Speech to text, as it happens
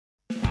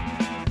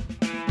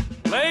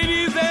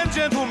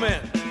gentlemen,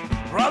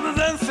 brothers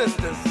and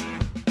sisters,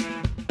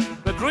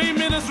 the Dream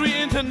Ministry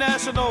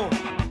International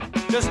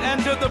just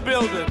entered the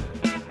building.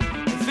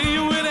 See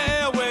you in the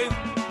airways.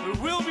 We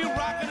will be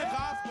rocking the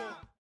gospel.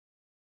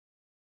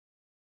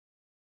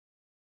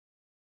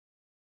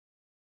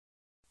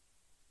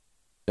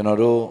 ကျွန်တော်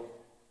တို့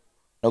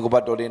နှုတ်ကပ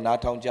တ်တော်လေးနား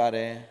ထောင်ကြတ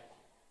ယ်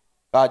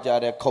။ကားကြ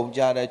တယ်၊ခုန်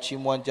ကြတယ်၊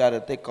ချီးမွမ်းကြတ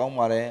ယ်သိကောင်း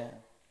ပါတယ်။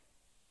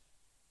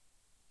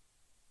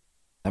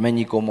ဒါမဲ့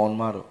ညီကောင်မောင်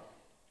မတို့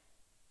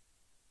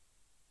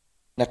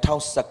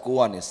2019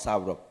ကနေစ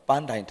ပြီးတော့ပ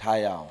န်းတိုင်ထား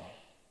ရအောင်။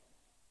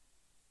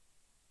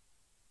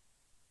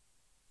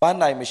ပန်း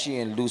တိုင်မရှိရ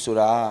င်လူဆို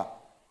တာ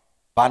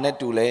ဘာနဲ့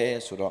တူလဲ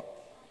ဆိုတော့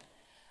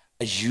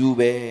အယူ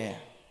ပဲ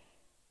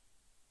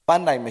။ပ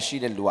န်းတိုင်မရှိ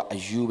တဲ့လူကအ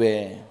ယူပဲ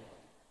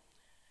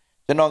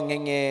။ကျွန်တော်င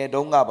ယ်ငယ်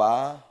တုန်းကပါ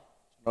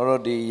ကျွန်တော်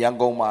တို့ဒီရန်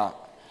ကုန်မှာ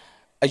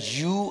အ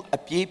ယူအ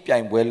ပြေးပြို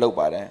င်ပွဲလုပ်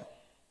ပါတယ်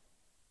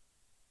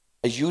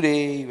။အယူတွေ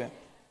ပဲ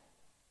။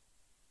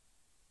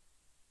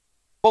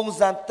ပုံ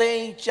စံသိ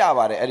မ်းကြ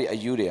ပါတယ်အဲ့ဒီအ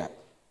ယူတွေက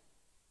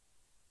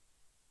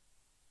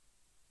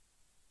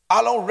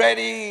အားလုံး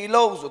ready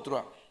လို့ဆိုသူက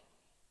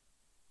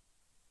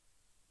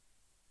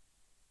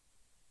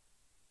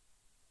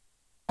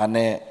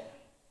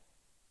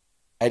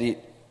အဲ့ဒီ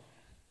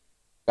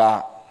က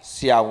ဆ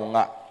ရာဝန်က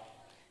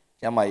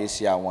ကျမရေးဆ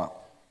ရာဝန်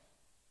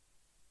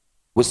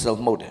whistle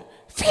မှုတ်တယ်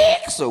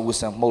fix ဆို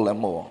whistle မှုတ်လဲ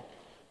မို့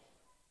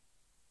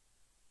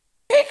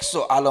fix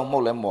ဆိုအားလုံးမှု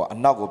တ်လဲမို့အ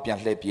နောက်ကိုပြန်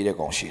လှည့်ပြေးတဲ့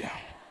ကောင်ရှိတယ်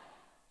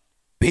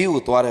ဘေး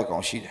ကိုသွားတဲ့ကော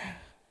င်ရှိတယ်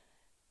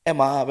အဲ့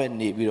မှာပဲ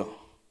နေပြီးတော့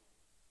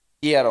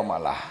ပြေးရတော့မှ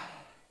လား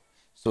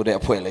ဆိုတဲ့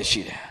အဖွဲ့လည်း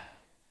ရှိတယ်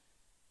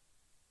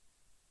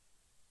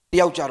တ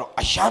ယောက်ကြတော့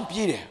အရှမ်း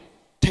ပြေးတယ်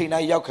ထိန်တို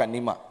င်းရောက်ခံနေ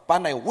မှပ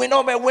န်းနိုင်ဝင်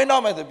တော့မယ်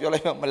ဆိုပြော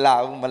လိုက်မလာ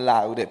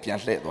ဘူးတဲ့ပြန်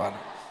လှည့်သွားတ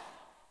ယ်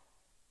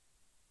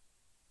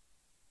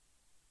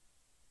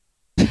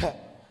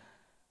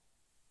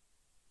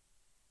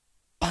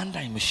ပန်း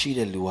တိုင်းမရှိ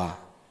တဲ့လူဟာ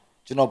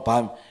ကျွန်တော်ဘာ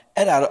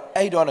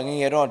အဲ့တော့ငင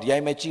ယ်တော့ဒီအိ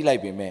မ်ပဲကြီးလို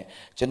က်ပြီမဲ့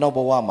ကျွန်တော်ဘ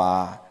ဝမှာ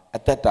အ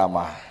သက်တာ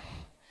မှာ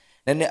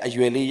နည်းနည်းအ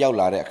ရွယ်လေးရောက်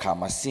လာတဲ့အခါ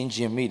မှာစင်ကျ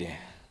င်မိတယ်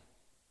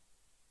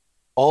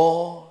။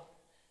အော်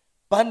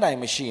ပန်းတိုင်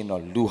မရှိရင်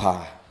တော့လူဟာ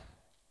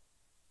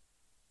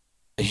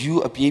အယူ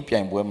အပြေး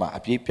ပြိုင်ပွဲမှာ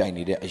အပြေးပြိုင်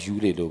နေတဲ့အယူ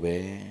တွေလိုပဲ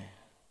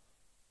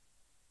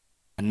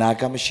အနာ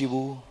ဂတ်မရှိ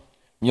ဘူး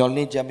မျောလ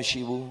င့်ချက်မရှိ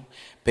ဘူး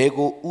ဘယ်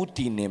ကိုဥ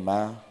တီနေမှ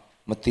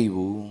မသိ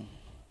ဘူး။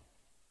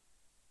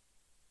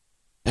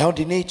နောက်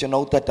ဒီနေ့ကျွန်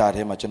တော်တက်တာ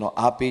ထဲမှာကျွန်တော်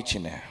အားပေးခြ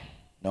င်းတယ်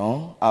နော်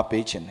အား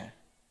ပေးခြင်းတယ်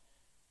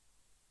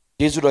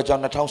ယေရှုတော်ကြော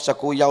င့်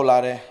2019ရောက်လာ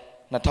တယ်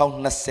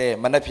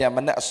2020မနေ့ပြန်မ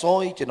နေ့အစော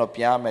ကြီးကျွန်တော်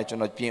ပြန်မယ်ကျွ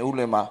န်တော်ပြင်ဦး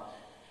လွင်မှာ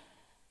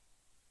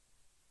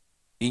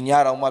ဒီည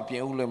တော့မှပြ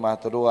င်ဦးလွင်မှာ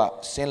သူတို့က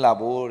ဆင်းလာ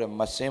ဖို့တဲ့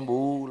မဆင်း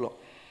ဘူးလို့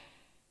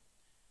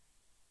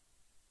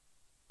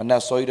မ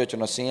နေ့စောကြီးတော့ကျွ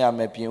န်တော်ဆင်းရမ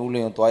ယ်ပြင်ဦးလွ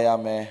င်ကိုသွားရ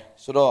မယ်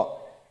ဆိုတော့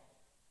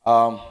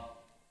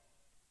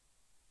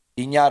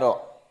ဒီညတော့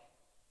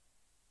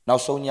နော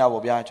က်ဆုံးည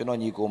ပေါ့ဗျာကျွန်တော်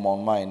ညီကိုမော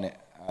င်မိုင်းနဲ့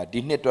ဒီ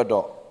နှစ်အတွက်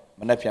တော့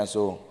မနေ့ပြန်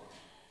ဆို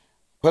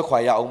ခွဲခွာ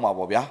ရအောင်ပါ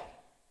ပေါ့ဗျာ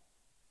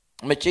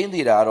မချင်း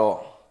သေးတာတော့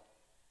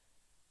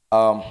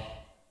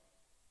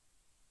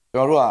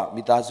ကျွန်တော်တို့က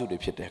မိသားစုတွေ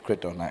ဖြစ်တယ်ခရစ်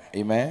တော်၌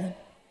အာမင်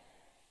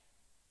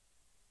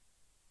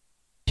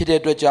ဖြစ်တဲ့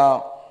အတွက်ကြောင့်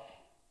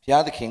ဘု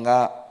ရားသခင်က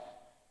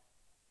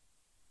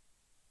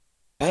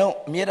ဘယ်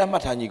အမြဲတမ်းမှ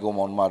တ်ထားညီကို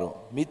မောင်မတို့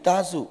မိ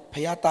သားစုဘု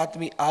ရားသားသ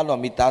မီးအား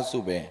လုံးမိသားစု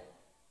ပဲ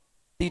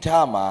တိ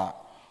ထားမှာ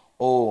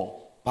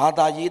ဘာ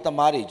သာရေးသ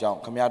မားတွေကြောင့်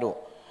ခင်ဗျားတို့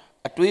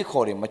အတွေး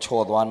ခေါ်တွေမ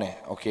ချော်သွားနဲ့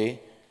โอเค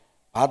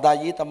ဘာသာ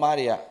ရေးသမား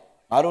တွေက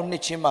ငါတို့နှ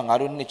စ်ချင်းမှငါ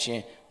တို့နှစ်ချ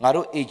င်းငါ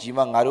တို့အေဂျီ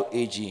မှငါတို့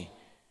အေဂျီ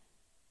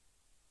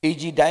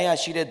တိုင်းရ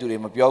ရှိတဲ့သူတွေ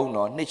မပြောဘူး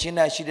နော်နှစ်ချင်း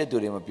တိုင်းရှိတဲ့သူ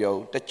တွေမပြော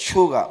ဘူးတ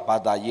ချို့ကဘာ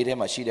သာရေးထဲ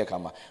မှာရှိတဲ့အခါ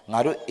မှာငါ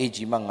တို့အေ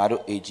ဂျီမှငါ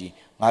တို့အေဂျီ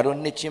ငါတို့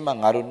နှစ်ချင်းမှ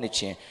ငါတို့နှစ်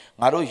ချင်း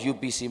ငါတို့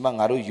UPC မှ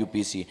ငါတို့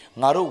UPC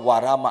ငါတို့ဝါ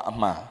ရမှအ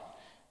မှန်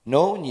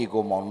နိုးညီ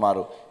ကိုမောင်မ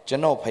တို့ကျွ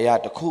န်တော်ဖခင်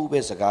တခုပဲ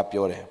စကား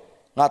ပြောတယ်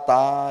ငါ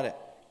သားတဲ့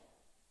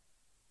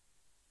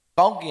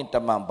ကောင်းကင်တ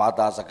မန်ဘာ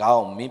သာစကား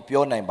ကိုမင်း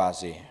ပြောနိုင်ပါ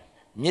စေ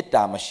မေတ္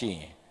တာမရှိရ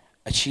င်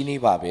အချီး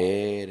နှီးပါပဲ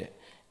တဲ့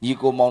ညီ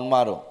ကိုမောင်မ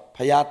တို့ဖ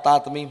ခင်သား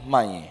သမီးမှ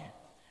န်ရင်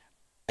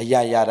အ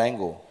ရာရာတိုင်း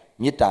ကို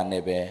မေတ္တာ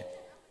နဲ့ပဲ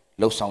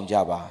လှုပ်ဆောင်ကြ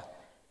ပါ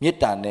မေတ္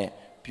တာနဲ့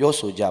ပြော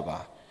ဆိုကြပါ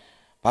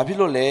ဘာဖြစ်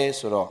လို့လဲ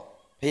ဆိုတော့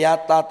ဖခင်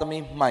သားသ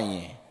မီးမှန်ရ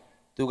င်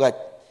သူက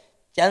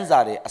ကျမ်းစာ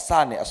တွေအစ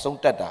နဲ့အဆုံး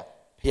တက်တာ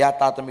ဖခင်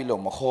သားသမီး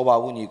လို့မခေါ်ပါ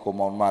ဘူးညီကို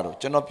မောင်မတို့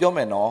ကျွန်တော်ပြောမ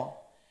ယ်နော်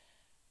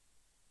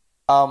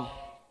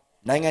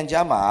နိုင်ငံ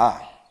ခြားမှာ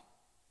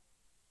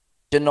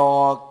ကျွန်တော်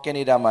က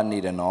နေဒါမှာနေ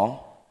တယ်နော်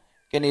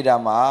ကနေဒါ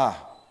မှာ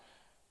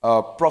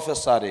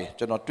professor တွေ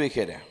ကျွန်တော်တွေ့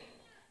ခဲ့တယ်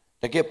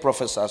တကယ်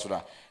professor ဆိုတာ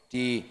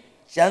ဒီ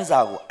ကျမ်းစာ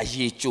ကိုအ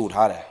ရေးကြို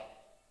ထားတယ်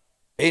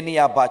ဘယ်နေ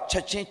ရာပါချ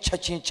က်ချ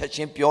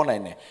င်းပြောနို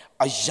င်တယ်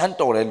အရန်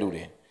တော်တဲ့လူ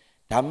တွေ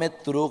ဒါမဲ့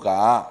သူတို့က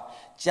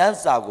ကျမ်း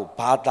စာကို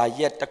ဘာသာ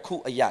ရက်တစ်ခု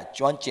အရာ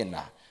ကျွမ်းကျင်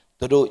တာ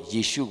သူတို့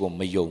ယေရှုကို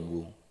မယုံ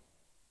ဘူး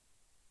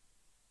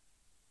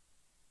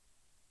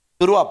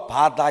သူတို့က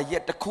ဘာသာရ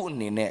က်တစ်ခုအ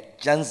နေနဲ့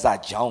ကျမ်းစာ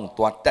ကြောင်း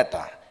သွားတက်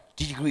တာ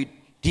ဒီဂ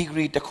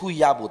ရီတစ်ခု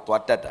ရဖို့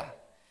သွားတက်တာ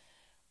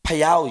ဖ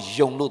ယားကို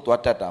ယုံလို့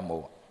သွားတက်တာမဟု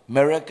တ်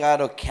America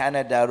တို့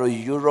Canada တို့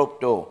Europe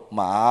တို့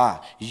မှာ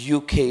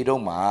UK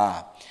တို့မှာ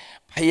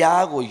ဖ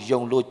ယားကို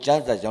ယုံလို့ကျ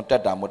မ်းစာကြောင့်တ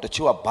တ်တာမို့တ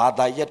ချို့ကဘာ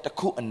သာရပ်တစ်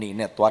ခုအနေ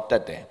နဲ့သွားတ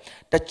တ်တယ်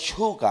တ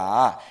ချို့က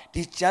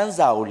ဒီကျမ်း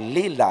စာကို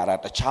လေ့လာတာ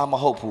တခြားမ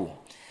ဟုတ်ဘူး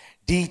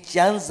ဒီကျ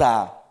မ်းစာ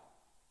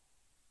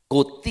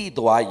ကိုသိ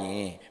သွားရ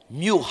င်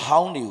မြို့ဟော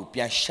င်းတွေကိုပြ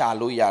န်ရှာ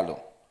လို့ရ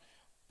လို့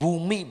ဘူ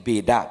မိဗေ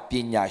ဒပ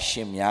ညာရှ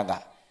င်များက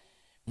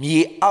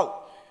မြေအောက်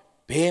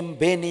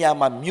ဘယ်နေရာ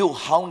မှာမြို့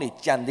ဟောင်းတွေ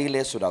ကြံသေး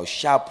လဲဆိုတာကို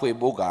ရှာဖွေ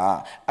ဖို့က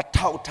အ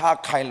ထောက်ထား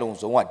ခိုင်လုံ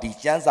ဆုံးကဒီ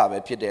ကျမ်းစာပဲ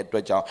ဖြစ်တဲ့အတွ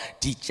က်ကြောင့်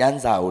ဒီကျမ်း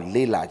စာကို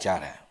လေ့လာကြ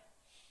တယ်။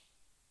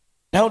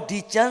နောက်ဒီ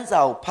ကျမ်းစာ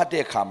ကိုဖတ်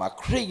တဲ့အခါမှာ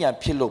ခရစ်ယာန်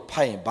ဖြစ်လို့ဖ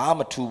တ်ရင်ဘာ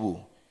မှမထူးဘူး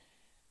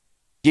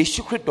။ယေ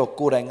ရှုခရစ်တော်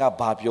ကိုယ်တိုင်က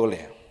ဘာပြော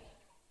လဲ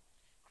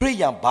။ခရစ်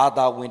ယာန်ဘာ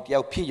သာဝင်တ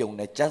ယောက်ဖြစ်ရုံ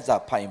နဲ့ကျမ်းစာ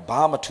ဖတ်ရင်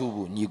ဘာမှမထူး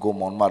ဘူးညီကို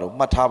မောင်မတို့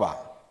မှတ်ထားပါ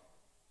။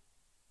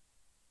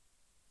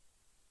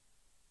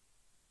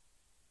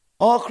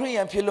အော်ခရစ်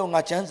ယာန်ဖြစ်လို့ငါ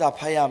ကျမ်းစာဖ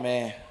တ်ရမ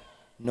ယ်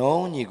။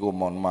နိုးညီကို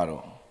မောင်မ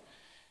တို့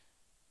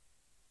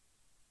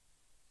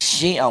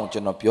ရှင်းအောင်ကျွ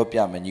န်တော်ပြောပြ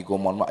မယ်ညီကို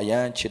မောင်မအရ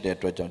န်ချစ်တဲ့အ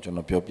တွက်ကြောင့်ကျွန်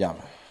တော်ပြောပြ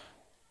မယ်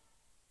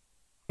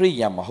ခရိ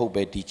ယာမဟုတ်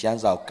ပဲဒီကျမ်း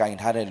စာကိုကင်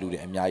ထားတဲ့လူတွေ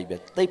အများကြီးပဲ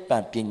သိပ္ပံ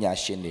ပညာ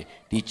ရှင်တွေ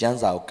ဒီကျမ်း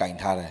စာကိုကင်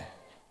ထားတယ်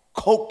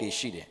ခုတ်တွေ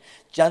ရှိတယ်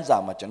ကျမ်းစာ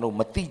မှာကျွန်တော်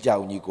မသိကြ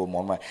ဘူးညီကို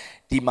မောင်မ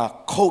ဒီမှာ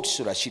code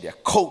ဆိုတာရှိတယ်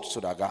code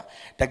ဆိုတာက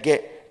တ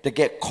က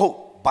ယ် code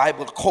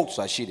Bible code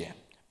ဆိုတာရှိတယ်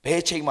ဘ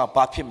ယ်ချိန်မှာ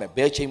ဘာဖြစ်မယ်ဘ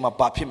ယ်ချိန်မှာ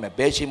ဘာဖြစ်မယ်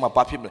ဘယ်ချိန်မှာ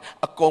ဘာဖြစ်မယ်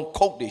အကုန်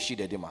code တွေရှိ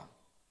တယ်ဒီမှာ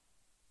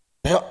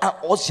ဘယ်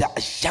အော်စရာ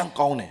အရန်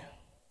ကောင်းတယ်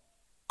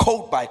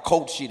code by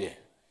code ရှိတယ်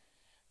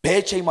ဘ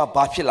ယ်ချိန်မှာ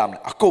ဘာဖြစ်လာမလဲ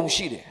အကုန်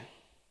ရှိတယ်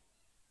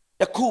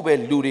တခုပဲ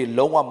လူတွေ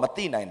လုံးဝမ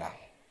သိနိုင်တာ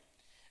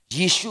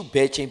ယေရှုဘ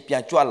ယ်ချိန်ပြ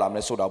န်ကြွလာမ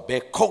လဲဆိုတော့ဘ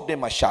ယ် code တွေ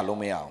မှာရှာလို့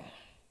မရအောင်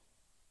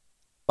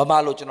ဘာမှ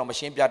လို့ကျွန်တော်မ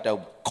ရှင်းပြတော့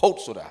code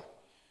ဆိုတာ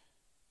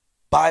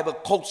Bible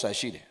code ဆိုတာ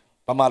ရှိတယ်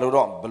ဘာမှလို့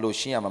တော့ဘယ်လို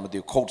ရှင်းရမှာမသိ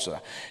ဘူး code ဆိုတာ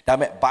ဒါပေ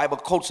မဲ့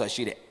Bible code ဆိုတာ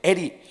ရှိတယ်အဲ့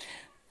ဒီ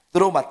သူ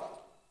တို့မှာ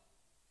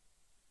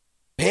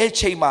ဘယ်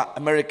ချိန်မှာ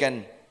American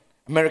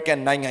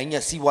နိုင်ငံ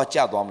ရဲ့စီးပွားကျ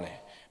သွားမလဲ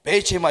ဘ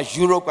ယ်ချိန်မှာ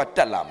Europe ကတ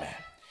က်လာမယ်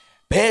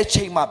ဘယ်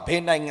ချိန်မှာဘ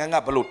ယ်နိုင်ငံက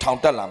ဘယ်လိုထောင်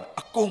တက်လာမယ်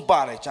အကုန်ပါ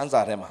တယ်ကျမ်း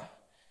စာထဲမှာ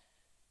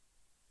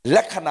လ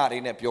က္ခဏာတွေ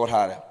နဲ့ပြော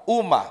ထားတယ်ဥ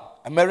ပမာ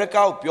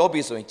America ကိုပြော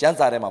ပြီးဆိုရင်ကျမ်း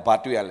စာထဲမှာဘာ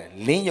တွေ့ရလဲ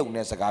လင်းယုံ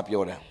နဲ့စကား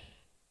ပြောတယ်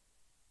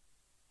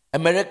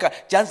America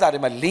ကျမ်းစာထဲ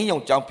မှာလင်းယုံ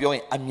ကြောင်းပြောရ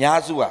င်အများ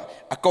စုက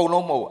အကုန်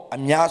လုံးမဟုတ်အ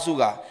များစု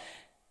က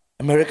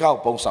America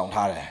ကိုပုံဆောင်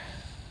ထားတယ်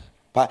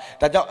ဘာ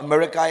ဒါကြောင့်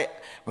America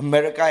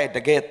ရဲ့တ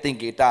ကယ်သင်္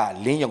ကေတ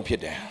လင်းယုံဖြ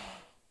စ်တယ်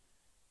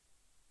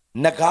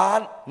န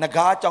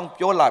ဂါးကြောင့်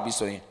ပြောလာပြီ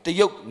ဆိုရင်တ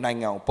ရုတ်နိုင်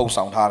ငံကိုပုံ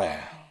ဆောင်ထားတယ်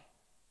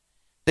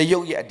တရု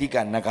တ်ရဲ့အဓိက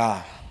နဂါး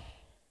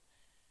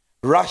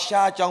ရု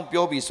ရှားကြောင့်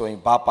ပြောပြီဆိုရင်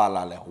ဘာပါ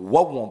လာလဲဝ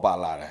က်ဝွန်ပါ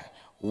လာတယ်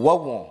ဝက်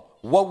ဝွန်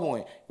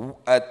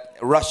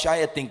ရုရှား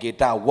ရဲ့သင်္ကေ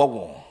တဝက်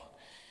ဝွန်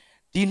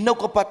ဒီနှုတ်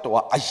ကပတ်တော်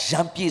အ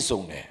ယံပြည့်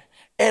စုံတယ်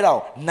အဲ့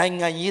တော့နိုင်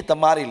ငံရေးသ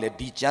မားတွေလည်း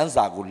ဒီကျမ်း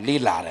စာကို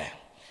လေ့လာတယ်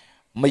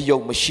မယုံ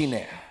မရှိ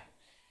နဲ့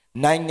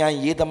နိုင်ငံ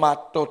ရေးသမား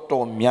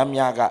တော်များ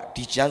များက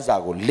ဒီကျမ်းစာ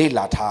ကိုလေ့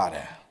လာထားရတ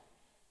ယ်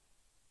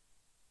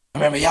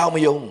မ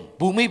ယုံ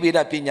ဘူမိဗေဒ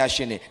ပညာရှ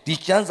င်တွေဒီ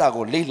ကျမ်းစာ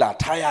ကိုလေ့လာ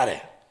ထားရတ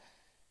ယ်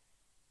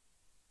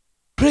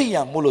ခရိ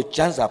ယာမို့လို့ကျ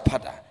မ်းစာဖ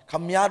တ်တာခ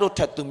မည်းတော်ထ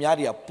က်သူများ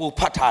တွေကပို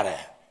ဖတ်ထားတ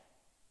ယ်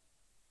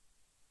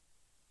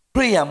ခ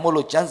ရိယာမို့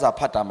လို့ကျမ်းစာ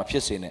ဖတ်တာမဖြ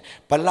စ်စေနဲ့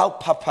ဘလောက်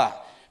ဖတ်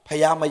ဖ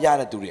ယားမရ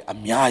တဲ့သူတွေအ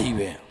များကြီး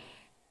ပဲ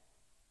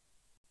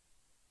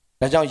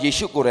ဒါကြောင့်ယေ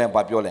ရှုကိုယ်တိုင်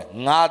ပြောလဲ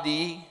ငါသ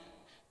ည်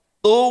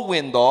သိုးဝ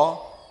င်သော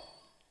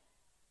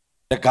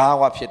တကား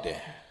ဝဖြစ်တ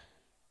ယ်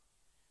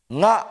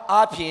ငါ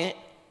အားဖြင့်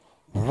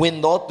ဝင်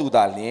တော်သူ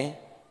သာလျှင်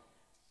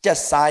ကျက်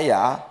စား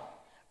ရာ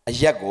အ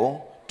ရက်ကို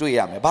တွေ့ရ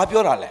မယ်။ဘာ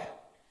ပြောတာလဲ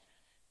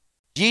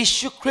။ယေ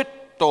ရှုခရစ်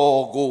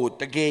တော်ကို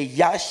တကယ်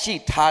ရရှိ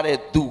ထားတဲ့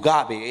သူက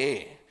ပဲ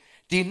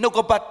ဒီနှုတ်က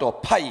ပတ်တော်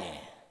ဖတ်ရင်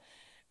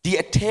ဒီ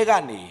အထဲက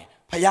နေ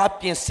ဖျား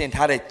ပြင်ဆင်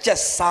ထားတဲ့ကျ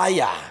က်စား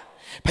ရာ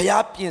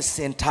ဖျားပြင်ဆ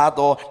င်ထား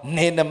သော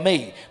နေနမိ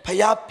တ်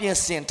ဖျားပြင်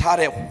ဆင်ထား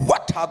တဲ့ဝ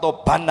တ်ထားသော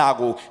ဘန္နာ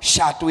ကို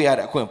ရှာတွေ့ရ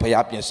တဲ့အခွင့်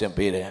ဖျားပြင်ဆင်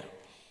ပေးတယ်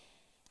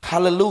။ဟာ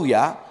လေလု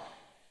ယာ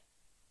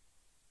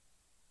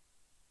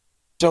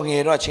ကျွန်င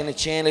ယ်တော့ချ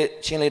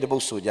င်းလေးတပု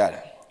တ်ဆိုကြတ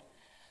ယ်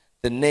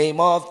The name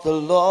of the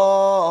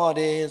Lord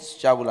is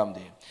ကြားဘူးလားမ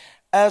သိ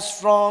A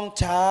strong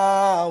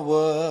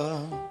tower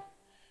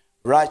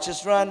righteous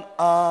run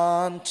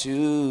unto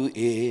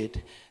it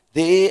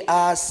they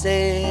are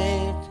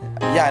saved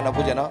ရနော်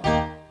พูดကြနော်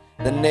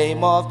The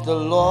name of the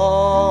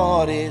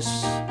Lord is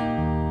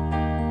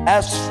a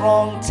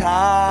strong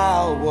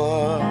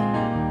tower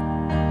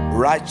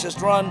righteous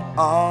run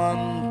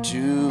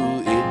unto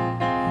it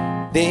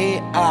they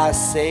are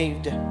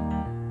saved.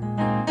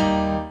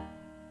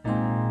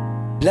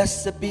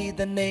 Blessed be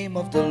the name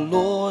of the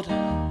Lord.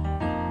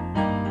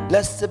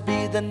 Blessed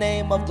be the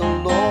name of the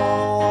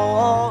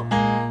Lord.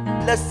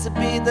 Blessed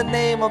be the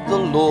name of the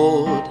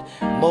Lord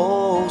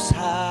Most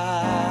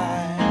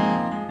High.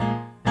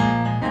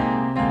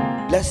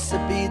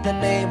 Blessed be the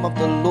name of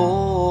the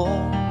Lord.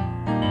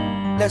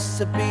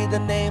 Blessed be the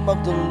name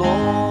of the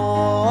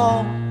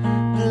Lord.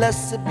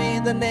 Blessed be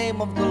the name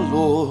of the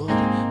Lord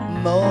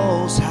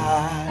Most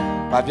High.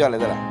 ဘာပြောလဲ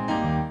တဲ့လား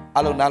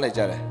အားလုံးနားလည်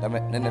ကြတယ်ဒါပေ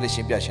မဲ့နည်းနည်းလေးရှ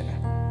င်းပြရှင်းတယ်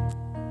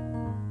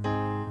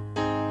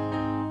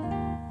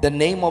The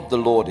name of the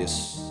Lord is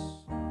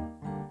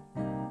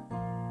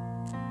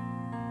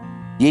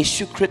ယေ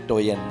ရှုခရစ်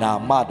တော်ရဲ့နာ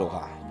မတော်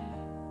ဟာ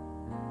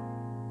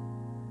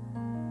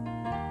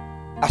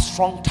a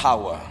strong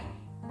tower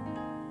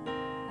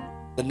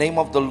The name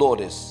of the Lord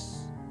is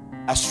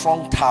a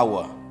strong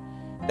tower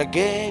တက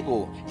ယ်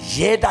ကို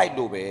ရဲတိုက်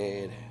လို့ပဲ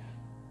တဲ့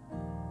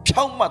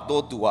ဖြောင့်မတ်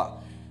တော်သူဟာ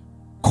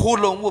ခို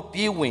လုံမှု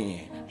ပြေးဝင်ရ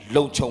င်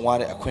လုံခြုံရ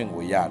တဲ့အခွင့်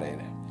ကိုရတယ်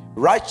တဲ့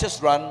Righteous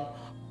run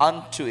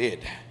unto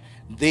it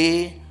they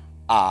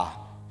are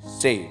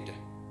saved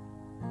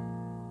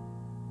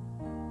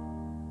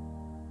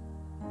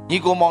ညီ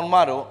ကိုမောင်မ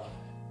တို့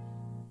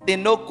တ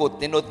င်တို့ကို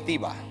တင်တို့သိ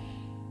ပါ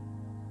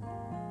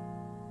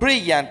ခရိ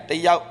ယန်တ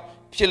ယောက်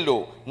ဖြစ်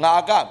လို့ငါ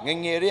ကင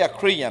ငယ်လေး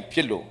ခရိယန်ဖြ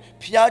စ်လို့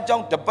ဖျားเจ้า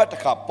တပတ်တ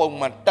စ်ခါပုံ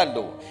မှန်တက်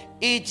လို့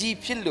အေဂျီ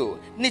ဖြစ်လို့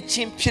နှစ်ချ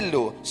င်းဖြစ်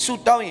လို့ဆူ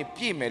တောင်းရင်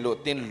ပြည့်မယ်လို့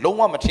တင်လုံး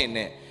ဝမထင်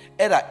နဲ့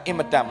အဲ့ဒါအင်မ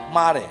တန်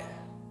မှားတယ်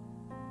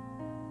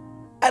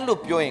အဲ့လို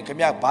ပြောရင်ခင်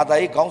ဗျဘာသာ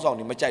ရေးခေါင်းဆောင်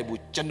တွေမကြိုက်ဘူး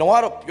ကျွန်တော်က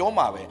တော့ပြော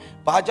မှာပဲ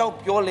ဘာကြောင့်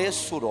ပြောလဲ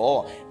ဆိုတော့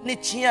နှစ်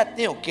ချင်းကတ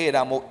င့်ကိုကဲ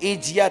တာမဟုတ်အေ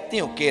ဂျီကတ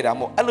င့်ကိုကဲတာ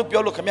မဟုတ်အဲ့လို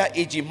ပြောလို့ခင်ဗျ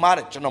အေဂျီမှားတ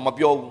ယ်ကျွန်တော်မ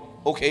ပြောဘူး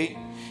โอเค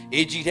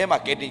အေဂျီထဲမှာ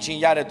ကဲတင်ချင်း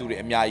ရတဲ့သူတွေ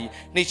အများကြီး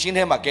နှစ်ချင်း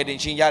ထဲမှာကဲတင်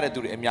ချင်းရတဲ့သူ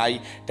တွေအများ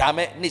ကြီးဒါ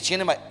မဲ့နှစ်ချင်း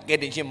ထဲမှာကဲ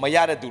တင်ချင်းမရ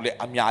တဲ့သူလည်း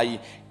အများကြီး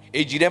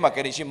အေဂျီထဲမှာ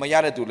ကဲတင်ချင်းမရ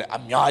တဲ့သူလည်းအ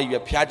များကြီးပဲ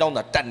ဖျားเจ้า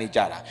သာတတ်နေကြ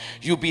တာ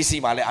UPC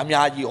မှာလည်းအ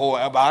များကြီးဟို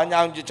ဘာညာ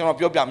ကျွန်တော်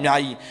ပြောပြအများ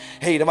ကြီး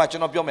ဟေးဒီမှာကျွ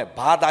န်တော်ပြောမယ်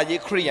ဘာသာ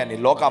ရေးခရိယန်တွေ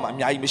လောကမှာအ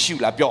များကြီးမရှိ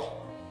ဘူးလားပြော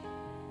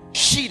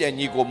ရှိတယ်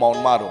ညီကိုမောင်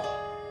မတို့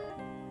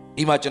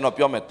ဒီမှာကျွန်တော်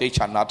ပြောမယ်တေ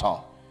ချာနာထောင်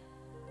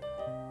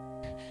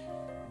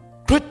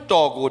ခရစ်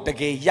တော်ကိုတ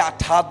ကယ်ရ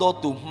ထားတော်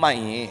သူမှန်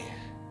ရင်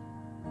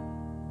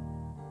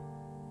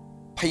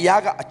ဖခင်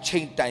ကအချိ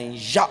န်တိုင်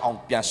ရအောင်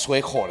ပြန်ဆွဲ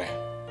ခေါ်တယ်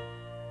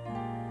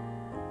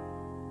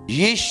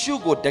ယေရှု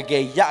ကိုတက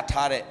ယ်ရ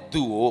ထားတဲ့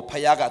သူကိုဖ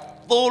ခင်က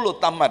သိုးလို့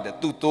တတ်မှတ်တယ်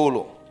သူသိုး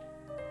လို့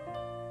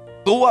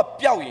သိုးက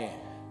ပျောက်ရင်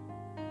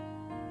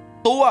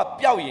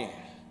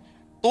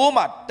သိုး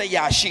မှာတ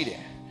ရားရှိတ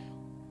ယ်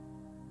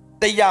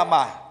တရား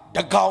မှာတ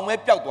ကောင်ပဲ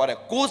ပျောက်သွားတယ်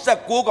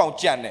69ကောင်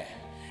ကြံတယ်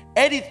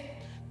အဲ့ဒီ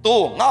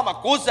တော့ငါမှာ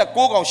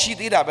69ကောင်ရှိ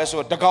သေးတာပဲ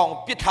ဆိုတကောင်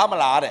ပြစ်ထားမ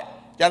လားတဲ့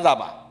ကျမ်းစာ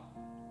မှာ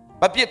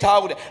မပြစ်ထား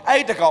ဘူးတဲ့အဲ့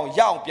ဒီတကောင်ရ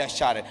အောင်ပြန်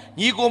ရှာတယ်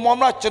ညီကိုမောင်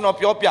မကျွန်တော်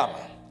ပြောပြ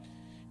မှာ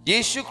ယေ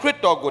ရှုခရစ်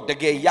တော်ကိုတ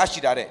ကယ်ရရှိ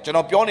တာတဲ့ကျွန်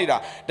တော်ပြောနေတာ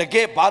တက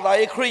ယ်ဘာသာ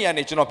ရေးခရိယန်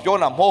တွေကျွန်တော်ပြော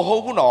တာမဟု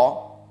တ်ဘူးနော်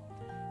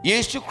ယေ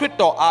ရှုခရစ်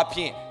တော်အားဖြ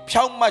င့်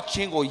ဖြောင့်မတ်ခြ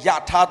င်းကိုရ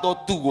ထားသော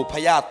သူကိုဖ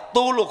ခင်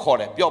သိုးလို့ခေါ်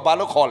တယ်ပြောဘာ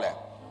လို့ခေါ်လဲ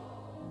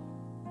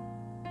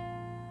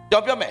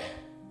ပြောမယ်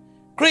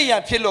ခရိယ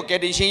န်ဖြစ်လို့ကယ်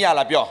တင်ရှင်ရ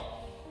လားပြော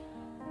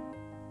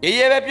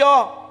ရေးပဲပြော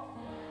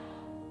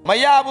မ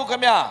ရဘူးခ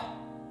င်ဗျ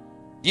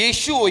ယေ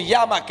ရှုကိုရ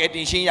မှကယ်တ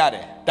င်ရှင်ရတ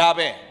ယ်ဒါ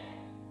ပဲ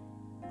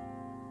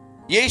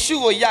ယေရှု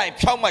ကိုရရင်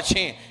ဖြောင့်မတ်ခြ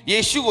င်းယေ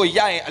ရှုကိုရ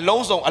ရင်အ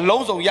လုံး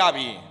စုံရ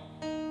ပြီ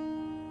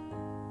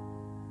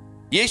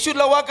ယေရှု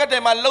လက်ဝါးက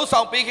တဲ့မှာလှုပ်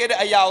ဆောင်ပေးခဲ့တဲ့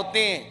အရာကိုသ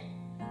င်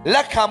လ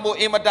က်ခံဖို့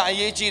အင်မတန်အ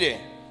ရေးကြီးတယ်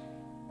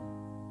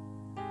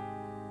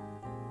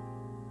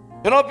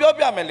ကျွန်တော်ပြော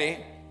ပြမယ်လေ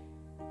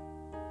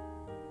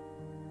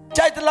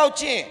ကြိုက်တဲ့လောက်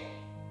ချင်း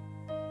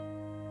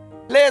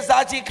လဲ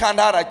စားချင်းခံ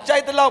ထားတာကြို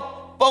က်တဲ့လောက်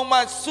ပုံမှ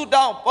န်ဆု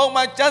တောင်းပုံမှ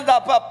န်ကျမ်းစာ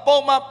ဖတ်ပုံ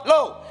မှန်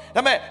လို့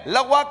ဒါပေမဲ့လ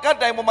က်ဝါးက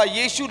တိုင်ပေါ်မှာ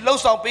ယေရှုလှု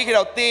ပ်ဆောင်ပေးခဲ့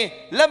တော့သင်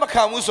လက်မ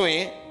ခံဘူးဆိုရ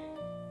င်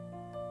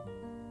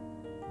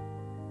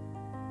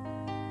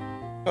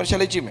တော့ရှက်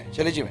လိုက်ကြည့်မယ်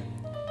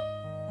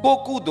ကို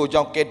ကုသိုလ်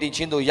ကြောင့်ကယ်တင်ခြ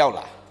င်းတို့ရောက်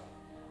လာ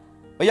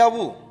မရောက်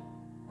ဘူး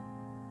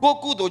ကို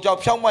ကုသိုလ်ကြောင့်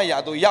ဖြောင့်မတ်ရာ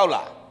တို့ရောက်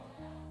လာ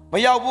မ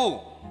ရောက်ဘူး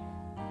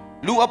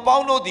လူအပေါ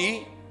င်းတို့သည်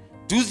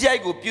ဒုစရို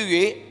က်ကိုပြု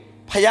၍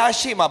ဖျား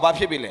ရှိမှဘာ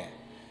ဖြစ်ပြီလဲ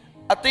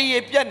အသေးရ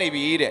ပြတ်နေ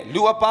ပြီတဲ့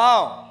လူအပေါ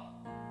င်း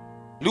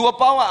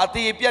ကအ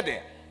သေးရပြတ်တ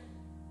ယ်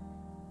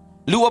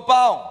လူအ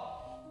ပေါင်း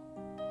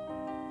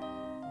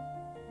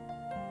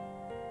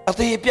အ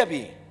သေးရပြတ်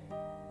ပြီ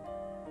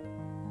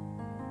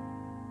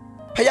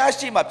ဖျား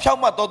ရှိမှဖြော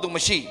င့်မတ်တော်သူမ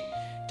ရှိ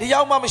တ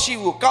ယောက်မှမရှိ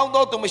ဘူးကောင်း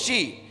တော်သူမရှိ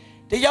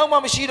တယောက်မှ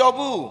မရှိတော့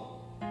ဘူး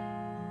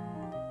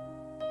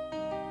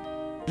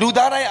လူ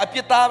သားတိုင်းအပြ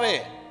စ်သားပဲ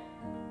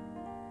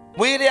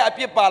မွေးတဲ့အ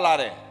ပြစ်ပါလာ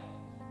တယ်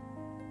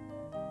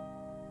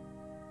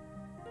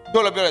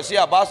ပြောတယ်ဆ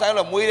ရာဘာဆိုင်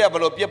လို့မွေးတဲ့ဘ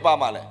ယ်လိုပြစ်ပါ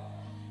မှလဲ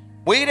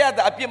မွေးတဲ့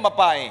အပြစ်မ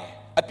ပါရင်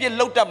အပြစ်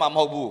လောက်တတ်မှာမ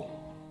ဟုတ်ဘူး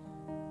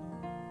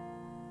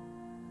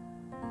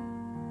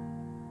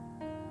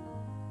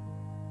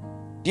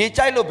ရေ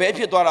ကြိုက်လို့ဘဲ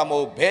ဖြစ်သွားတာမဟု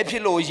တ်ဘဲဖြ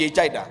စ်လို့ရေ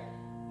ကြိုက်တာ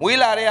မွေး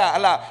လာတဲ့ကဟ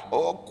လာ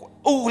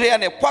ဥကလေးက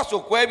နေခွတ်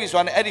ဆိုကွဲပြီဆို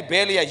တာနဲ့အဲ့ဒီ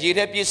ဘဲလေးကရေ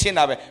ထဲပြေးဆင်း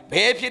တာပဲ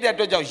ဘဲဖြစ်တဲ့အ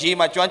တွက်ကြောင့်ရေ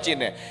မှာကျွမ်းကျင်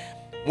တယ်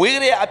မွေးက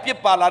လေးကအပြစ်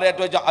ပါလာတဲ့အ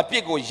တွက်ကြောင့်အပြ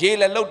စ်ကိုရေ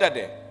လည်းလောက်တတ်တ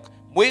ယ်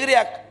မွေးကလေး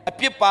ကအ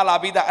ပြစ်ပါလာ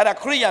ပြီးသားအဲ့ဒါ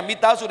ခရိယန်မိ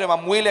သားစုတွေမှာ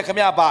မွေးလေခမ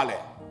ရပါလေ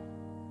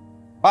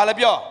ဘာလဲ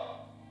ပြော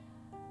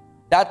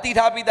ဒါတိ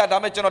ထားပြီးသားဒါ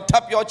မဲ့ကျွန်တော်ထ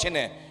ပ်ပြောချင်တ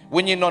ယ်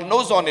ဝိညာဉ်တော်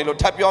နှိုးဆော်နေလို့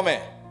ထပ်ပြောမ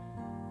ယ်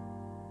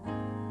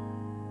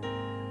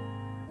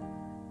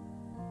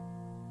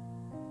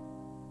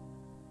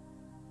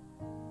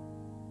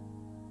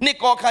နိ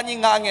ကောခန်းကြီး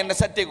9ငယ်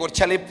21ကိုချ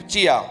က်လေးကြ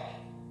ည့်အောင်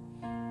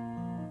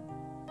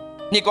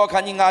နိကောခ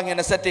န်းကြီး9ငယ်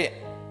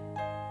21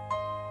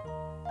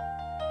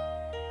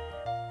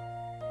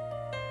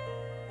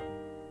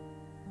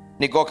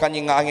 နေကောခန်း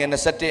ကြီး9ငယ်21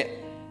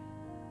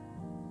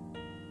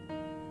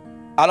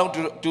အားလုံးတူ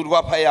တူ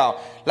ဖတ်ရအောင်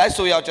လိုက်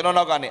ဆိုရအောင်ကျွန်တော်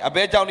နောက်ကနေအ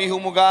ဘဲကြောင့်ဒီဟူ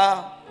မူကား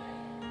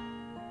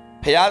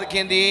ဖျားသခ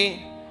င်သည်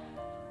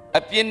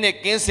အပြစ်နှင့်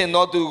ကင်းစင်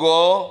သောသူ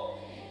ကို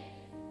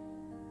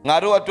ငါ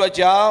တို့အတွက်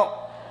ကြောင့်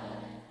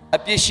အ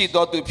ပြစ်ရှိ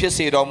သောသူဖြစ်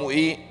စေတော်မူ၏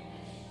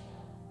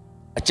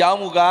အကြောင်း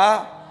မူကား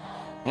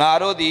ငါ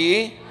တို့သည်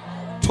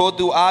ထို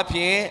သူအားဖြ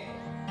င့်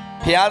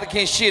ဖျားသခ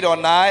င်ရှိတော်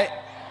၌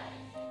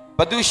ဘ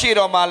သူရှိ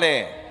တော်မှာလဲ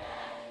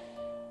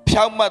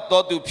ဖြောင့်မတ်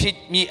တော်သူဖြစ်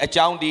မိအ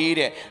ကြောင်းတည်း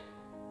တဲ့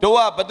တို့က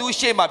ဘသူ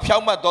ရှိမှဖြော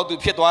င့်မတ်တော်သူ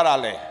ဖြစ်သွားတာ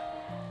လဲ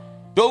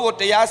တို့ကို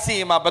တရားစီ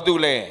ရင်မှာဘသူ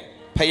လဲ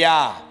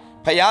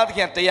ဖျားသခ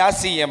င်တရား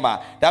စီရင်မှာ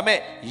ဒါပေမဲ့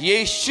ယေ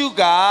ရှု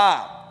ခ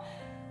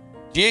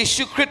ရ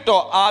စ်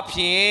တော်အားဖြ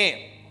င့်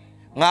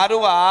ငါ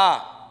တို့က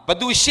ဘ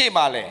သူရှိ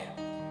မှလဲ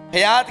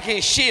ဖျားသခင်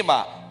ရှိမှ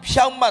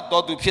ဖြောင့်မတ်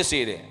တော်သူဖြစ်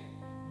စေတယ်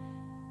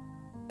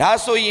ဒါ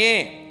ဆိုရင်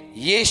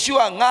ယေရှု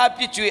ကငါအ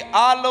ပြစ်ကြွေ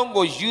အားလုံး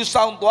ကိုယူ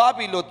ဆောင်သွား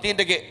ပြီလို့တင်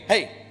တကယ်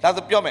ဟေးဒါ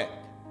ဆိုပြောမယ်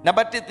နံ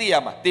ပါတ်1သိရ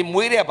မှာတင်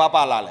မွေးတဲ့ဘာ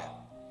ပါလာလဲ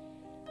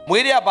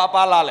မွေးတဲ့ဘာ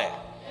ပါလာလဲ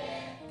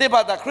တင်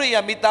ပါတာခရိယာ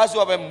မိသားစု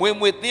ပဲ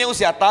မွေတင်းဥ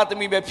စရာသားသ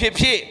မီးပဲဖြစ်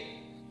ဖြစ်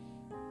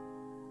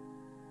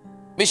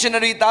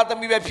missionary သားသ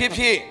မီးပဲဖြစ်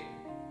ဖြစ်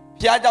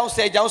ဖျားเจ้าဆ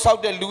ယ်เจ้าဆော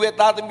က်တဲ့လူရဲ့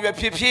သားသမီးပဲ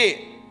ဖြစ်ဖြစ်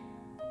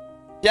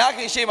ဖျားခ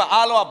င်ရှိမှ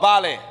အားလုံးကဘာ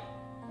လဲ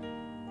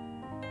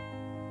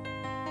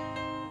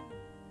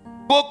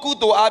ကိုကု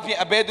သိုလ်အပြင်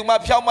အဘယ်သူမှ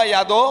ဖြောင့်မတ်ရ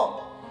တော့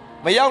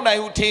မရောက်နိုင်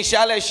ဘူးထင်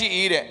ရှားလည်းရှိ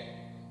၏တဲ့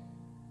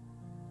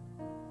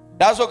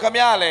ဒါဆိုခမ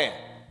ရလဲ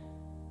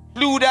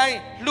လှူ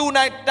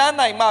နိုင်တန်း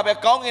နိုင်မှပဲ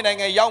ကောင်းကင်နိုင်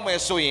ငံရောက်မယ်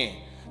ဆိုရင်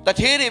တ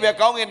ထေးတွေပဲ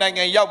ကောင်းကင်နိုင်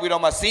ငံရောက်ပြီး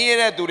တော့မှဆင်းရဲ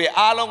တဲ့သူတွေ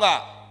အားလုံးက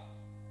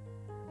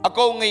အ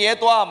ကုန်ငရဲ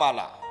သွားမှာ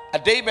လားအ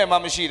တိတ်ပဲမှ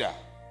မရှိတာဒါ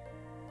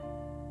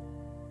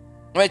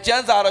ပေမဲ့ကျ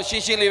မ်းစာတော့ရှ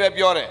င်းရှင်းလေးပဲ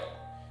ပြောတယ်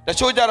တ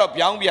ချို့ကြတော့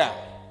ပြောင်းပြန်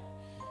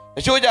တ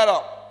ချို့ကြ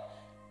တော့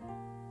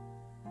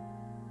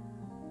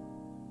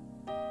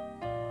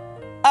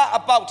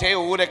အပေါက်သေး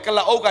ဟိုတဲ့ကလ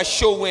အုပ်က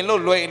ရှုံဝင်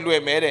လို့လွ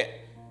ယ်မဲတဲ့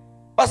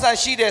ပတ်စံ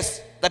ရှိတဲ့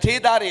တထေး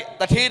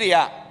တွေက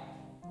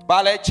ဘာ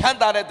လဲချမ်း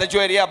သာတဲ့တ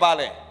ကြွယ်တွေကဘာ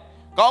လဲ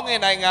ကောင်းက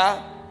င်နိုင်ငံ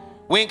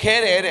ဝင်ခဲ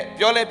တယ်တဲ့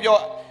ပြောလဲပြော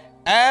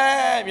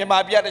မြန်မာ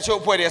ပြည်တချို့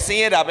ဖွဲ့တယ်ဆ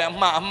င်းရဲတာပဲအ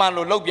မှန်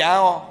လို့လောက်ပြန်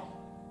ရော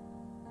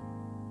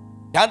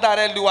ချမ်းသာ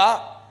တဲ့လူက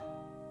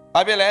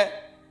ဘာဖြစ်လဲ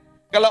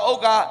ကလအု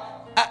ပ်က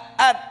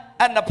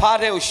အနဖား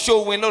တဲ့ကိုရှုံ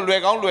ဝင်လို့လွ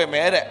ယ်ကောင်းလွယ်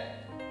မဲတဲ့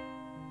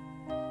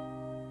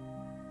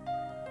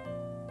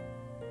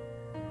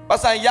ပ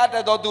တ်စံရ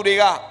တဲ့တော်သူတွေ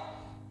က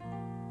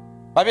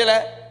ဘာဖြစ်လဲ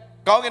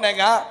ကောင်းကင်နိုင်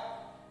ငံ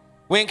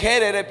ဝင်ခဲ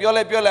တယ်တဲ့ပြော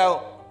လဲ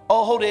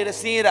အော်ဟုတ်တယ်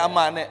စင်းရတာအ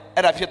မှန်နဲ့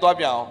အဲ့ဒါဖြစ်သွား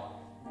ပြန်အောင်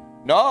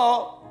no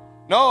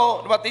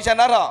ဒီမှာတိချာ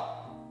နာတော့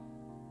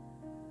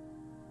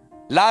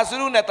လာဇ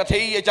ရုနဲ့တ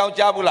ထေးကြီးအကြောင်း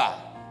ကြားဘူးလား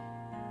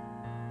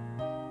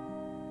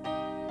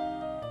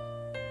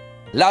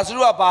လာဇ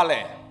ရုကဘာလဲ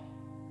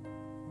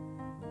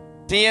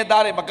တင်းရ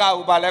သားတွေမက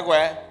ဘူးဘာလဲကွ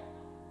ယ်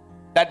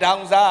တတော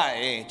င်စား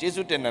ကျေး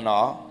ဇူးတင်တယ်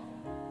နော်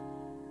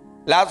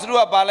လာဇရု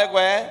ကဘာလဲကွ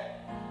ယ်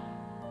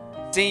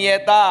တင်းရ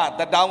သား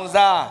တတောင်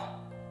စား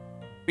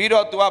ပြီး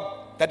တော့ तू က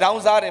တတောင်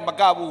စားတွေမ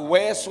ကဘူး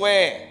ဝဲဆွဲ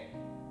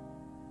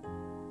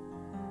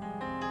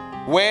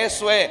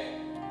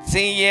စ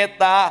င်ရ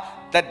သား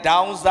တတော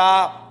င်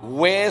စား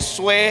ဝဲ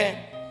ဆွဲ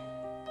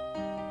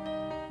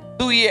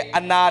သူ့ရဲ့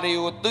အနာတွေ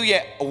ကိုသူ့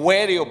ရဲ့အဝဲ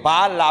တွေကိုဘာ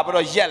လာပြီး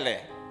တော့ရက်လဲ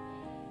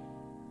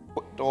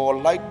တော်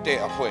လိုက်တဲ့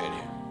အဖွဲ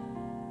တွေ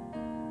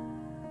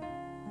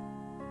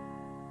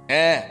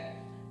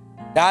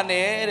ဒါ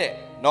နဲ့တဲ့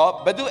နော်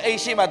ဘသူအိမ်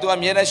ရှိမှ तू အ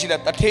မြဲတမ်းရှိတ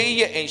ယ်တထေး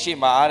ရဲ့အိမ်ရှိ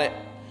မှာတဲ့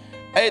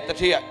အဲ့တ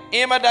ထေးကအ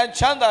င်မတန်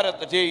ချမ်းသာတဲ့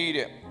တထေးကြီး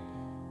တဲ့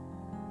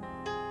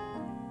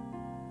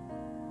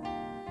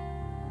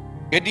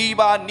ဂဒီ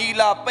ပါနီ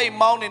လာပိတ်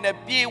မောင်းနေတဲ့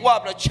ပြေဝ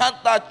ပြီးတော့ချမ်း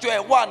သာကြွ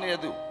ယ်ဝနေ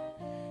တဲ့သူ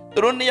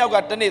တို့နှစ်ယောက်က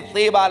တနေ့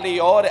သေးပါလေ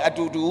ရောတဲ့အ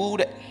တူတူ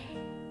တဲ့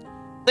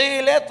သေ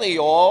လဲသေ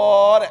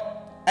ရောတဲ့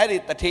အဲ့ဒီ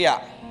တထေးက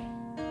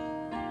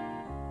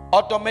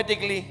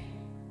automatically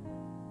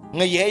င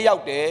ရဲရော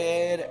က်တ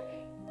ယ်တဲ့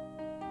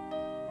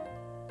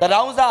တ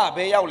ရောင်းစားဘ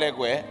ယ်ရောက်လဲ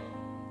ကွယ်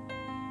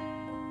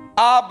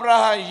အာဗြ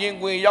ဟံရင်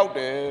ခွင်ရောက်တ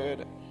ယ်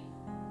တဲ့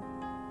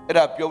အဲ့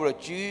ဒါပြောပြီးတော့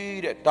ကြီး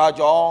တဲ့ဒါ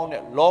ကြောင့်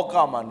တဲ့လောက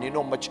မှာနင်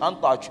တို့မချမ်း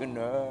သာချင်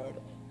နဲ့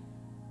တဲ့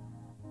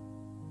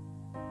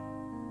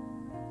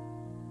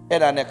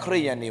အဲ့ဒါနဲ့ခရိ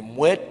ယန်တွေ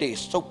မွဲတေ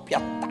စုပ်ပြ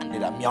တ်တန်နေ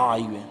တာအများ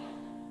ကြီးပဲ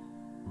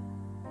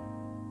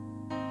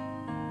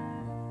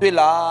တွေ့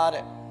လား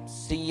တဲ့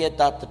စီရ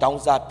တာတော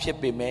င်းစားဖြစ်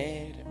ပေမဲ့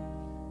တဲ့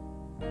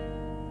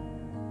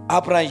အာ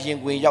ဗြဟံရင်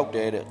ခွင်ရောက်တ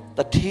ယ်တဲ့တ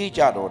ထေး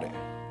ကြတော့တဲ့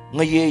င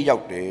ရဲရော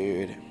က်တ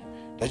ယ်တဲ့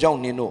ဒါကြောင့်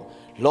နင်တို့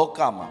လောက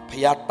မှာ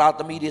ဖျားသားသ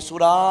မီးတွေဆို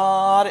တာ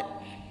တဲ့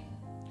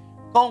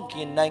ကောင်းက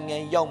င်နိုင်ငံ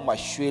ရောက်မှ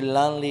ရွှေလ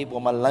န်းလေး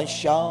ပေါ်မှာလမ်း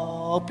လျှော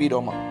က်ပြီး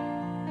တော့မှ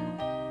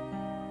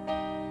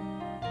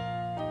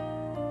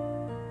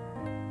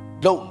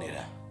လုံနေ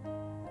တာ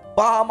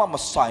ဘာမှမ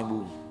ဆိုင်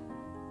ဘူး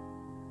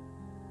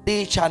တေ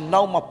ချာ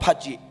နောက်မှဖတ်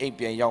ကြည့်အိမ်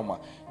ပြန်ရောက်မှ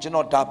ကျွန်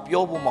တော်ဒါ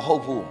ပြောဖို့မဟု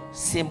တ်ဘူး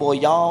စင်ပေါ်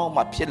ရောက်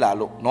မှဖြစ်လာ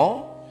လို့နော်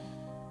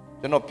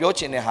ကျွန်တော်ပြော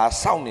ချင်တဲ့ဟာ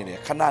စောင့်နေတယ်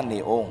ခဏနေ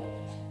အောင်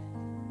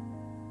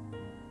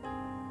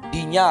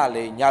ဒီည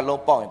လေည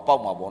လုံးပေါက်ရင်ပေါ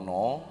က်မှာပေါ့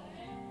နော်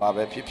ဘာ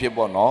ပဲဖြစ်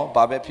ပေါ့နော်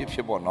ဘာပဲဖြ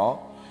စ်ပေါ့နော်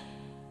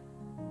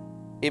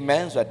အာမ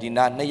င်ဆိုတာဒီ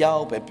နာနှစ်ယော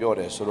က်ပဲပြော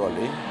တယ်ဆိုတော့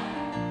လေ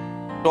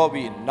တော့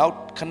ပြီးနောက်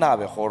ခဏ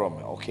ပဲခေါ်တော့မ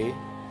ယ်โอเค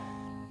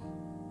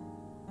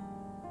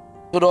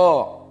ဆိုတော့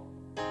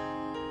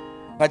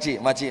မကြည့်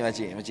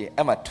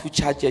အဲ့မှာထူး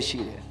ခြားချက်ရှိ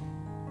တယ်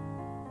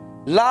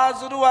လာ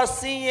ဇရုကဆ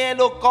င်းရဲ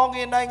လို့ကောင်းက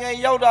င်နိုင်ငံ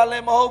ရောက်တာလ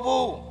ည်းမဟုတ်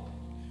ဘူး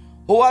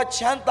ဟိုက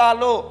ချမ်းသာ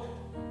လို့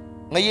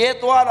ငရဲ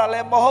သွားတာလ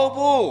ည်းမဟုတ်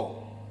ဘူး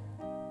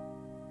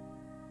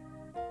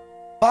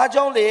ဘာ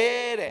ကြောင့်လဲ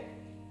တဲ့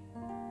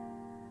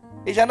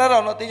တေ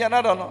ချာနာ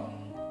တော့နော်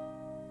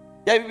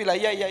ရိုက်ပြီလား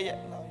ရိုက်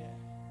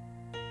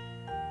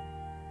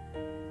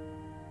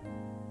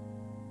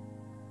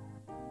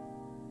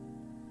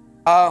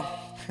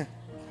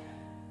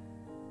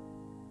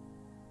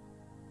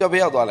ကြောက်ပြ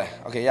ရောက်သွားလဲ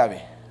โอเคရပြီ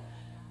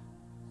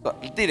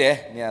တိတယ်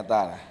နေရာ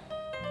သား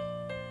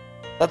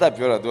လားတတ်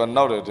ပြောတော့ तू က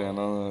နောက်တယ်တင်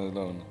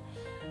တော့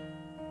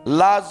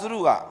လာဇရု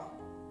က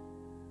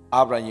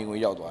အာဗြဟံကို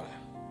ရောက်သွားတ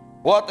ယ်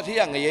ဘောတတိ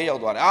ယငရဲရော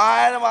က်သွားတယ်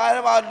အဲ့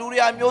မှာလူတွေ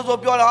အမျိုးစုံ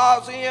ပြောတာ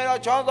ဆင်းရဲ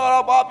တော့ချမ်းသာ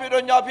တော့ဘာဖြစ်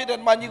တော့ညာဖြစ်တယ်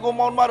မညီကို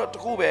မောင်မတော့တ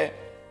ခုပဲ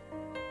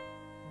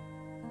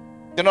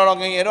ကျွန်တော်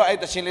ငငယ်တော့အဲ့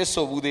တချင်းလေး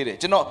ဆိုဘူးသေးတယ်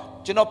ကျွန်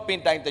တော်ပင်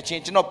တိုင်တချ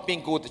င်းကျွန်တော်ပင်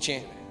ကိုတချ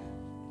င်း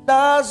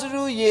လာဇ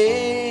ရုရေ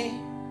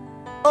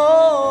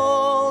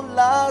အိုး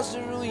လာဇ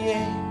ရုရေ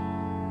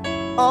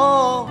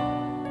အိုး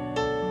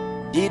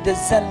ဒီတ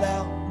ဆက်လော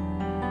က်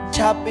ချ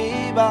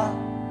ပေးပါ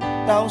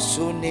တောင်း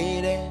ဆိုနေ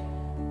တယ်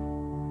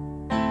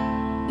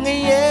င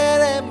ရဲ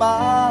ထဲမှာ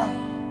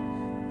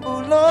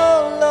ဘူး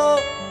လို့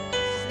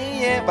စင်း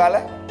ရဲပါ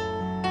လား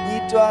ညီ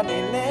တွားနေ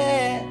လေ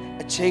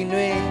အချိန်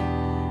တွေ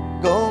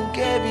ကုန်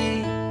ခဲ့ပြီ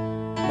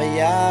မ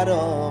ရ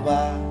တော့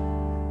ပါ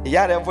ရ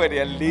တဲ့ဖွဲ့တွေ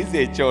က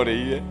40ကျော်တယ်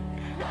ကြီး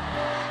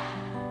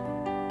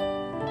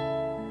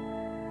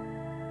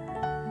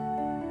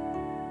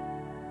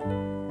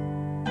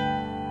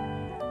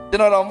ကျွ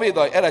န်တော်တော့မေ့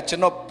တော့အဲ့ဒါကျွ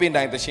န်တော်ပင်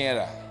တိုင်သရှင်အဲ့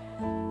ဒါ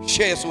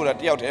ရှေ့ဆိုတာ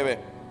တယောက်တည်းပဲ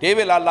ဒေးဗ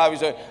စ်လာပြီ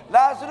ဆို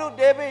လာဇရု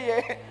ဒေးဗစ်ရေ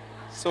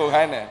ဆို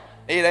ခိုင်းတယ်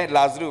အဲ့တိုင်း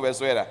လာဇရုပဲ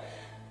ဆွဲတာ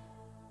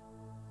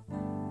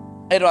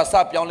အဲ့တော့စ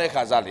ပြောင်းလဲ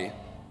ခါစားလေ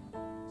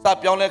စ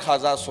ပြောင်းလဲခါ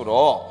စားဆို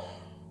တော့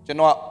ကျွန်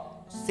တော်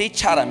စေး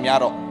ချတာများ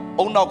တော့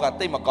အုံနောက်က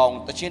တိတ်မကောင်း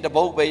တချင်းတ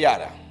ပုတ်ပဲရ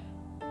တာ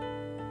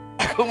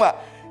အခုမှ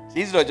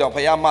ကြီးစတော်ကြောင့်ဖ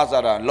ယားမဆ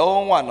တာ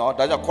လုံးဝနော်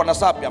ဒါကြောင့်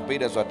9ဆပြန်ပေး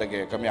တယ်ဆိုတာတက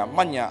ယ်ခင်ဗျ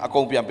မှတ်ညာအကု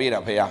န်ပြန်ပေးတာ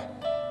ဖယား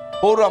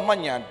ဟိုတော့မှ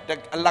တ်ညာ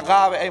အလ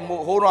ကားပဲအဲ့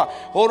ဟို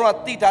တော့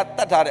တိထားတ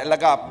တ်ထားတဲ့အလ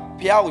ကား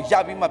ဖယားကိုရ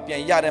ပြီးမှပြ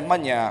န်ရတဲ့မှ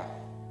တ်ညာ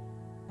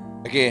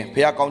တကယ်ဖ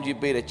ယားကောင်းကြီး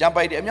ပေးတယ်ကြံ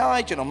ပိုက်တယ်အများ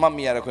ကြီးကျွန်တော်မှတ်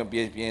မိရတဲ့ခွင့်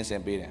ပြင်းစ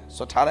င်ပေးတယ်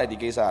ဆိုထားလိုက်ဒီ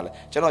ကိစ္စကလည်း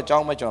ကျွန်တော်အကြော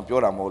င်းမဲ့ကျွန်တော်ပြော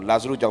တာမဟုတ်လာ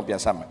ဇရုကြောင့်ပြ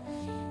န်ဆက်မယ်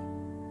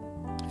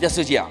ပြည့်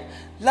စုံကြအောင်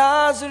လာ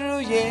ဇရု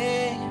ရေ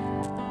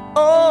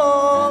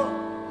အိုး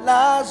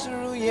လာဇ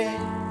ရုရေ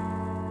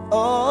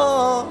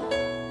အိုး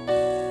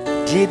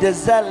ဒီတ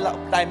ဇက်လော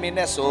က်တိုင်မင်း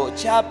နဲ့ဆို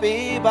ချ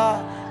ပေးပါ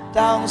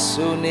တောင်း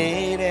ဆိုနေ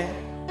တယ်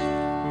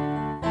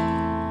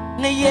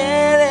ငရဲ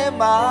ထဲ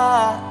မှာ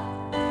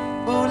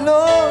ဘူး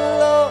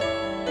လို့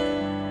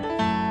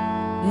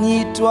ညီ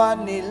တွား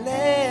နေ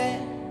လေ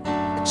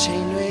အချိ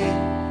န်တွေ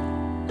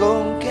ကု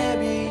န်ခဲ့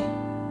ပြီ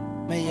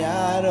မရ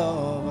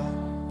တော့ပါ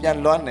ပြန်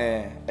လွမ်းနေ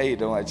အဲ့ဒီ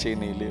တော့အချိန်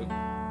နေလေ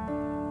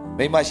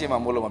မိမရှိမှ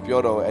မို့လို့မ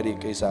ပြောတော့ဘူးအဲ့ဒီ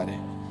ကိစ္စတွေ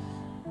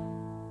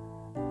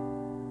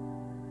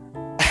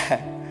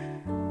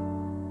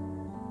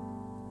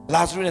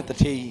လာဇရုနဲ့တ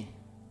ထေး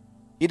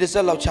ဒီတစ်ဆ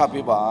က်လောက်ချ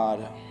ပေးပါ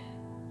တဲ့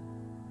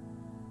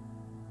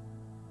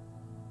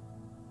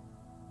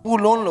ပူ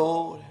လုံး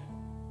လို့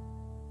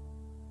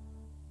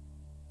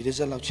ဒီတစ်ဆ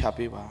က်လောက်ချ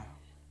ပေးပါ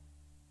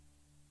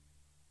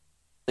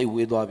သိ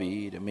ဝေးသွားပြီ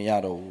တဲ့မရ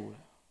တော့ဘူး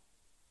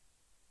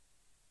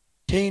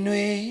ချိန်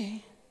တွေ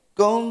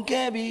ကုန်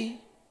ခဲ့ပြီ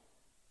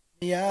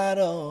မရ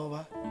တော့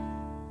ပါ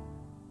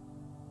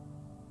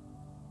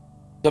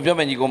ပြောမ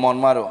ယ်ညီကောင်မောင်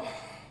မတို့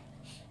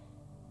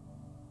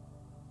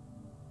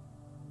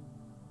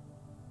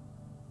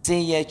စ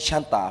င်ရဲ့ချ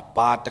မ်းသာ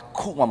ဘာတစ်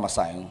ခုမှမ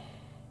ဆိုင်ဘူး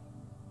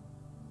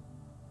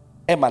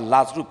အဲ့မှာ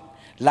လာ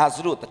ဇ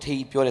ရုတ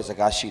ထေးပြောတဲ့စ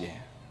ကားရှိတယ်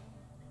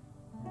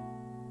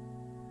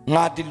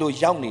ငါဒီလို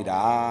ရောက်နေ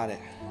တာ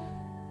တဲ့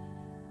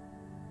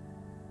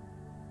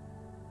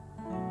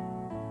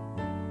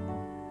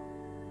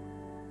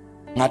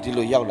ငါဒီ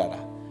လိုရောက်လာတာ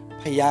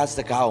ဖယားစ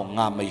ကားကို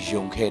ငါမ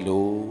ယုံခဲ့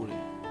လို့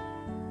တဲ့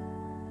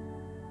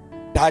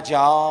ဒါ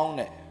ကြောင့်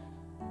တဲ့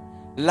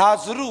လာ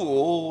ဇရု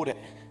ကိုတဲ့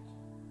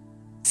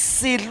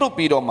စေလွတ်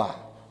ပြီးတော့မှ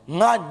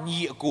ငါညီ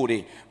အကိုတွေ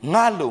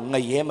ငါလိုင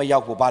ရဲမရော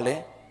က်ဖို့ပါလဲ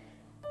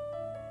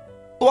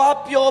သွား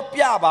ပြော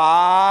ပြပါ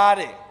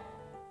တဲ့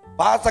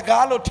ဘာစ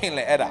ကားလို့ထင်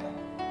လဲအဲ့ဒါ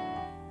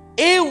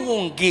ဧဝံ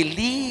ဂေ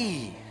လိ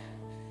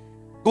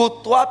ကို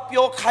သွား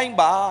ပြောခိုင်း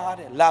ပါ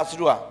တဲ့လာဇ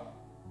ရုက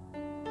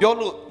ပြော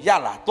လို့ရ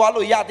လားသွား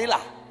လို့ရသေး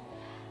လား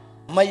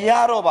မရ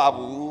တော့ပါ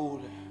ဘူး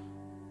တဲ့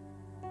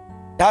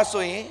ဒါ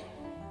ဆိုရင်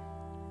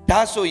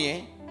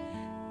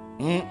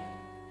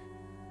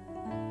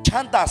ချ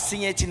မ်းသာစ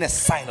င်ရဲ့ချင်းနဲ့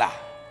ဆိုင်လား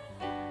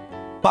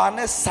ဘာ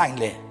နဲ့ဆိုင်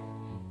လဲ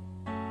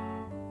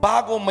ဘာ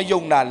ကိုမ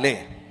ယုံတာလဲ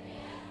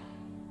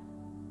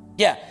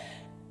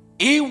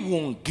ဧ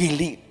ဝံဂေ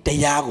လိတ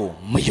ရားကို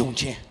မယုံ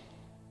ခြင်း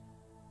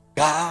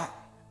က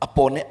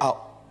upon it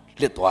out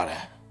lit water.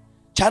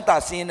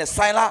 Chanta sin the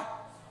sila.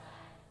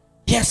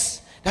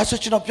 Yes, that's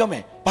what you know,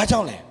 Piome.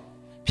 Bajole.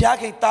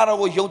 Piaki Tara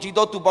was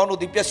Yojido to Bono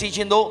di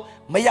Piacindo,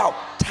 Mayao,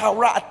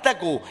 Tara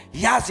Atago,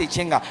 Yasi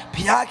Chinga,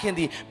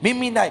 Piakindi,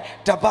 Miminai,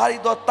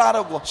 Tabarido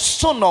Tarago,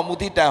 Sono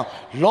Mudita,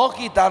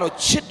 Loki Taro,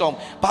 Chitom,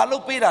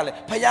 Palo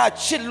Pedale, Paya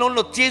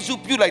Chilolo, Jesu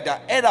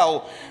Pulida,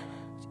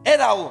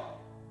 Edao,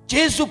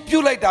 Jesu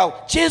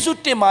Pulida, Jesu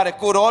Timare,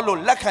 Corolo,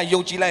 Laka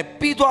Yojila,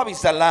 Pito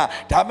Abisala,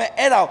 Dame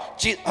Edao,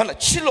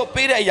 Chilo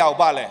Peda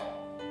Yaubale.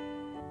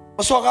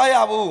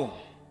 Osogayabu.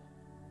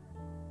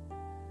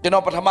 Jano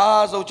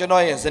Patamazo,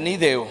 Janoy,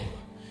 Zanideo,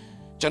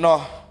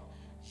 Jano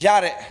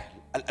Yare,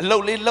 a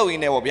low in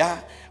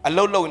Evia, a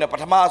low in a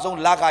Patamazo,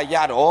 Laga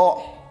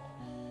Yado,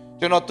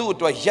 Jano two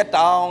to a yet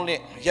down,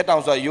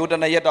 so you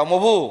than a yet down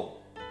Mobu.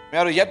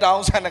 Mary yet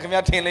down, Santa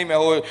Camia telling me,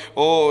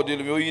 oh, did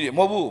you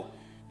Mobu?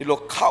 You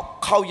look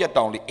cow yet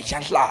down, a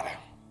young lad.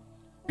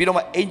 We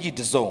don't engine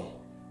the zone.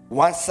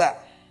 One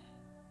set.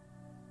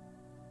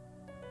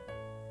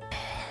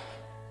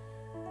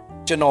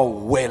 Jano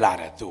well at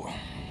it too.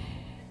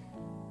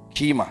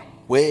 Kima,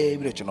 way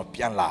with you no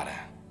pian ladder.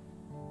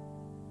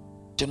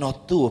 You know,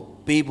 two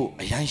people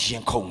a young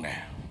yin cone.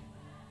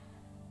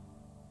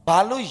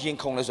 Palo yin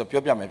cone is a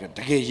pure American,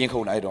 the yin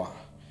cone I don't.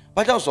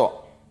 But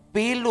also,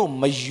 Pelo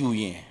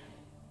Majuin.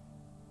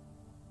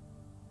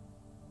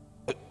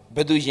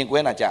 But do yin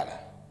quena jala.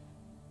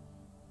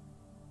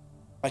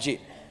 But she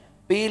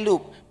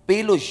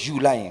Pelo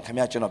Julian, come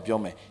out of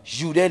Piome,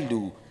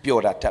 Judelu,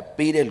 Piora,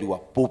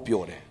 Tapedelu,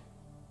 Popiore.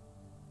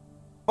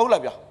 Hold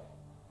up, ya.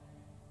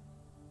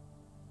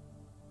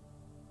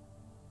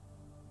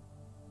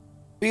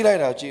 Be like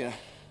that, Gina.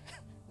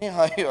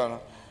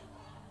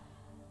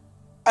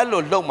 I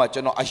look much,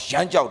 you know, a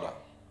young jowder.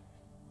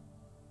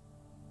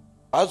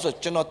 I was a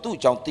general two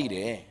jump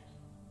tea.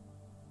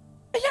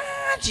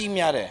 Yeah,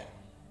 Jimmy.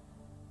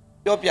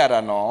 Your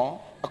piano,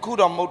 no. A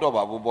cool on motor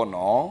babu,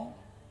 no.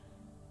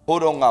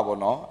 Hold on,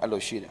 no. I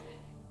look shit.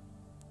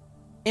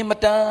 In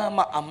Madame,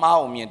 a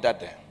mao me and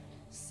that.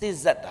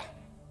 Says that.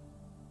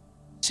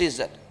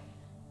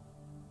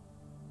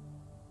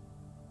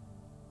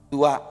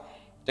 Tua.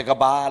 The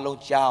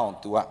Cabalo Chow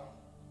to a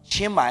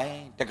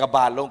Chimai, the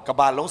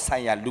Cabalo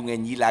Saya Lung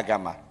and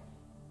Yilagama.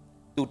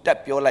 To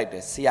tap your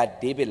light, see a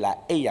David la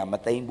Aya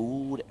Matain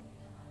Bood.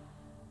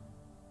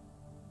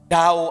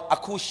 Thou a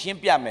cool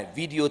shimpiame,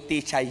 video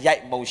teacher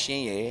yite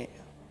motion.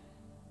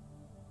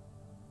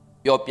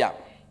 Your piam.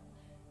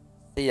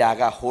 Say I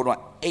got hold on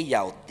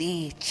Aya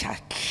teacher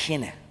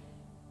kinner.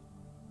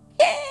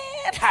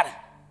 Can't have it.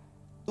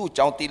 Two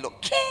jaunty look,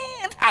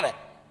 can't have it.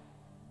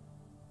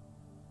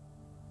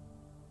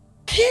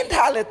 Can't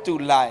have to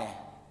lie.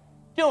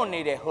 Don't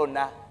need a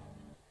hona.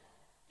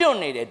 Don't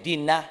need a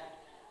dinner.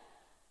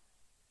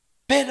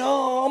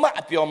 Pero ma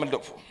appear me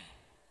look for.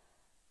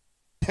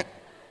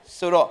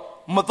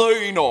 So,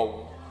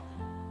 Mathino.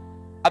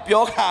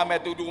 Appear come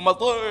to do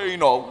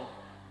Mathino.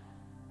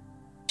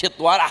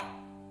 Chitwara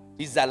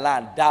is a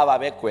land dava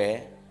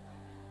beque.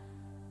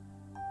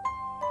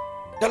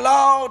 The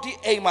loud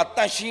aim at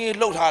Tashi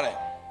load her.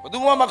 But do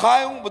one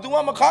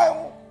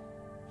Macayo,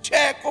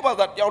 check over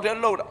that outer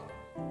loader.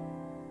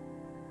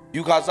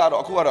 You guys are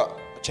a quarter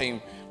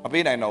chain. A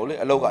bit I know,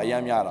 a logo I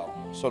am yard.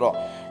 So,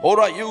 all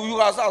right, you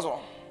guys also.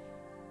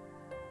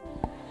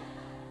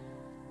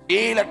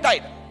 Yale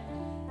tight.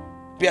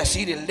 Be a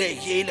seated leg,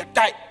 yale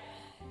tight.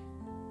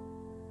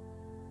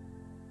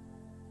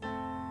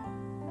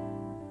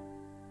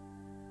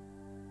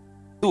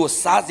 Do a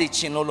sazi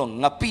chinolo,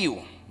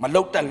 napiu,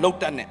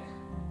 malota net.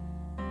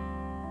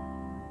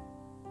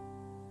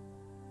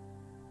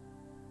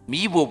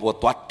 Me will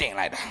what thing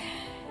like that.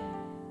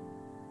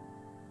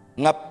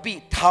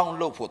 Ngapi town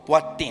low for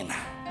what dinner.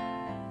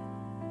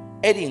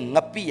 Edding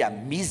Ngapi a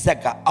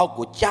Mizaka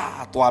Algo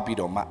Ja to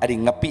Abidoma,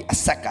 adding Ngapi a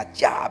Saka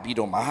Ja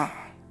Bidoma.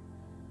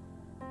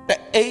 The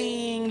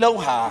Ain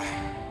Loha.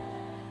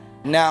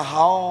 Now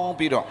how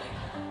Bido.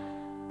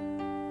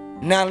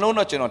 Now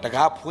Lona General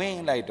Taka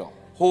Puin Lido.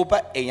 Hope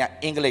a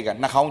English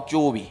Nahon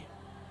Joby.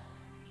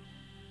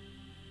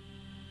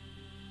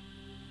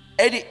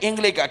 Eddie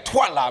English a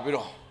Twala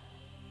Bido.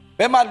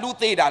 Bema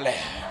Lute Dale.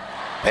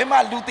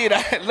 Bema Lute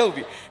Dale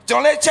Lobby.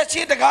 Don't let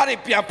Chachi the Gari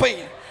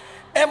Piape.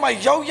 Am I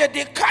Yoya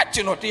de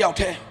Catching or the out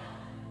there?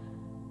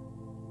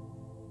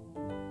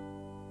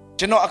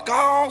 You know, a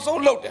car so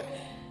loaded.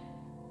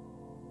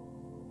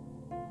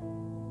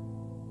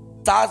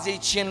 Tazi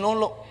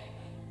Chinolo.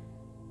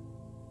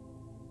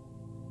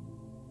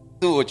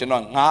 Do you know,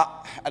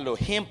 a low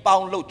him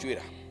pound low to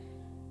it.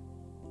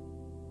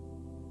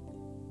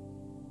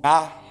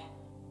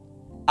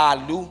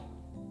 Alu.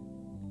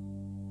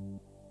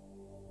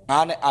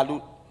 Nane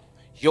alu.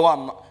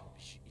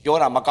 You're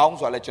a Macau,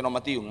 so I let you know,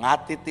 Matthew,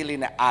 not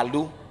in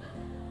alu.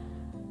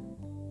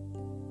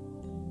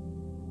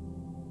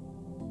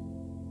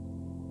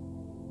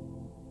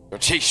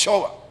 She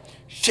show up.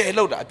 She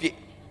load up.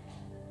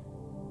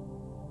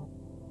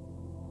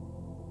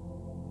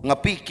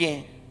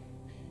 Napiki,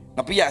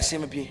 Napia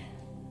Simapi,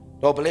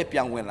 double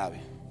piang when lave.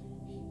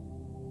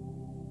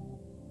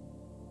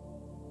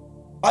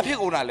 Papi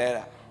guna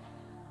lera.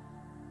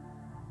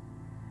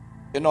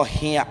 You know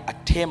here a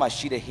tema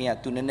she here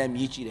to nene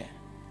michi.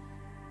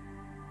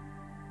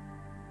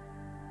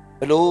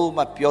 Hello,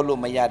 my piolo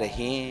mayada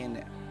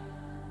hen.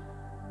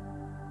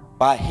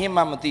 By him,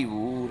 Mamati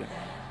wood.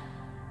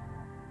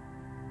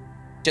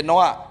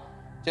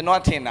 Genoa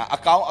Tina, a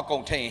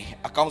contain,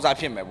 a conza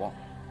pimebo.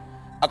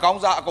 A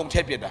conza a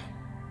contepida.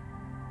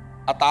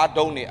 A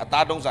tardoni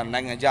and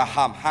Nanga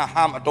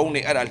ham, a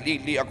doni at a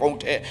lily a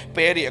conte,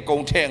 perry a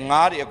conte,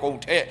 ngari a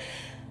conte,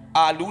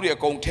 a ludi a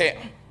conte,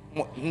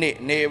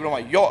 ne,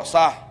 yo,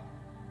 sir.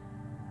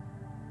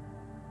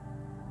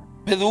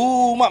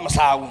 Pedu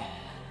Mamasau.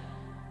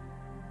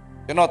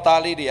 You know,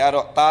 Tali the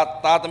adult,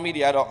 Tata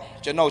media,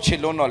 you know,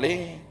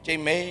 Chilonole, Jay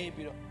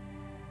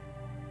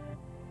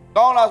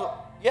Gone,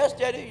 yes,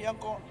 Daddy, young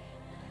gone.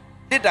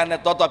 Did I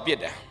not thought of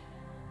it?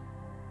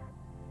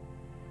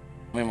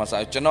 Mima,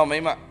 you know,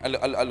 Mima,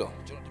 allo.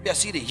 You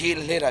see the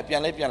yield later,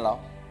 piano.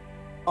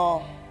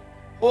 Oh,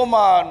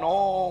 ma,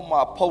 no,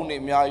 my pony,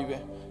 me,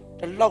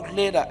 the log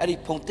later, I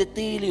pointed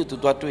to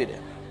do it.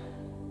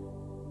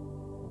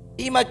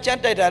 He might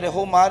chant at the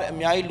home and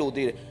me, I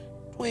loaded.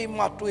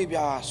 Twima,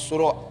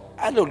 soro.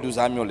 Allo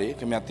Luzamole,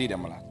 che mi attira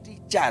mala.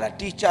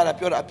 Teacher,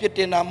 più a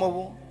pietena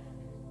movo.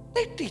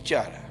 They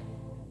teacher.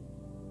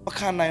 What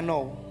can I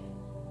know?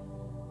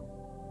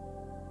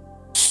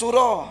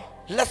 Suro,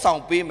 let's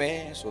on pay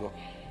me, Suro.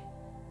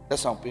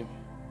 Let's on pay me.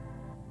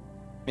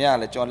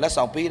 Miale, John, let's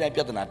on pay and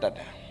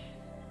pietana.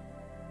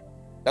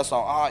 Let's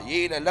on,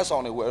 let's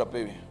on the word of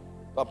baby.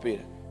 Stop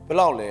it.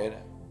 Below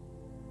later.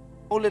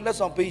 Only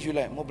let's on pay you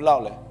like, more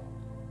blow.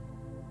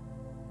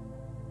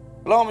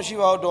 Blow me, she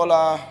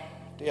 $1.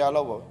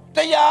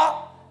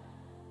 Taya,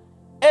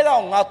 era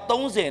una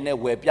tonze ne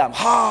webiam.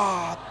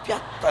 Ha,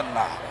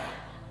 piatana.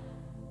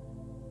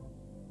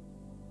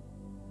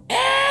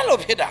 Hello,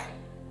 Pida.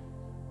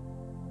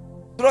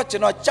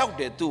 Trochino chow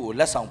de tu,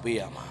 let's on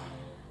piama.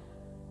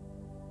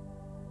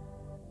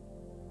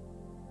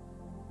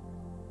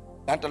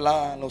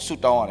 Antala no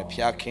suit on a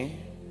piaki.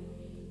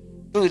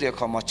 Do they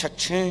come a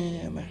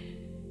chachim?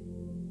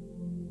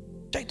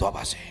 Take to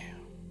abase.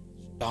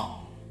 Down.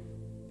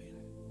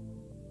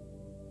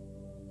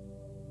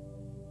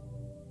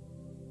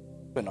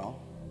 You know.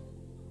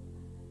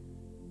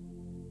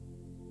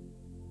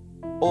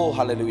 Oh,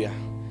 hallelujah.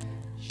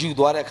 You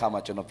do it come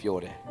at your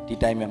fiore. The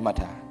time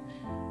matter.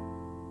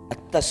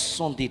 At the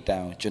Sunday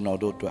down,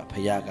 Genodo to a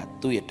payaga,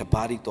 do it the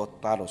body to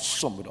taro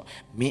sumdo.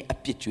 Me a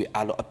picture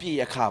allo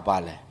appear a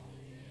cabale.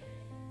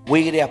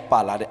 Wait a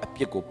pala a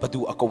pico, but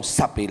do a go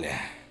sapile.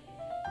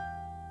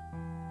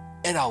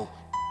 And now,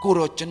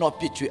 Goro Geno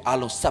picture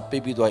allo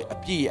sapabi do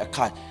appear a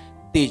car.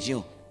 Did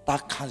you?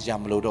 That can't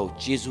jam lodo,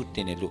 Jesus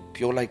didn't look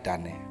pure like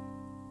that.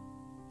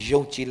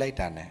 Yonchi like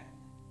that,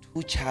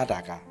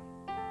 Pucharaga.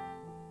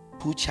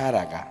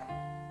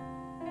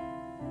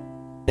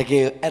 The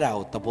gay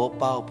era the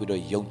bow with a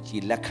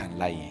yonchi lacan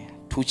lying,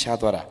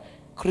 Puchadora,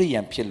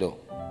 Korean pillow.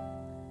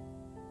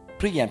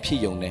 Priyan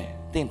Pione,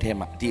 didn't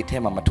him, the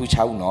tema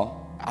Matuchau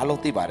no, Alo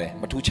Tibare,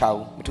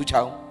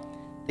 Matuchau,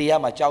 the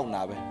Yama Chow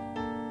Nabe,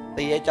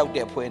 the Yach out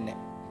there puene,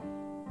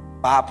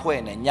 Ba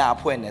puene, Nya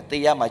puene, the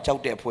Yama Chow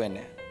there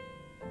puene.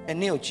 And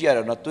Neil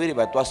Chiara not to it,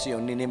 but was your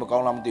name of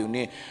Column do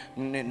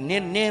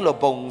near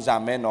bones are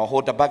men or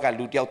hold the bag and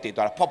loot out the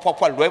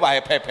pop, where I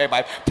pay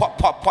by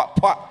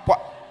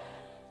pop.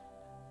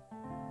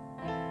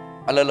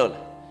 Alone.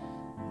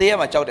 They are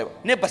my child.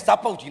 Never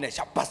stop out in a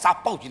shop, pass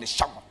up out in a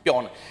shop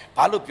beyond.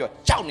 Palo your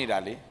chowny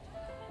rally.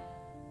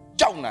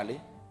 Chownally.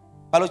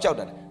 Palo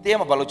chowder. They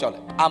are a balochal.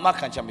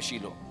 Amakancha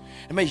Machilo.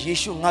 And may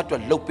issue not to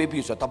low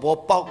babies at the ball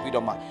pop with a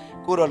man.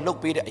 Go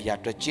look baby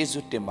at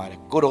Jesus de Mare.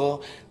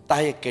 Go.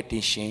 Tai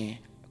getting shame,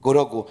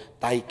 Gorogo,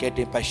 Tai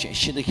getting passion,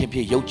 she can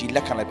be Yogi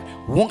Lacan,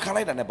 one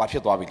kind and a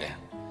buffet wabile.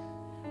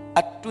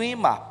 A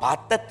twima,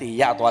 pata te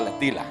yadwala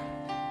dilla.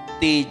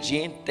 Te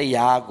jin te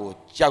yago,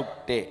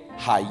 joute,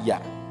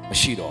 haya,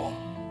 machido.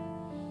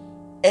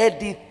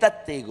 Eddie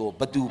Tatego,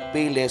 Badu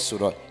Pele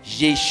Suro,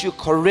 Yeshu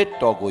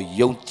Corretogo,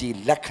 Yonti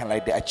Lacan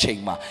like the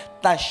Achema,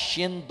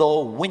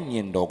 Tashindo,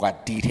 Winyendo,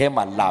 got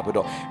Ditema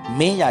Labado,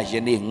 Mea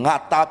Yeni,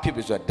 Nata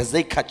Pibis,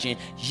 Dazay catching,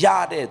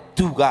 Yade,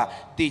 Duga,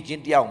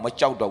 Dijindia,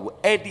 Machado,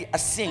 Eddie a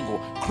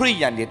single,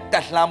 Korean,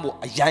 Taslambo,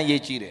 a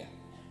Yanyechide.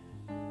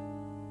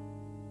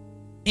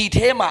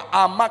 Ditema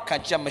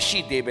Amakancha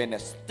Mashi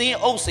Debenes, the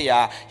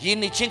Osea,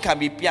 Yinichin can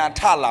be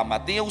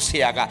Piantalama, the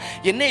Oseaga,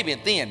 your name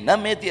thing,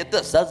 Namedi, the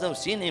Sazam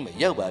Sinim,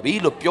 Yoba,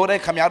 Vilo, Piore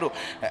Camaro,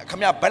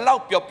 Camia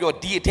Belau Pio,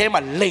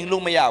 Ditema, Lane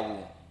Lumeau.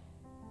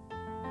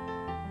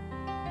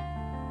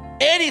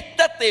 Eddie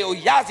Tate o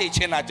Yazi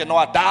China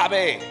Genoa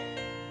Dabe.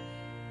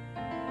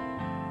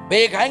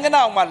 Big hanging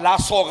out my La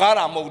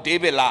Sogara Mo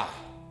Debela.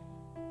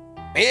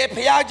 Be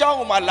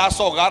Piajo my La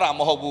Sogara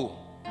Mohobu.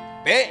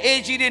 Be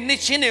Agi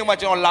Nichine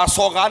much on La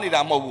Sogani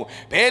da Mobu.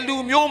 Be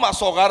Lumioma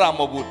Sogara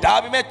Mobu.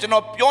 Dabi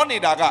Metino Pioni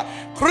Daga.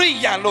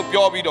 Kriyan lo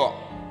Piobido.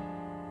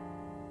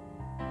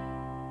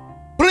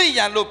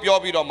 Kriyan lo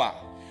Piobidoma.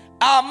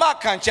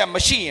 Amakancha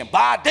machine.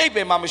 Ba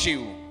Debe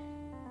Mamashiu.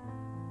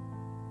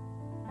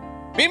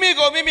 Mimi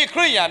go Mimi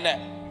Korean.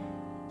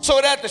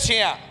 So that the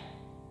Chia.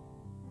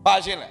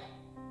 Bajin.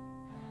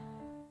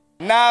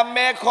 Na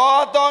me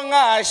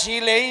kodonga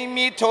shile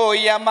mi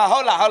toyama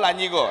hola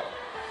nigo.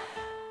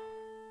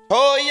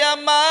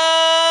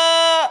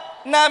 Toyama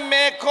na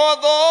me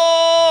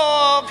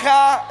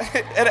kodoka.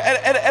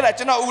 Era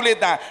chino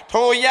uleta.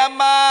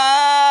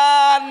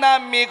 Toyama na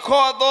me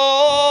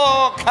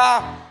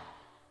kodoka.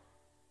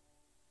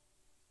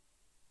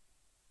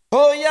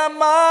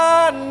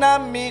 Toyama na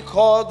me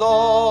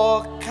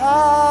kodoka.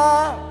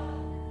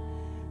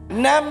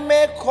 Na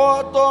me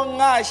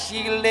kodonga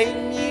shile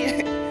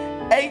mi.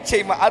 Eight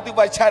chamber, I do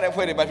by China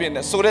for the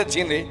Bavina, so that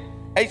Chinley,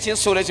 18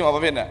 so that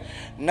Bavina.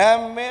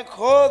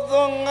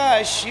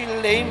 Namekodonga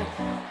shilling,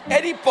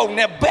 Eddie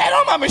Pone, better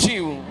on my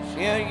machine.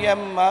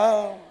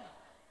 Yama.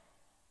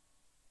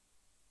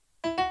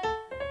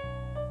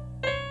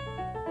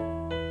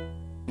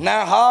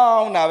 Now,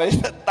 how now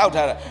is out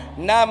her?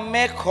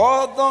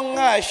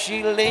 Namekodonga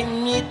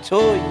shilling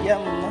to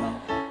Yama.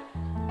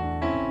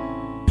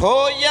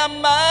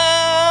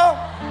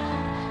 Toyama.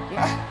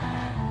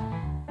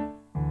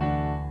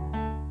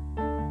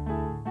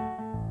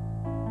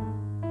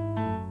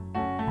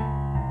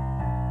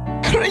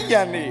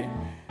 Korean,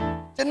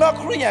 you're not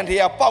Korean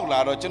here,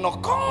 Paula, or you're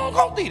not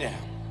Kong dinner.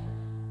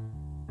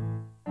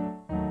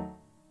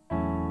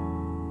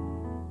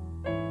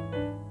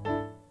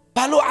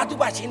 Palo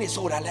Atubachin is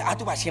so that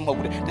Atubachim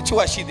over the two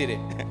she did it.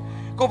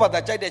 Go by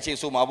the Jade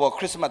so my boy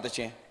Christmas the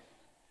chain.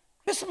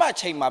 Christmas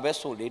chain my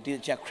best soul, they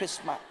did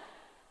Christmas.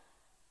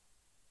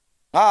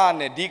 Ah,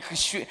 Dick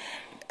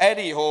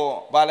Eddie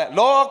Ho, but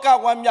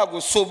Loka one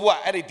yago so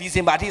what Eddie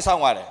December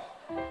somewhere.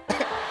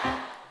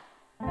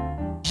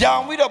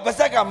 Young widow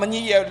Basaka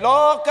Mani,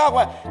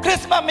 Loka,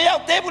 Christmas may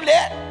out table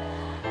let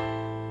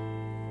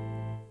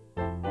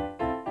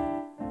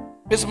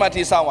Christmas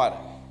is somewhere.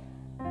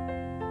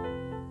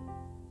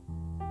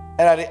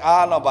 Era the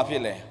Arno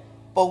Bafile,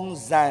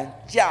 Bonzan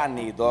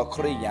Jani do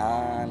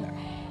Korean.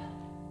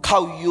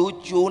 Cow you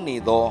Juni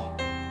do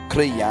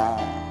Korean.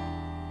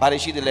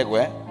 Parishi the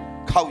legwe,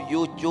 cow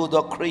you Ju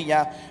do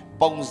Korean,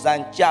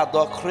 Bonzan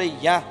Jado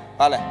Korean.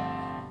 Vale.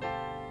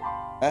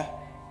 Eh?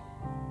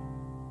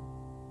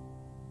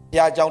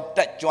 Ya trong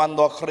tách choan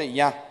đó khởi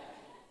nha,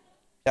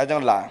 ya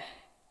trong là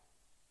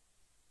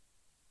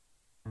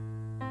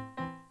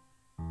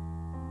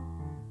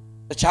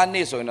chán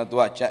đi rồi nó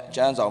tua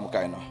chán giàu một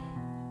cái nó,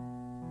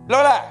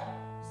 lo là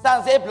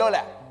sang dễ lo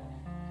là,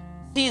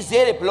 si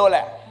dễ để lo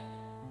là,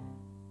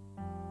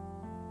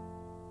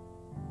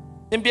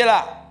 em biết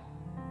là,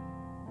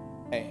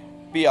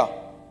 biết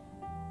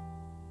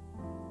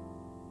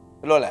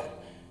lo là,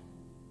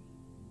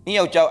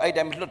 nhiều cháu ai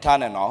đem lút than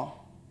này nó,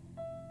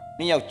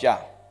 nhiều cháu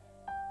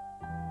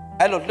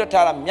ai lột lướt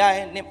ra làm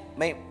nhai nên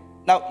mấy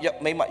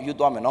mà yêu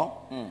toan mà nó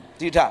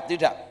tí ra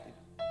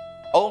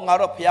ô ngáo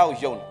đó phiao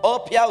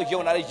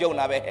dồn này dồn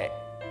nào vậy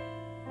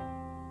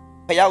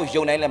phiao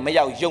dồn này là mấy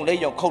giàu dồn đấy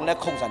dồn không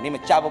sản nên mà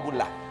cha bao bún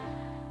là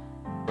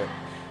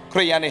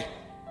Korean này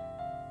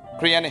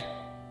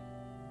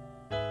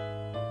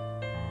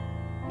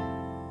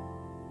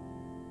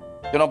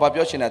cho nó bảo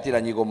biểu xin là thì là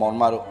nhiều cái món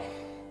mà rồi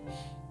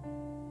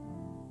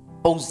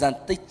ông dân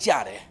tới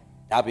cha đấy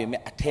đã bị mẹ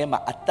thêm mà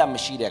atam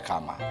xí để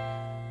khám mà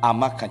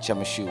ama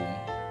kanchamashu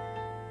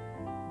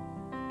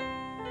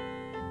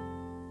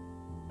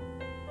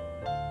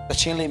the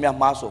chinle me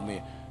maso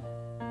me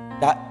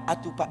da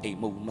atupa e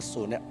mo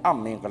maso ne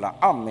amengala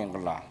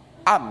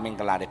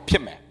de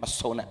phit me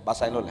maso ne ba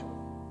sai lo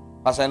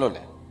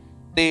le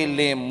te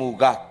lin mu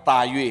ga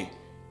ta yue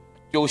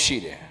jio shi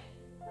de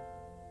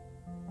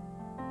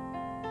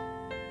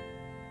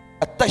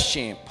atat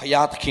shin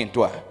phaya thkin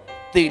twat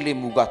te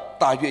lin mu ga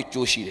ta yue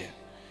jio shi de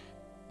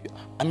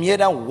အမြဲ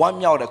တမ်းဝမ်း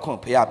မြောက်တဲ့ခွင့်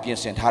ဖခင်ပြင်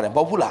ဆင်ထားတယ်မ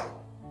ဟုတ်ဘူးလား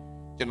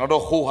ကျွန်တော်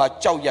တို့ဟိုဟာ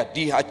ကြောက်ရ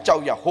ဒီဟာကြော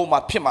က်ရဟိုမှာ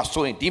ဖြစ်မှာ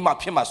ဆိုရင်ဒီမှာ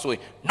ဖြစ်မှာဆိုရ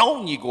င်နှောင်း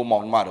ညီကိုမော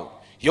င်မတို့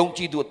ယုံကြ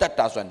ည်သူအသက်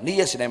တာဆိုတာနေ့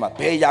ရက်စနေမှာ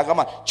ဘယ်ရာက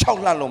မှ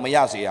6လန့်လို့မရ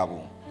စေရ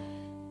ဘူး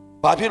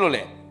ဘာဖြစ်လို့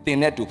လဲတင်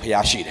တဲ့သူဖခ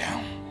င်ရှိတယ်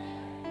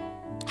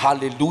ဟာ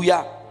လေလုယာ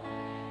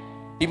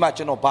ဒီမှာ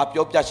ကျွန်တော်ဘာ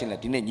ပြောပြချင်လဲ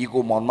ဒီနေ့ညီ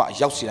ကိုမောင်မ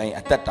ရောက်စီတိုင်း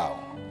အသက်တာ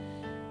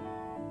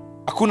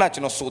အခုနကျွ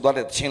န်တော်ဆိုသွား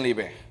တဲ့ချင်းလေး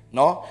ပဲเ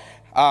นาะ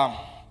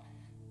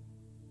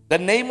The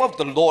name of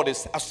the Lord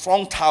is a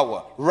strong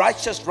tower.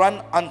 Righteous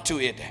run unto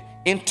it.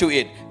 Into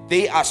it,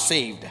 they are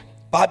saved.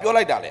 ဘာပြော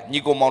လိုက်တာလဲညီ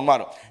ကိုမောင်မ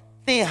တို့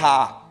သင်ဟာ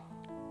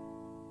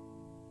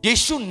ယေ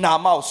ရှုနာ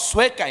မကို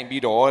ဆွဲကင်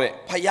ပြီးတော့တဲ့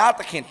ဖခင်သ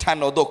ခင်ထံ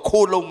တော်သို့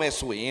ခိုးလုံမဲ့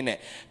ဆိုရင်တဲ့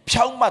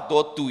ဖြောင့်မတ်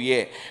တော်သူ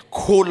ရဲ့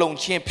ခိုးလုံ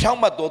ခြင်းဖြောင့်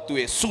မတ်တော်သူ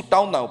ရဲ့ဆု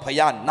တောင်းတံကိုဖခ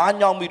င်နား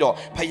ညောင်းပြီးတော့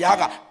ဖခင်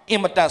ကအ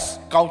င်မတန်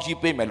ကောင်းကြီး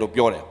ပေးမယ်လို့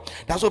ပြောတယ်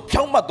ဒါဆို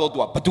ဖြောင့်မတ်တော်သူ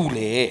ကဘာတူ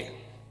လဲ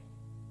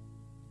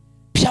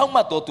ဖြောင့်မ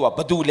တ်တော်သူက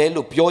ဘာတူလဲ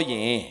လို့ပြောရ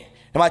င်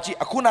ဒီမှာကြည့်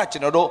အခုနကျွ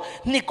န်တော်တို့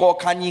နှစ်ကော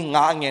ခန်းကြီး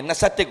9ငယ်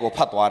21ကိုဖ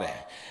တ်သွားတယ်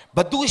ဘ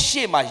သူ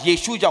ရှေ့မှာယေ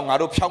ရှုကြောင့်ငါ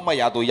တို့ဖြောင့်မတ်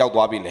ရာသို့ရောက်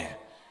သွားပြီလေ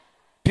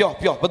ပြော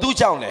ဘသူ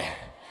ကြောင့်လဲ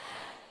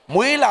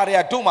မွေးလာ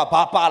တဲ့တို့မှာ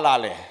ဘာပါလာ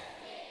လဲ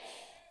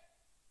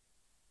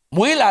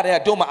မွေးလာတဲ့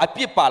တို့မှာအ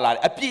ပြစ်ပါလာတယ်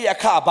အပြစ်အ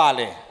ခပါ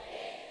လဲ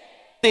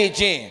တေ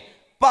ခြင်း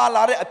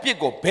Palare a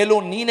pico, Bello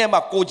Ninema,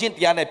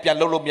 Cogentiana,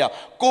 Pialolomia,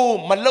 go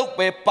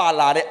Malope,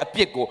 Palare a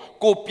pico,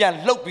 go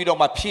Pian Lopido,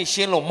 my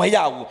Pichino,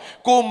 Mayau,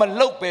 go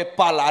Malope,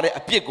 Palare a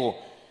pico.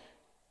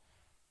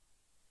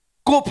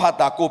 Go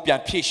Pata, go Pian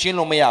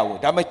Pichino, Mayau,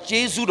 Dama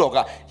Jesu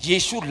Doga,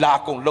 Yesu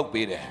Lacon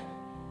Lopide.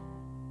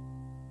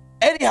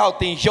 Anyhow,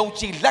 things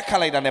Yonchi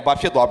Lakalai than a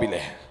Bafia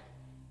Dobile.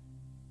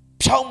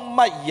 Pau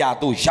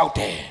Mayado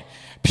Yaute,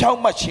 Pau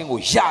Machingo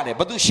Yade,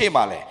 Badu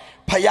Shemale,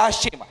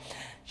 Payashima.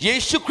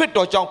 Yesu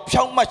Christo trong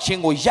phóng mà chỉ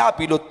ngồi ya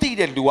bị lột tì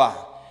đến lúa,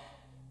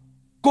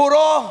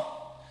 coro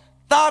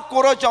ta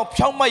coro trong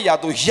phóng mà ya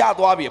tôi ya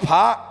tôi bị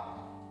phá,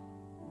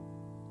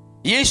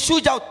 Yesu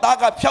trong ta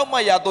cả phóng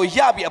mà ya tôi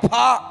ya bị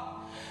phá,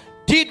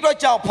 thịt vào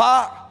trong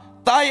phá,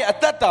 tai ở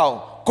tất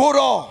đầu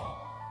coro,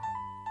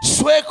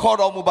 xuê khó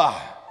đâu mua ba,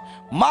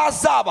 ma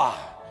sa ba,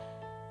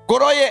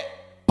 coro ye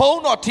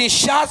bông nó thì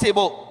xa xí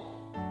bộ,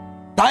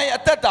 tai ở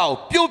tất đầu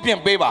biểu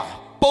biến bê ba.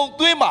 Bông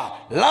tuyên mà,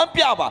 làm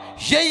bia mà,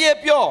 ye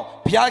biểu,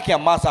 bia kia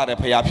masa de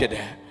bia phía đấy.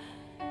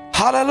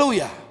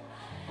 Hallelujah.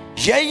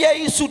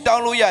 Ye sụt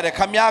down lo ya de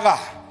kamyaga.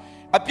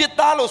 A bia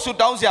ta lo sụt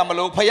down xem mà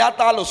lo, bia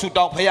ta lo sụt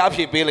down bia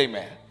phía bên lên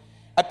mẹ.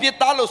 A bia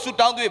ta lo sụt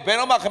down đuôi, bên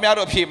nó mà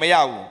kamyaga phía mày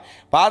ao.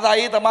 Bà ta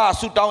ấy ta mà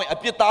sụt down, a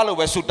bia ta lo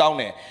về sụt down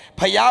này.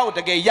 Bia ao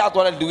để cái yaตั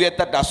วนั้นลุย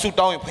ตัดđã sụt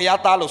down, bia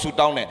ta lo sụt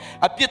down này.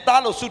 A bia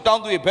ta lo sụt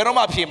down đuôi, bên nó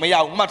mà phía mày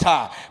ao, mà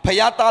tha,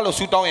 bia ta lo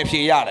sụt down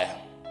phía ya đấy.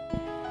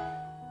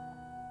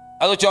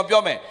 Ở chỗ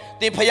biểu mẹ,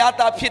 tin phải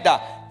ta biết đã,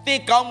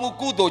 tin cao mu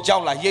cú đồ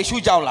cháu là, Giêsu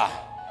cháu là,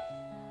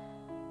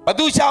 bắt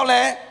đầu cháu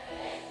lẽ,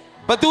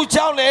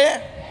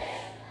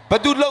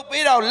 bắt đầu lâu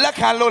bây giờ lắc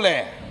hàng luôn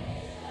lẽ,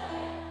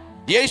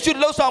 Giêsu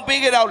lâu xong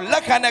bây giờ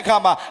lắc hàng này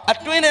mà, ở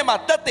trên này mà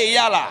tất tệ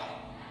ya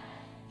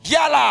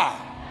là,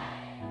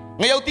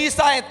 người yêu tí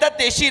sai tất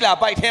tệ xí là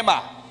bài thêm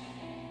mà,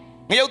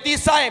 người yêu tí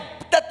sai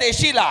tất tệ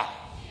xí là,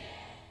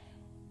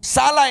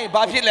 xá lại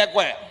bà phía lẽ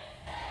quẹ,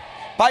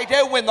 bài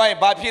thêm nguyên nói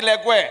bà phía lẽ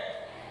quẹ.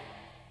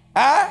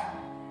 À,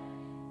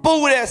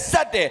 bù lệ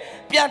sát để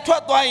biến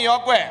thoát toàn yếu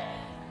quẻ,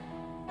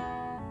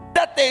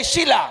 tất tế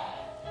xí là,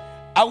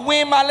 à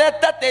nguyên mà lệ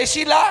tất tế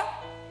xí là,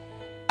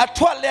 à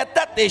thoát lệ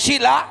tất tế xí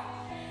là,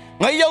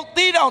 người yêu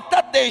tí nào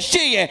tất tế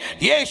xí yến,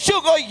 Giêsu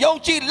có yêu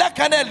chi lắc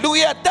khăn này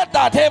lùi tất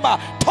cả thế mà,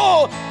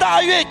 thô ta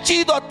yết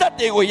chi đó tất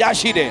tế của giá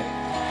xí đấy.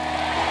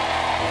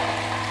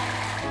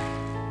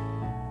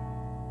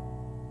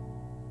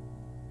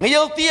 Người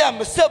yêu tí à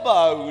mà sắp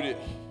bảo đấy.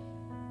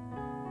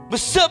 Mà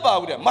sơ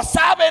bảo đấy, mà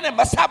xa bên này,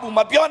 mà xa bù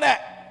mà biểu này,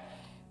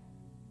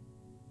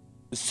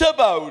 sơ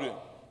bảo đấy,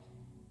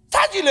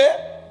 sao chứ lẽ?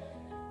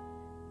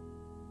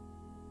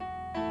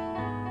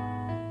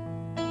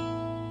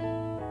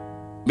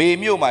 Mấy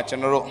miêu mà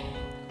chân rồi,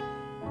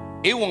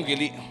 ấy vong cái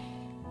gì,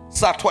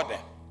 sát thoát đấy,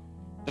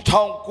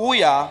 thằng cú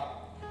ya,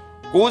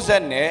 cú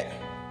dân này,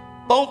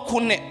 tông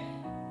khun này,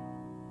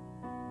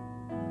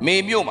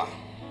 mấy miêu mà,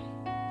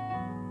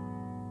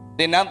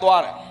 đến năm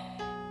tuổi rồi.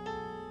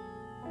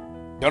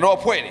 Jangan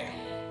lupa ini.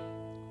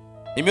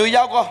 Ini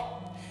yang kau,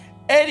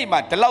 ini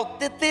mah terlalu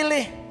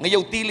tili,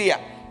 ngayau tili ya.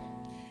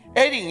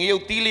 Ini ngayau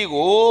tili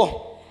go.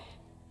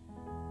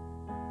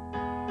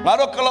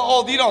 Ngaro kalau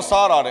audi orang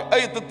sara le,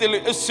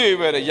 tili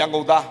sewer yang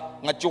kau dah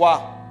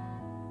ngacua.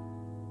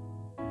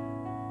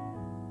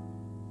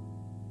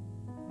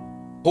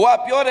 Hoa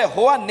piore,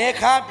 hoa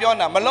nekha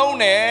piona, malau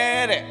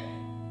ne.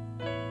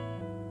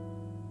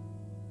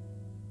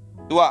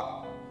 Dua.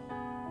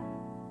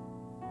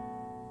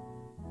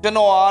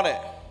 Jangan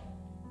ada.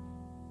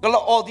 Kalau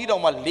audi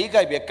orang mah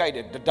legai bekai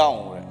deh,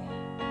 down deh.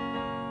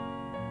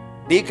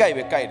 Legai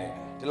bekai deh.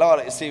 Kalau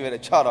ada sewer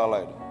cara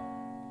lain.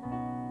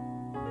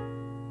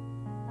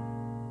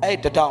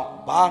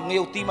 Down. Bah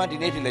ngeu timan di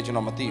nevi le cuma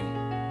mati.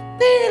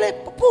 Tele,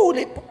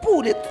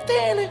 pupule,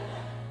 tele.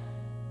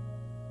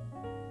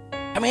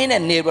 Kami ini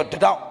neighbor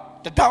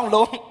down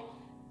loh.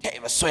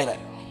 Kayak bersuara.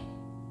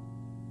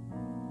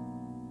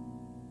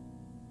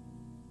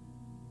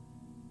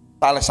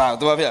 Tarik sang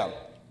tu apa ya?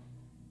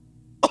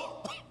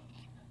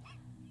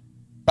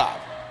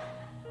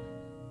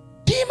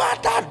 Di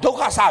mata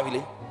doka sawi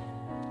le,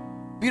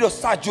 biro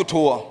saju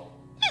tua.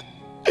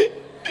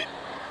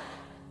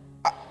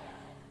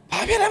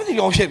 Apa yang nampak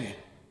yang siapa?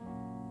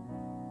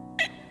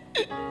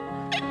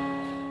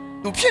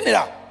 Tu pian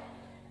lah.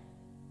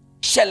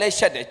 Sele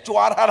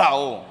juara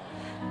rao.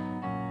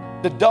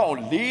 The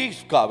down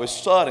leagues ka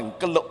besar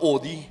kalau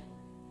odi.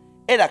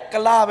 Era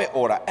kelave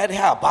ora.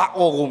 Era ba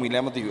ogumi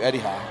le mati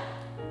era.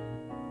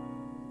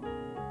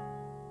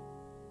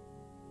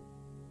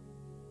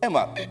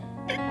 Emma.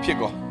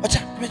 Piego, baca,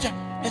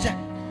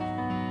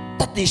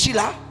 tadi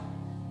sila,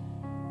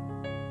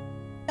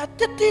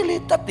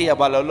 tadi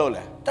apa lalu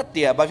le,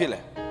 tadi apa file,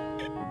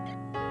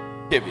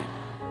 Devi,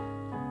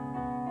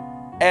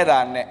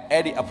 era ne,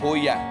 eri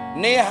apoya,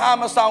 ne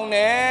ham saung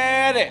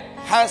ne,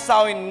 ham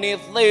saung ne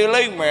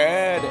teling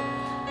me,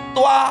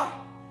 tua,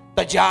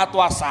 terjah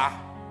tua sa,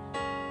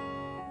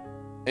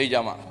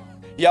 jama,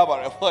 ya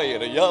bar apa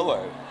ya bar.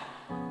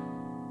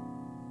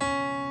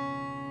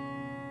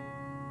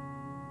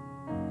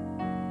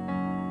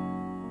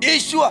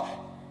 Yeshua,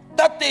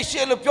 tak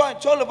tersiap lepian,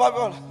 cakap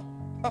apa?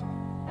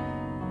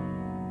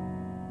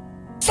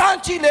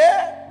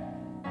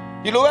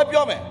 Sanchile, you know up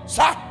your man,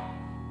 son.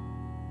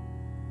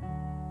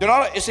 You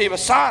know, it's a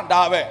son,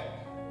 David.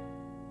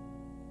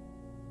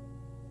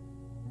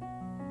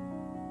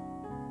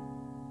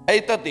 I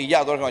thought the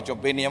other one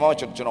of Benny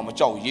Amount of John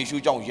Joe, you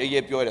should John,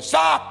 ye pure,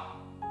 son.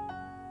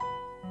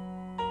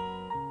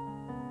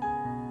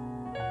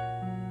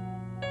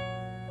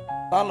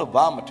 Son of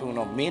Bama to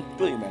no mean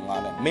dreaming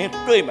on it, mean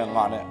dreaming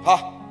on it.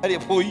 Ha, I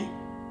did for you.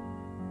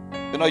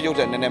 You know, you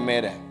didn't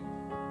made it.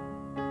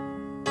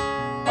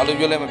 I love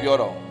you, let me be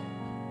all.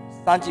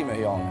 Sanji me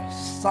young,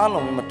 son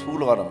of him a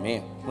tool or a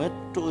me,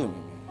 went to him.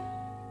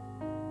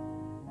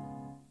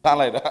 Sound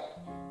like that.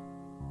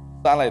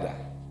 Sound like that.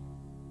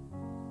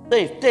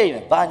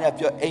 They buy up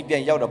your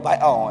Abian Yoda by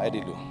our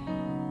Edilu.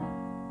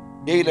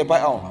 Ye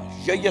by owner,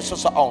 yes,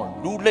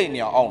 on,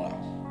 Lulania owner.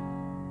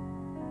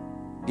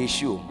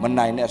 Issue,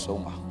 Manines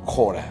Oma,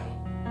 Cora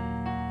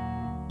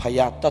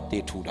Payata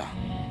de Tuda.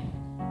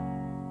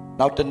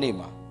 Now the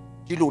name,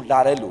 Gilu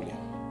Lara Luli,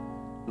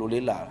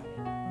 Lulila.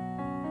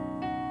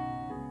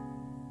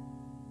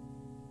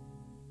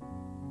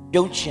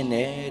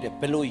 Yochine, the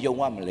Pelu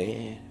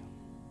Yowamle.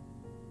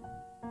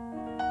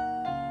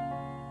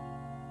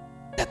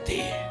 That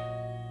day.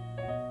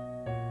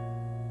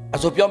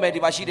 As of your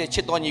medimashi, the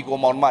Chitoni go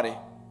Mount Mare.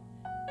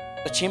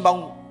 The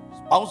Chimbang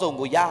bounce on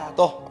Goya,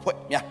 though,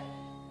 yeah.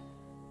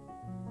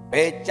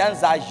 A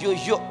chance I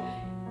you.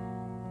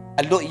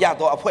 I look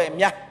yato a poem,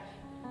 ya.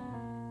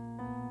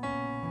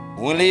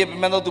 Only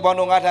Mendo to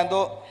Bano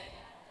Gatando.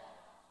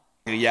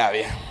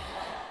 Yeah.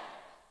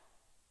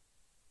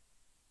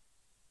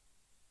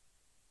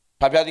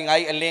 Papiating I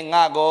a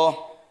lingago.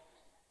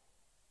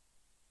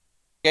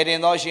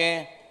 Getting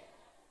ocean.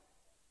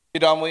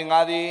 Pidamuing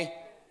Adi.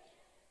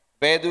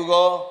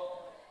 Bedugo.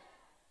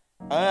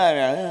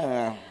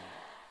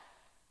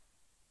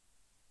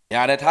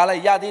 Yeah, the Tala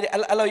Yadi,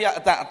 allow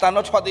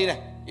not Twadina.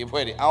 You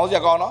put it. I was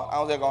gone.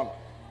 I was gone.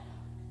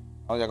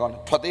 I was gone.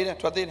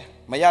 Twadina.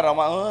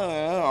 Mayarama.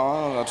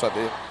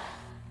 Twadina.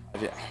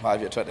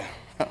 5 years.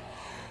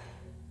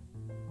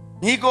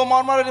 Nico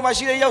Marmara, the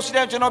machine, Yoshi,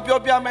 to not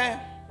your man.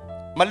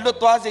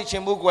 Malutwazi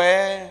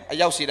Chimbuque, a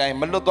Yoshi,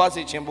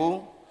 Malutwazi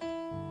Chimbu.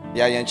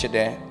 Yayan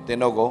Chide, the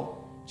no go.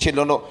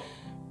 Chilono.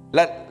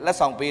 Let's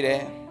on be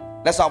there.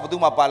 Let's on do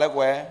my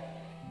palague.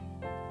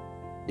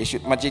 You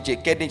should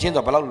magic getting change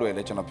of below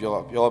religion of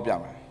your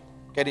Biama.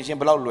 Getting change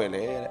below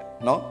really,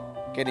 no?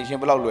 Getting change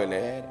below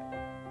really.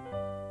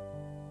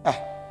 Ah,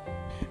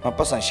 my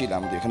person she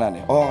lam the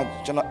canani. Oh,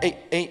 John,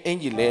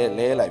 angel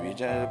lay like me.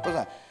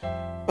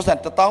 Person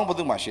the town will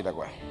do my shit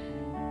away.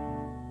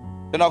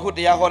 You know who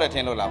the Yahoo at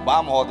Tenola,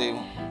 Bam or the.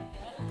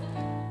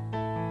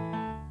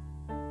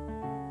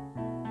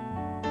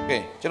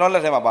 Okay, you know,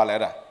 let him about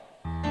letter.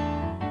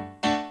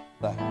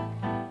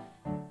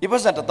 He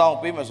wasn't the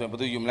town payments when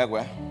you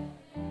like.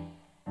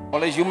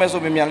 Only you mess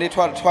with me and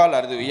little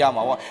twirler do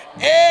Yama.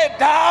 Eh,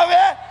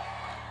 David!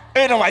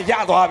 Eh, no, my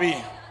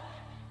Yadabi.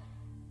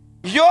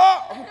 Yo,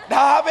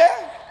 David!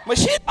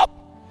 Machine up.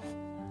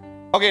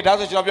 Okay,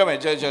 that's a job, your man.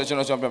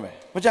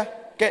 But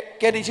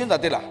get it in the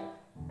dilla.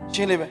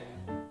 She live.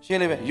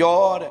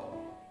 Your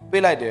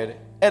be like that.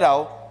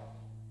 Edo.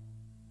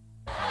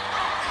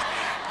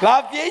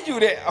 Love you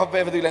there of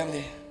Beverly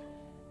Lamley.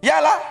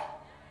 Yala.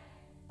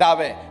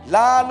 David.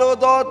 La lo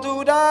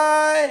do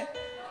die.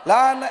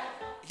 La.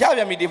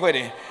 Ya mi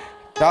fuere.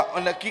 Da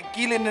on the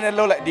killing in the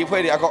low like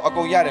fuere. I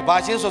go yard.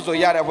 Bashin so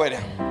yard fuere.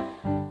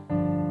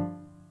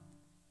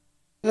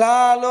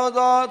 La lo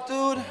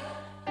do.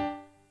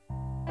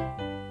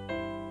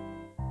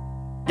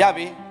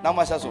 Yabi, now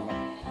my sasuma.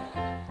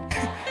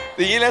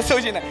 The yellow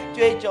sojina.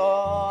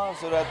 Joe,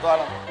 so that.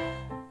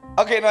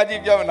 Okay, no, I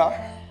did go now.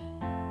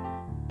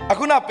 I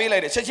could not pay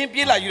like it. Such a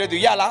pila you do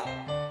Yala.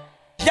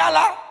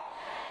 Yala.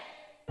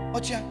 Oh,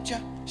 cha,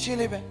 she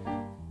live.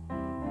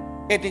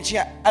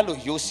 Etinchia, allo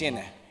you seen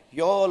it.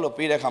 Yolo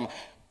Peter come.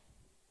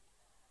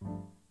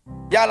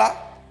 Yala.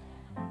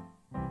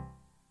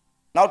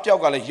 Now tell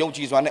Gala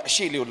Yoji's one,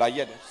 she live like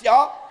yet.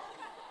 Ya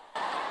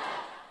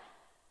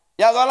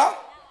Yagala?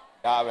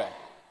 Yabe.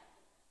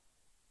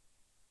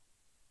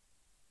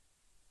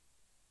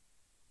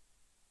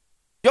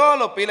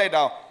 Yolo Peter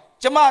down.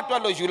 Jama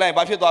to you like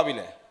Buffy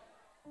Dobile.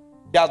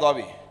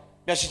 Yadobi.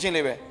 Yashin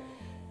live.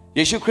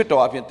 You should quit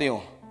up in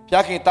Theo.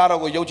 Yakin Taro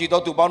Yoji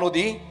to Bono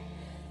D.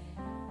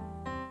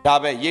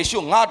 Dabe,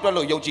 Yeshu, not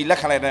well, Yoji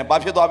Lekale and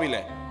Buffy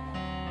Dobile.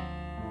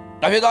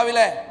 Buffy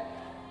Dobile.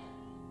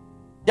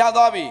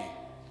 Yadobi.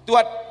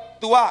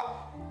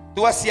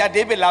 To a Sia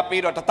David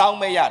Lapid or the town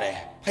Mayare.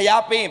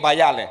 Payape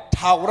Bayale.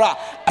 Taura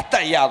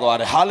Atayado.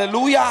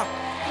 Hallelujah.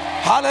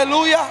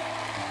 Hallelujah.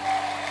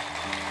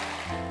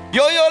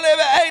 Yo live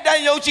 8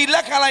 and Yoji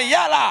Lekala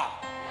Yala.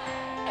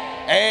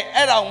 Eh,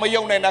 Edon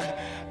Mayona.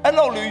 And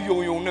only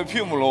you in the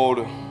fume lord.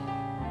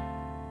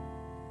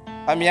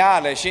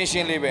 Amiale,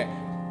 Shin live.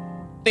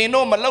 They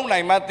know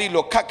Malone,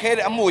 Matilo, Kaked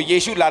Amu,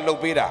 Yeshu La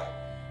Lopida.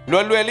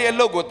 Lolly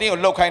logo, they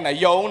look kind of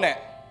yone.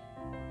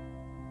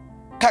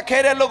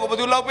 Kaked logo, but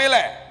do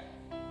Lopile.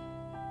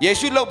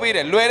 Yeshu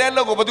Lopida, Luere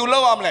logo, but do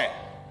low amle.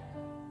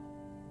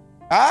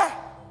 Huh?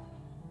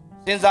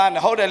 Since I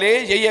hold a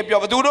lay, ye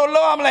pure do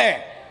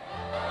lomle.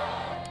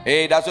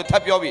 Eh, that's what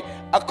tap your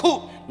a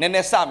coop,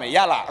 Nene Same,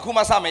 Yala,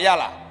 Kuma Same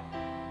Yala.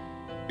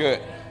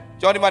 Good.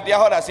 Johnny Matia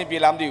Hoda simply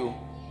lamb you.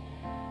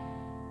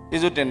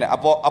 Is it in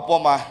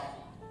Apoma?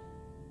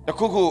 The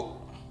cuckoo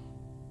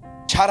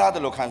Chara the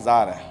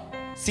Locanzara.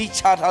 See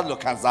Chara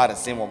Locanzara,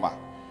 Simoma.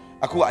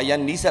 Aku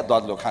ayan Nisa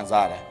dot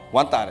Locanzara.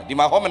 One time. Di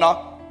my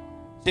homino?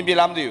 Simply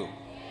lamb you.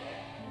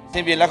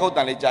 Simply Laco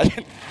Dali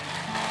Judge.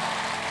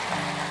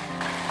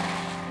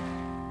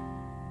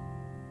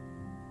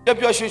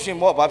 You're shooting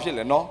more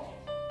popular, no?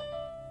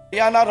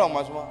 You are not on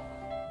much more.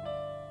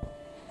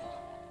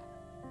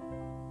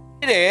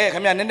 It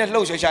come in the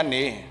low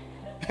shiny.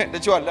 The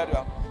child let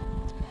you.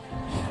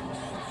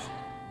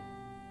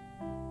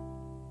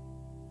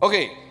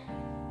 Okay.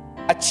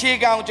 A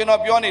chick out in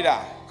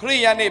Opionida.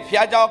 Korean,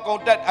 Piaja,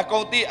 contact, a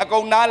conti, a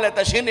conal,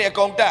 a shiny, a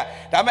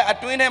contact. Dame a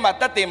twin him at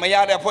 30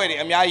 Mayada Poet,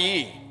 a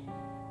Miai.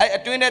 A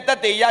twin at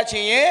 30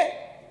 Yachi,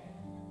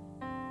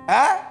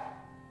 huh?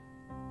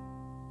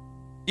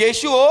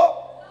 Yeshua,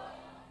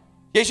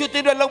 Yeshua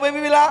did a low baby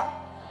villa.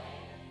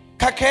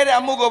 Kakere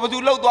Amugo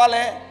do low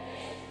dwale.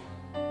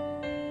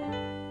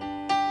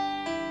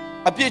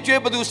 A picture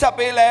able to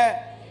sapele.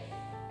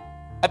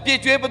 A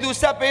picture able to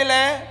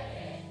sapele.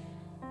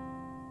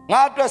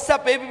 Not to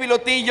sap baby below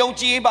the young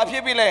G, but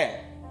Pibile.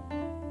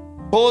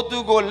 Go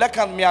to go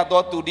Lacan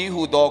Miado to the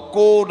Hudo,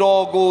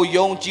 go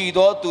young G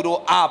do to do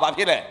Abba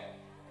Pile.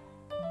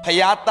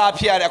 Hayata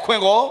Pierre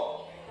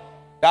Quengo.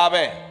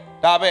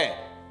 Dabe.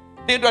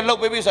 Did look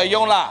babies a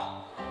young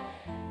la.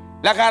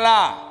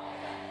 Lacala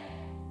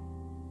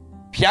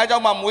Piaja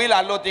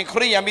Mamuila Lotin,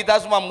 Korea,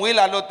 Midas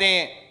Mamuila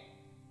Lotin.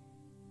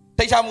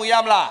 Techa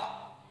Muyamla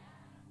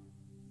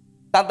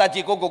Tanta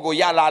Chico go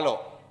Yalalo.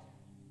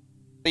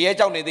 The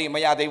edge of the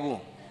Mayadebu.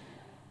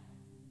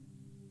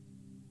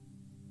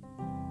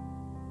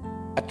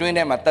 A twin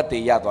them at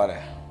 30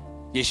 Yadwara.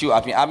 Yeshu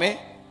Api Ame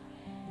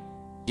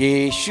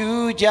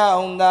Yeshu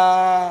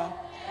Jauna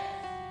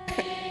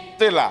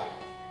Tilla.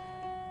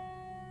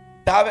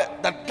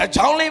 The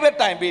John Liver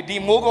time be the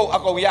Mogo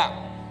Akoya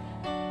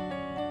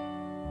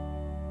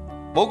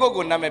Mogo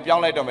go name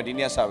Pion Light of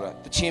Medina Sabra,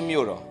 the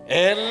Chimuro.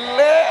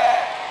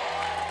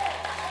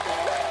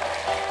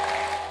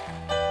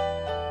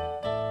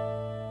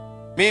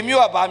 Me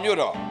Mua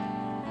Bamuro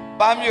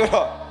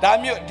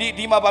Damio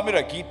Dima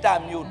Bamura, Gita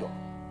Mudo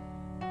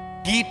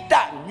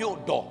Gita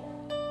Mudo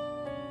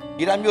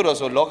Gita Mudo,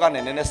 so Logan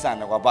and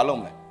Enesan or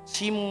Balome.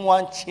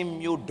 Chimwan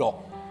Chimudo.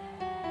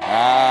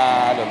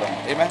 I don't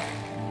know. Amen.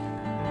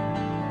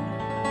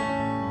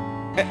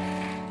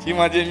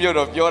 Imagine you're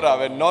of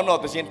Yoda and none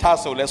of the same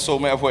tassel, let's so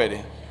my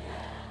wedding.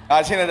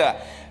 I seen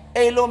that.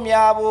 Elo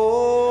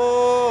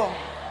miabo,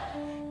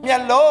 mi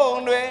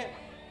alone way.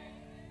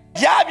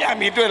 Yabia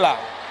mi dwella.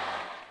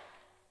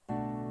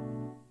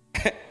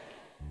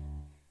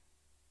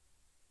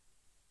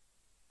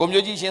 Come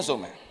you just so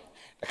man.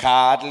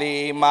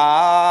 Hardly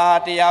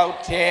marty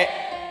out here.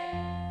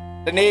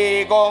 The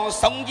nego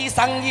songy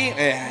sangy.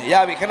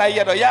 Yabi, can I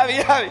hear the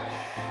yabi?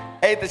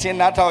 Ate the chin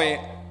not away.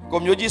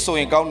 Come you just so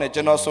in count that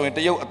you're not so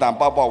into you at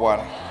Papa one.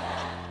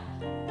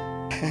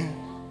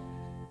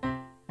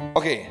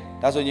 Okay,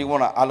 that's what you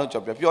want to alone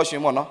chop your pure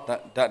shimono.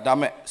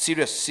 That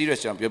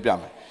serious jump your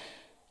bam.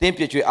 Then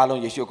picture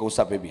alone Yeshu goes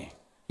up baby.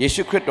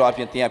 Yeshu crit to up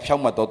in the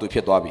Pama to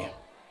Pietabi.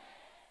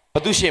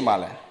 But do she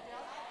mala?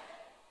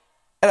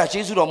 Era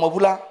Jesus or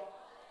Mobula?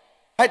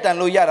 I don't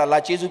know Yara la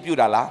Jesus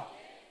Pudala.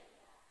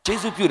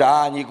 Jesus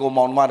Puda, and you go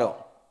Mount Mado.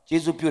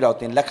 Jesus Puda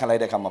out in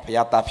Lacalada come up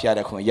Yata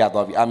Fiada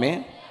Yadobi.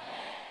 Amen.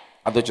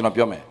 I don't know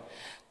your man.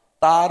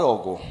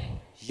 Tarogo,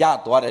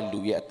 Yadwara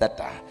Louis at that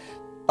time.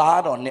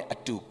 Taro ne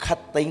to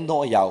cut the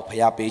no yao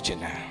paya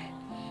pagina.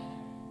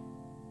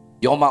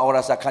 Yoma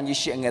orasa kanji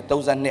shing a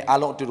thousand ne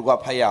alone to go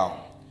payao.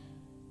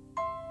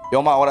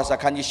 Yoma orasa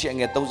kanji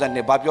shing a thousand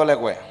ne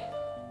babiolegwe.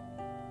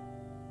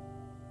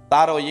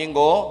 Taro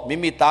yingo,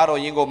 Mimi Taro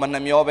yingo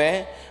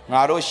manamiobe,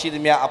 Naro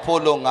Shidmia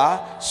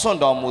Apolonga,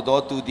 Sondo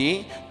Mudo to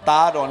di,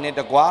 Taro ne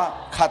the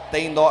gua, cut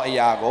the no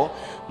ayago.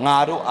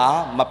 Ngaru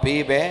a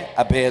mapebe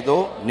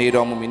abedo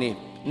nido mumini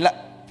la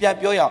pia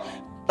pioya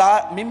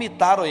ta mimi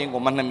taro ingo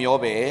manamyo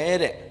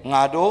be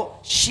ngado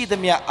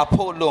shidmia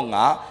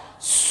apolonga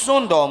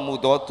sondo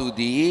mudo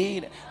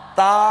tudi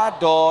ta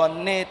do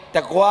ne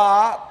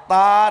tagwa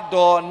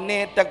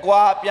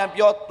pia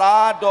pio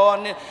ta do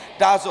ne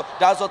daso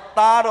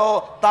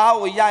taro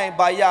tao yai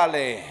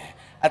bayale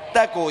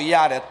Atako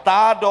yare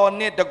tado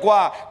ne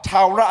dagwa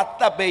taura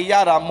tabe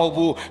yara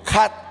mobu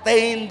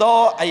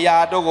katendo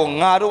ayado go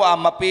ngaru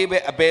amapebe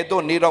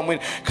abedo nirong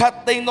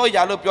katendo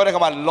yalo pyore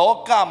kama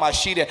loka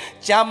mashire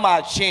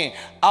chama chin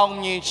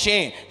aungin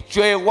chin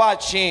jwewa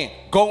chin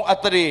gong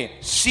atri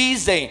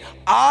season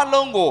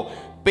alongo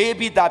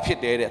baby da phit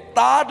de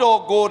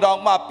tado go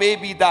dong ma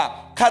baby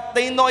da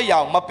katendo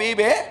yaw ma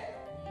pebe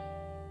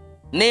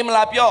ne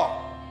mala pyo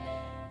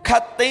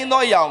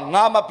katendo yaw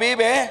nga ma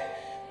pebe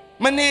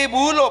Mane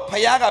bulo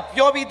payaga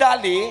piobi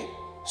dali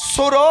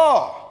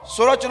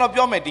soro chano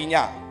pio me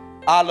dinya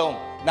along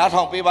na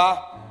thong pe ba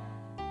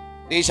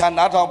desha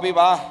na thong pe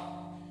ba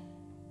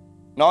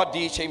နော်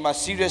ဒီအချိန်မှာ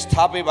serious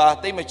ထားပေးပါ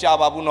တိတ်မကြ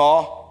ပါဘူး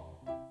နော်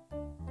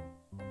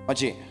ဟုတ်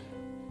ချင်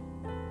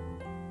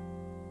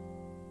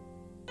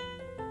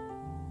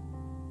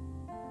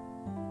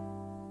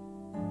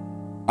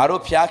ငါ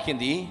တို့ဖျားခင်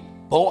သည်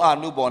ဘုံအာ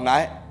နုပေါ်၌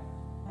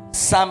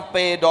စံ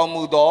ပေတော်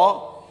မူသော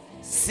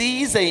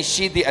စီးစိမ်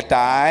ရှိသည့်အ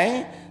တိုင်း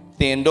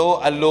တင်တို့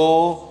အလို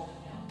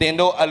တင်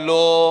တို့အ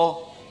လို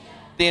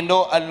တင်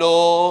တို့အ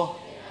လို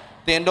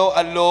တင်တို့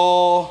အလို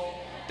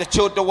တ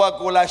ချို့တဝက်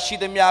ကိုလားရှိ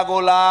သမျှ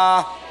ကိုလား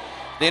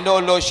တင်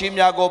တို့လိုရှိ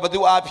မြကိုဘသူ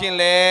အဖြစ်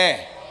လဲ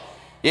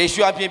ယေ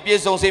ရှုအဖြစ်ပြ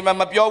ည့်စုံစေမှာ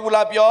မပြောဘူး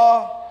လားပြော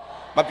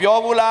မပြော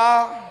ဘူးလား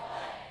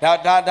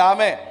ဒါ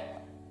မဲ့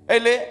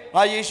အဲ့လေ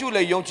ငါယေရှုလ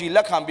ည်းယုံကြည်လ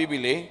က်ခံပြီးပြီ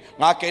လေ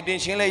ငါကယ်တင်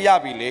ရှင်လည်းရ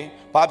ပြီလေ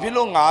ဘာဖြစ်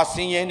လို့ငါဆ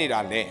င်းရဲနေတာ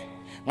လဲ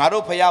ငါ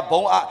တို့ဖခင်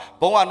ဘုံ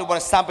အနု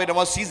ပေါ်စံပေ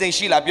တော်စီစဉ်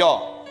ရှိလားပြော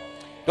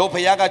တို့ဖ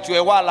ခင်ကကြွ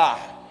ယ်ဝလား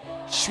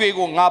ရွှေ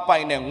ကိုငါပို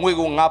င်တယ်ငွေ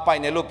ကိုငါပို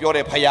င်တယ်လို့ပြောတ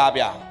ယ်ဖခင်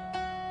ဗျာ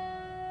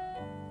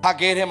ဟာ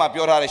ကဲထဲမှာ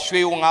ပြောထားတယ်ရွှေ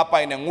ကိုငါ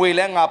ပိုင်တယ်ငွေလ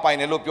ည်းငါပိုင်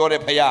တယ်လို့ပြောတ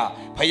ယ်ဖခ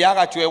င်က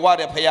ကြွယ်ဝ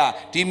တယ်ဖခင်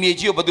ဒီမြေ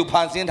ကြီးကိုဘယ်သူဖ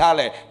န်ဆင်းထား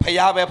လဲဖခ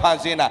င်ပဲဖန်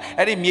ဆင်းတာ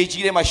အဲ့ဒီမြေ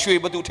ကြီးထဲမှာရွှေ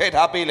ဘယ်သူထည့်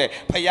ထားပေးလဲ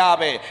ဖခင်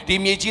ပဲဒီ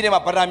မြေကြီးထဲ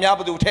မှာဗရံများဘ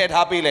ယ်သူထည့်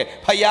ထားပေးလဲ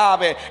ဖခင်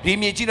ပဲဒီ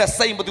မြေကြီးထဲ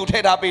စိတ်ဘယ်သူထ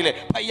ည့်ထားပေးလဲ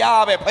ဖခ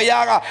င်ပဲဖခ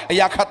င်ကအ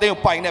ရာခတ်သိမ်း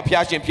ကိုပိုင်တဲ့ဖခ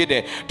င်ရှင်ဖြစ်တ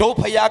ယ်တို့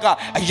ဖခင်က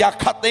အရာ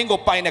ခတ်သိမ်းကို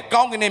ပိုင်တဲ့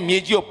ကောင်းကင်နဲ့မြေ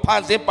ကြီးကိုဖ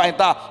န်ဆင်းပိုင်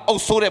တာအု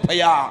ပ်ဆိုးတဲ့ဖခ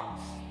င်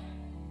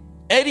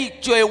အဲ့ဒီ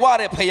ကြွယ်ဝ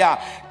တဲ့ဖခင်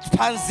ဖ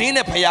န်ဆင်း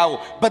တဲ့ဖခင်ကို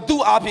ဘသူ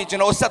အဖြစ်ကျွ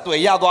န်တော်ဆက်သွယ်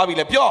ရသွားပြီ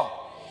လေပြော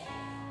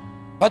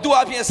ဘသူ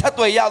အဖြစ်ဆက်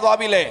သွယ်ရသွား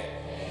ပြီလေ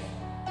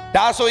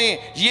ဒါဆိုရင်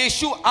ယေ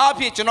ရှုအ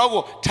ဖြစ်ကျွန်တော်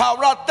ကိုထာဝ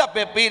ရတက်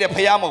ပဲပေးတယ်ဖ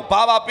ခင်မဟုတ်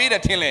ဘာပေးတ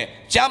ယ်ထင်လဲ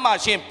ကျမ်းမာ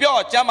ခြင်းပြော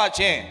ကျမ်းမာ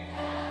ခြင်း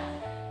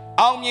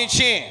အောင်မြင်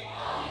ခြင်း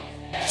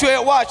ကြွယ်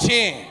ဝခြ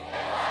င်း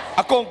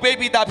အကုန်ပေး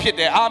ပြီးသားဖြစ်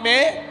တယ်အာမ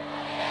င်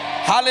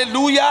ဟာလေ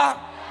လုယာ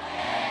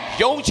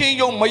ယုံခြင်း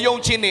ယုံမယုံ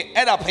ခြင်းနဲ့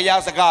အဲ့ဒါဖခင်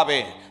စကားပဲ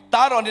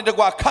တားတော်နဲ့တ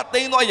ကွာခတ်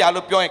သိမ်းသောຢာ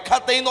လို့ပြောရင်ခ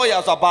တ်သိမ်းသောຢာ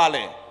ဆိုတာဘာ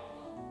လဲ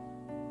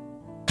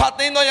ခတ်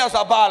သိမ်းသောຢာ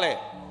ဆိုတာဘာလဲ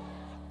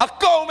အ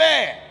ကုန်ပဲ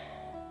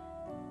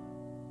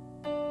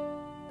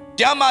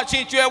ကျမ်းမာခြ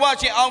င်းကြွယ်ဝ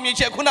ခြင်းအောင်မြင်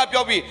ခြင်းခုန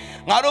ပြောပြီး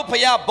ငါတို့ဖ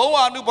ခင်ဘုံ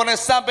အာနုဘောနဲ့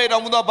စံပေ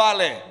တော်မူသောဘာ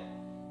လဲ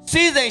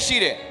စီးစိမ်ရှိ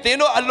တယ်သင်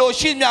တို့အလို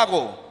ရှိမြ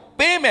ကို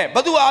ပေးမယ်ဘ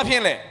သူအားဖြ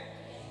င့်လဲ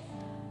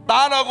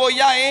တားတော်ကို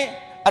ရရင်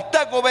အသ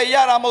က်ကိုပဲရ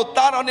တာမဟုတ်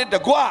တားတော်နဲ့တ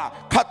ကွာ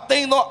ခတ်သိ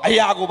မ်းသောအ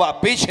ရာကိုပါ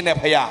ပေးခြင်းနဲ့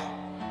ဖခင်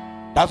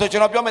ဒါဆိုကျွ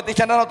န်တော်ပြောမယ်တေ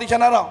ချာနာတော့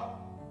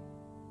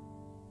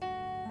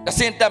တဆ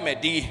င့်တက်မယ်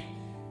ဒီ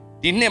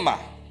နှစ်မှာ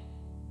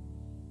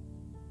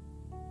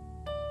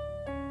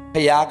ဖ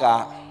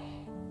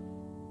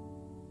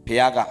ခ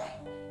င်က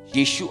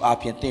ယေရှုအား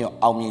ဖြင့်သင်ရော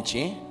အောင်မြင်ခြ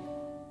င်း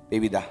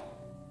ပေးပြီးသား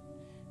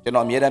ကျွန်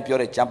တော်အမြဲတမ်းပြော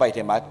တဲ့ကျမ်းပိုက်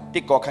ထဲမှာတ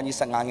စ်ကောခန်းကြီး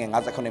15ငယ်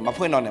59မ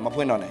ဖွင့်တော့နဲ့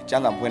ကျ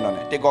မ်းစာမဖွင့်တော့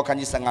နဲ့တစ်ကောခန်း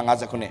ကြီး15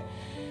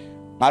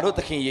 59ငါတို့သ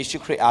ခင်ယေရှု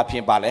ခရစ်အားဖြ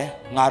င့်ပါလဲ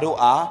ငါတို့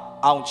အား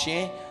အောင်ခြ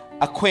င်း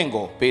အခွင့်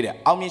ကိုပေးတယ်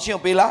အောင်မြင်ခြင်း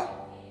ကိုပေးလား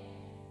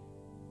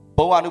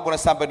ဘုံအနု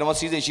ပေါ်စံပေတော်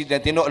စီစဉ်ရှိတဲ့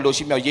သင်တို့အလို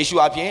ရှိမြောက်ယေရှု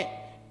အားဖြင့်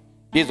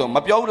ပြည့်စုံမ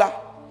ပြောဘူးလား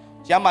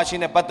ကျမ်းမာခြ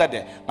င်းနဲ့ပတ်သက်တ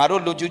ယ်ငါ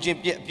တို့လွန်ကျူးခြင်း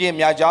ပြည့်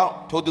များကြောင်း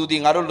ထိုသူသ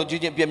ည်ငါတို့လွန်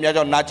ကျူးခြင်းပြည့်များ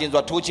ကြောင်းနာကျင်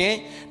စွာထိုးခြင်း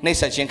နှိပ်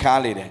စက်ခြင်းခံရ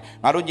လေတယ်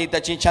ငါတို့ညီသ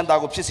က်ခြင်းချမ်းသာ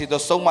ကိုဖြစ်စေ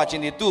သောဆုံးမခြ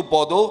င်းသည်သူ့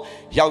ပေါ်သို့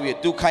ရောက်၍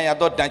သူခံရ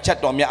သောတန်ချက်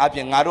တော်များအပြ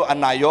င်ငါတို့အ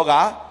နာရောဂါ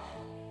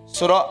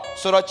ဆို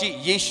တော့ကြည့်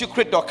ယေရှုခရ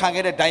စ်တော်ခံ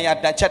ခဲ့တဲ့ဒဏ်ရာ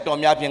တန်ချက်တော်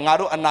များဖြင့်ငါ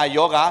တို့အနာ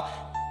ရောဂါ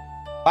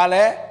ဘာ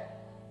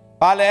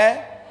လဲ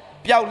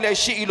ပျောက်လက်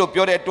ရှိလို့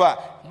ပြောတဲ့အတွက်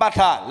မှတ်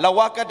ထားလဝ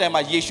ကတိုင်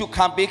မှာယေရှု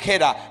ခံပေးခဲ့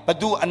တာဘ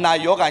သူအနာ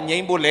ရောဂါငြိ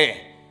မ်းဖို့လဲ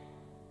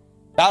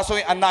ဒါဆိုရ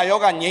င်အနာရော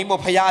ဂါငြိမ်း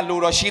ဖို့ဖရားလို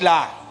တော်ရှိ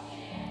လား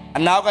အ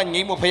နာရောဂါငြိ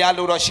မ်းဖို့ဖရား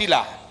လိုတော်ရှိ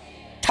လား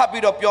ထပ်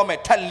ပြီးတော့ပြောမယ်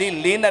ထပ်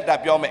လေးနဲ့တာ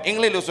ပြောမယ်အင်္ဂ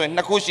လိပ်လို့ဆိုရင်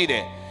နှစ်ခုရှိတ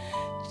ယ်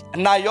အ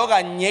နာရောဂါ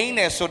ငြိမ်းတ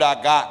ယ်ဆိုတာ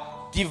က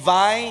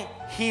divine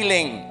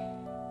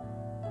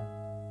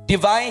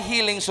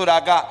healing ဆိုတာ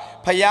က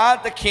ဖရား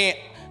သခင်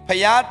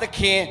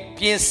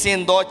ပြင်ဆင်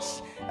သော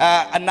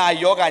အနာ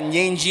ရောဂါ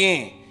ငြိမ်းခြ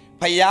င်း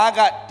ဖရားက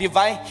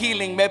divine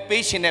healing ပဲ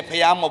ပေးရှင်တဲ့ဖ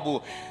ရားမဟုတ်ဘူး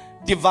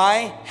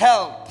divine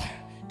health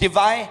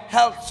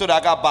ဆိုတာ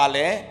ကဘာ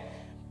လဲ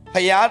ဖ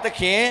ရားသ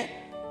ခင်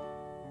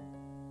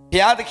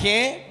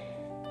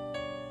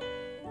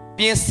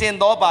ပြင်ဆင်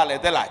တော့ပါလေ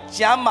တဲ့လား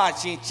ကျမ်းမာ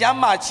ခြ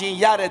င်း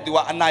ရတဲ့သူက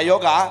အနာရော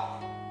ဂါ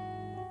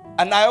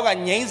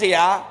ငြိမ်းစ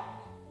ရာ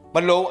မ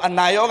လိုအ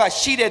နာရောဂါ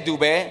ရှိတဲ့သူ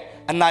ပဲ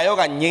အနာရော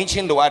ဂါငြိမ်းခြ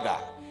င်းလိုအပ်တာ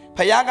ဖ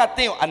ရားကတ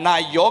င့်ကိုအနာ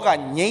ရောဂါ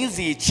ငြိမ်း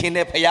စေခြင်း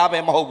နဲ့ဖရားပဲ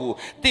မဟုတ်ဘူး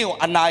တင့်ကို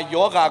အနာ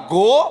ရောဂါ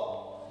ကို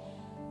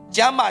ကျ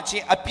မ်းမာခြ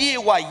င်းအပြည့်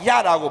အဝရ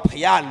တာကိုဖ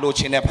ရားလို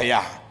ချင်တဲ့ဖ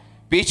ရား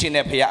ပေးခြင်း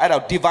နဲ့ဖရားအဲ့ဒါ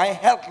divine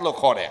health လို့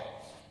ခေါ်တယ်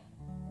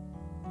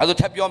အဲ့ဒါ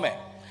ထပ်ပြောမယ်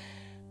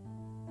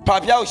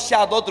ဖျားကိုရှာ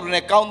တော့သူ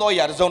နဲ့ကောင်းသောအ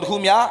ရာတစ်စုံတစ်ခု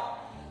များ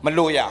မ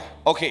လိုရ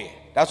โอเค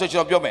ဒါဆိုကျွ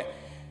န်တော်ပြောမယ်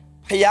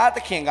ဖရားသ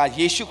ခင်က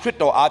ယေရှုခရစ်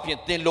တော်အားဖြင့်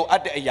သင်လိုအ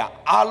ပ်တဲ့အရာ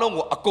အားလုံး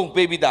ကိုအကုန်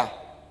ပေးပြီးသား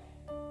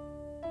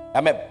ဒါ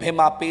ပေမဲ့ဘယ်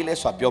မှာပေးလဲ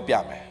ဆိုတာပြောပြ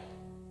မယ်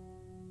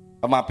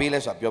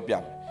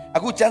အ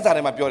ခုကျမ်းစာ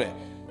ထဲမှာပြောတယ်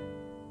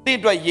သင်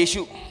အတွက်ယေ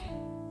ရှု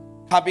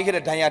ခါပေးခဲ့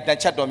တဲ့ဒဏ်ရာတန်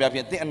ချက်တော်များဖြ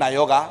င့်သင်အနာ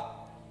ရောဂါ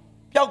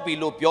ပျောက်ပြီ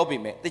လို့ပြောပေ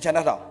မဲ့တေချာ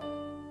နှောင်း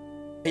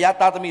ဘုရား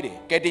သားသမီးတွေ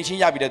ကယ်တင်ခြင်း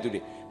ရပြီတဲ့သူ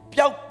တွေ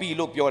ပျောက်ပြီ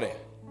လို့ပြောတယ်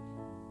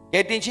က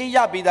ယ်တင်ခြင်းရ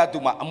ပြီးသားသူ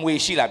မှာအမွေ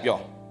ရှိလားပြော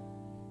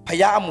ဘု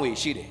ရားအမွေ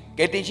ရှိတယ်က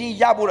tension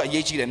Yabura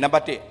Yachida, number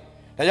 10.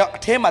 The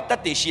Tema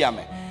Tati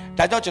Shiame.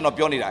 Tajono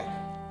Pionida.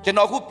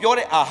 Genoku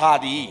Piore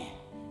Ahadi.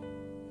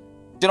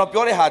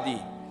 Genopiore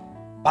Hadi.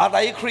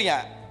 Badai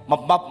Korea.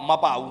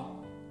 Mabau.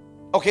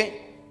 Okay?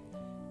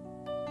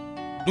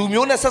 Do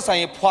you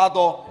necessarily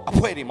Pado a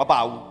Pueri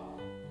Mabau?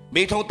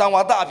 Meton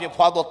Tawada of your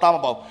Pado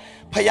Tamabo.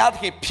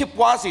 Payatki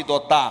Pipwasi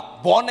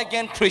Dota, born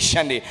again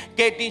Christian,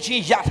 getting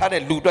Yata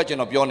Luda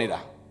Genopionida.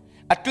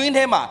 A twin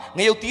hema,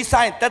 Neoti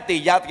sign that they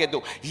yat get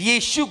do, ye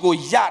shugo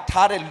yat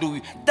hare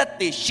Louis, that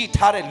they shit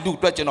hare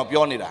Luda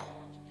Genopionida.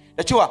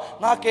 The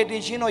chua, not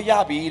getting Shino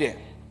Yabi.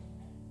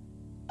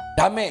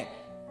 Dame,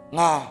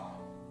 na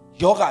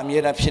yoga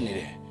miera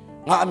finide,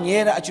 na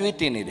miera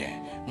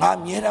ajuitinide, na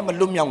miera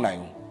malum young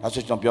nine. That's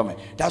what John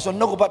That's what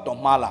no but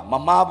Mala,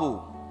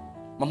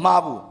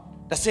 Mamabu.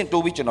 The same to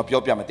which of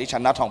your pyramid, they shall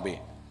not be.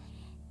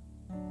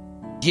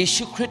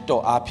 Yeshu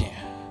Christo Apia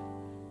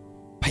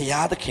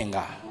Paya the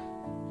Kinga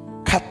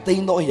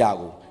Katino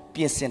Yago,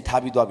 Pien Saint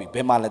Tabidobi,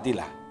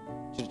 Bemaladilla.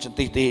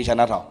 They shall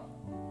not.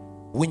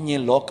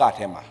 Winyin Loka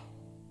Tema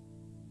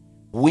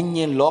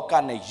Winyin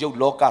Loka ne Joe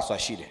Loka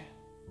Swashide.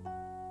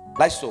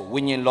 Like so,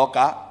 Winyin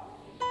Loka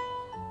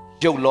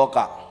Joe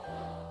Loka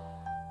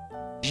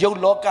Joe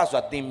Loka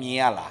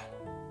Swatimiala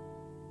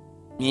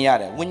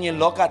Miara, Winyin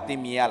Loka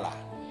Timiala.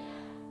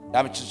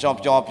 I'm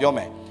jump your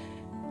man.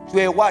 You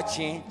are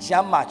watching,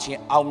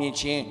 Jamachi,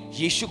 Almichin,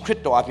 Yeshu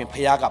Crypto up in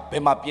Payaga,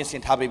 Bema Piensin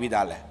Tabi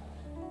Vidale.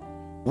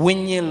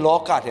 Winyin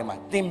Loka Tema,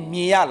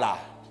 Timiala,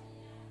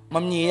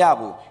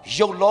 Mamiabu,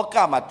 Jo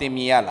Loka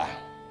Matimiala.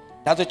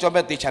 That's a job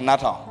at the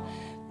Chanata.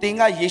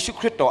 Tinga Yeshu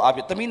Crypto up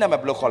at the Mina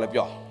Block of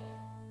your.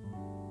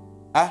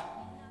 Ah?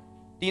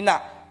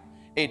 Dina,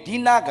 a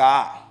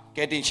Dinaga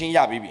getting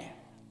Shinya Bibi.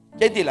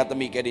 Jedi let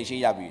me get in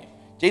Shinya Bibi.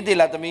 Jedi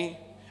let me,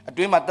 a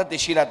dream at the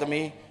Shila to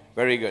me.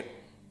 Very good.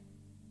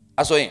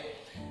 Asoin.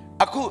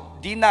 Aku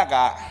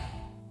dinaga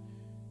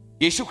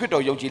Yeshu Christo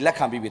Yoji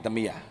Lakambi with the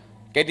Mia.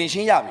 Getting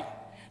Shinyabi.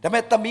 The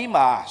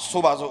Metamima,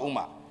 Sobazo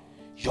Uma.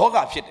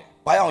 Yoga fit.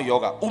 Bayon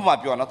yoga. Uma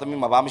Bion, not the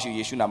Mima Bamishi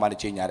Yeshuna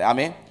Manichina.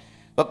 Amen.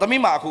 But the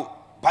Mima who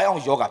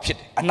Bayon yoga fit.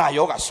 And now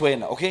yoga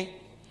swain, okay?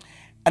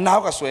 And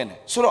now swain.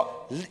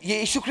 So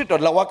Yeshu Christo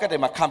Lawaka de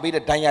Makambi,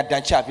 the Danya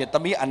Dancha,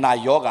 Vietami, and now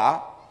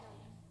yoga.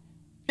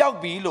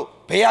 Yog Bilo,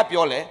 pay up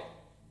your le.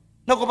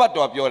 No go back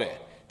to up your le.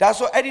 That's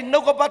what I didn't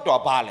know about to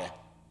a bale.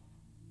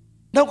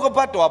 No go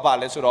back to a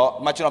bale, so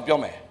much of your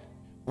man.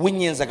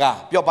 Winyin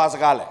Zaga, Pio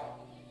Bazagale.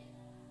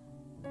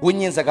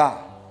 Winyin Zaga.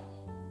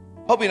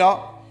 Hope you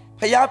know,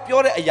 Paya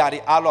Piore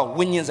Ayari, Alo,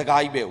 Winyin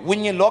Zagaibe,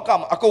 Winyin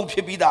Locam, a co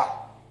pibida.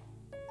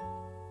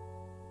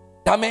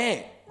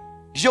 Dame,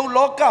 Jo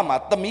Locam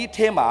at the meat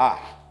tema.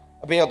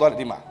 A bear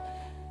dima.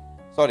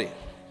 Sorry.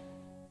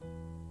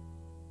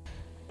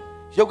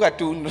 Yoga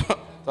too,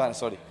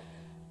 sorry.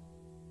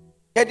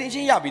 Getting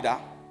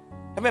Yabida.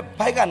 I mean,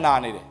 Paga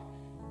Nani.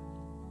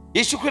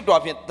 Yeshu Christo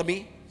of it to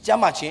me,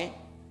 Jamachi,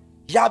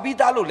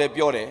 Yabidalo le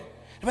Biore,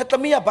 met the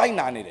Mia by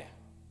Nani.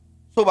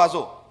 So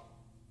Bazo.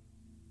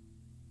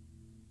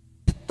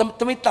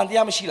 To me,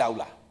 Tandiam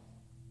Shilaula.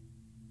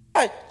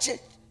 I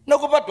no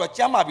go back to a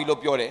Jama below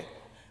Biore,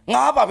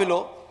 Naba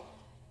below,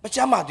 but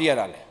Jama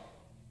dearale.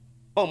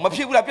 Oh, my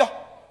people up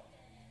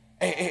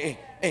here.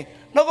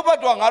 No go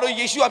back to Angaro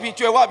Yeshu of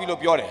Chihuahua below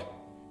Biore.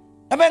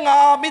 I mean,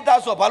 I meet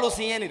us of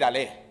Balusi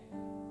Dale.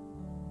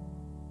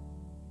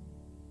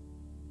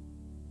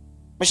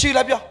 Monsieur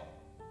Labia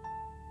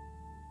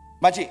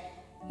Maji,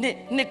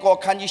 Nico,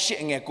 can you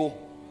shit in a go?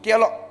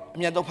 Dialog,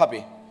 Miando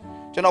Papi.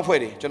 General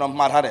Puede, General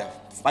Marhade,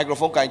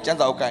 microphone,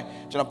 Janda Okay,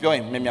 General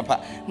Pioin,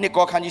 Mimiapa,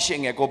 Nico, can you shit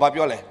in a go,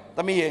 Babiole,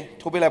 the me,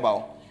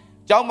 Tobilabo.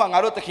 Jauman,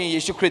 I don't think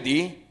Yeshu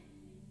Credi.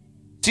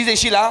 Season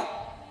Shila,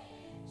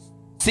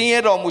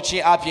 Senior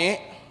Muchi Apie.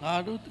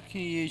 I don't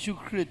think Yeshu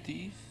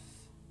Credi.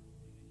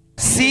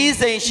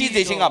 Season she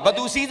did, but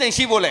do season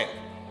she will.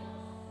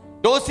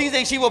 Those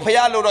season she will pay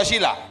a load of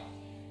Shila.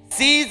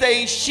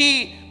 Season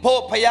she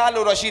po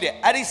payalo rashide.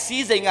 Ari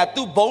season a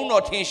tu bone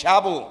or tin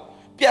shabu.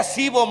 Pia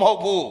sibo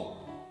mobu.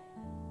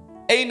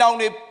 A now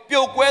ne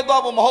pio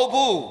quedo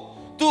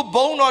mobu. Tu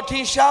bone or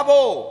tin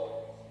shabu.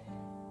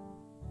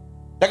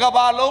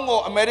 Tagaba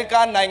longo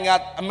American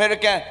Nangat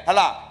American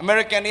hala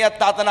American ya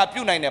tatana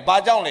pu nine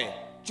bajaunle.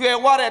 Chue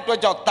ware to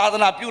jao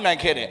tatana pu nine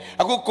kere.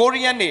 Aku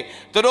Korean ni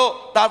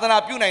turo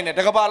tatana pu nine.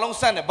 Tagaba long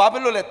san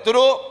Babylon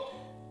turo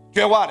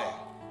chue ware.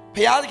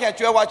 Pia can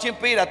chue watching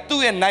pera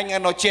 2 and 9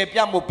 and no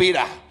champion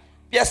mopera.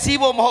 Pia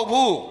sibo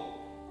mobu.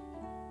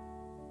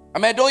 I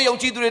mean, don't you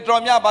cheat to the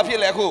Tromia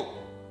Bafile?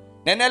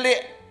 Nenele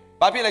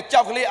Bafile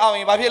chocolate out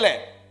in Bafile.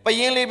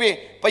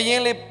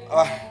 Payinli,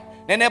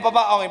 Nene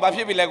Papa out in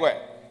Bafile.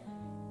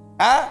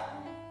 Huh?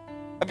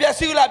 A Pia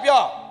Sula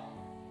Pio.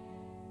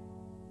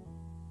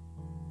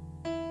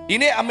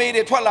 Ine I made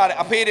a $12,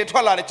 I paid a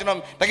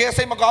 $12, the guest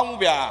same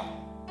Macamubia.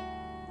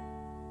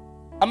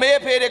 I may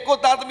pay the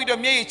quota to me to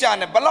me,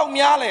 Chan, but long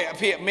Miale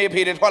may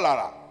pay the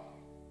 $12.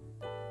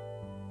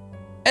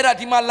 Era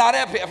di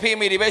malare pay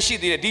me the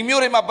Beshidi, di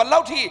Murima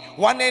Balauti,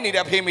 one any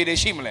that pay me the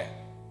Shimle.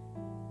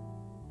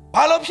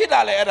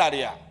 Palopshidale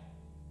eraria.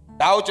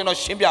 ဒါကိုကျွန်တော်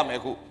ရှင်းပြမယ်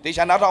အခုဒေ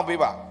ရှာနားထောင်ပေး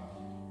ပါ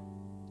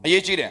အ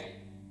ရေးကြီးတယ်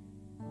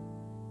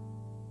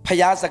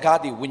ဖျားစကား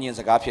ဒီဝိညာဉ်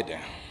စကားဖြစ်တ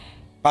ယ်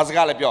ဘာစ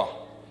ကားလဲပြော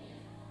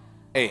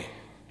အေး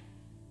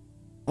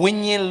ဝိ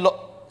ညာဉ်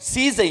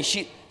စီးစိမ်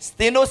ရှိ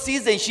တင်တို့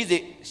စီးစိမ်ရှိစေ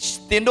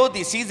တင်တို့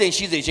ဒီစီးစိမ်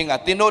ရှိစေခြင်းက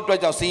တင်တို့အတွက်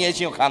ကြောင့်ဆင်းရဲ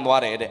ခြင်းကိုခံ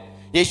သွားတယ်တဲ့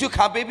ယေရှု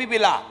ခံပေးပြီ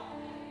လား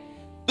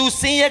သူ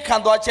ဆင်းရဲခံ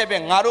သွားချက်ပဲ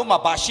ငါတို့မှာ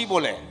ဘာရှိ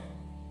ဖို့လဲ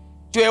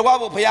ကြွယ်ဝ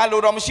ဖို့ဘုရားလို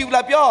တော်မရှိဘူး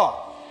လားပြော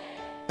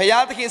ဘု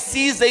ရားသခင်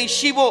စီးစိမ်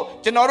ရှိဖို့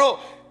ကျွန်တော်တို့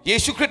ယေ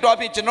ရှုခရစ်တော်အ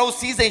ဖြစ်ကျွန်တော်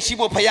စီးစိမ်ရှိ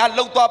ဖို့ဘုရား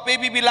လှုပ်သွားပေး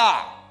ပြီလား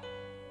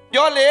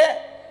ပြောလေ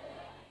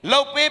လှု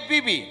ပ်ပေး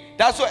ပြီ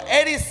ဒါဆို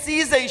အဲ့ဒီ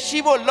စီးစိမ်ရှိ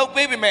ဖို့လှုပ်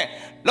ပေးပြီမဲ့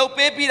လှုပ်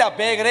ပေးပြီးတာ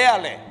ဘယ်ကလေးရ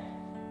လဲ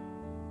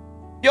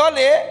ပြော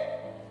လေ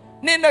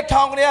နှစ်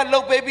2000ကလေးကလှု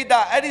ပ်ပေးပြီးတာ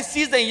အဲ့ဒီ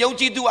စီးစိမ်ယုံ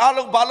ကြည်သူအ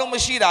လုံးဘာလို့မ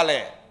ရှိတာလဲ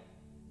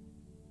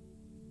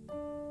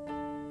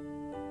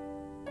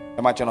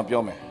ဒီမှာကျွန်တော်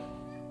ပြောမယ်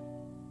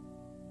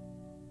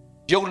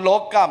ယုံလော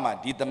ကမှာ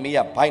ဒီသမီးက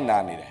ဘိုက်နာ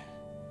နေတယ်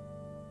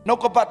နှု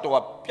တ်ကပတ်တော်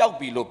ကပျောက်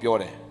ပြီလို့ပြော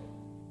တယ်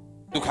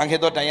သူခံခဲ့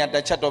တော့တန်ရတ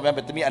က်ချက်တော်များ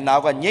ပဲသမီးအနာ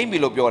ကငြိမ့်ပြီ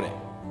လို့ပြောတယ်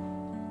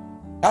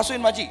ဒါဆိုရ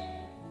င်မကြည့်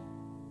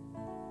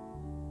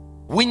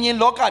ဝိညာဉ်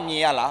လောကမြ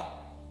င်ရလား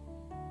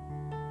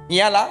မြင်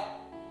ရလား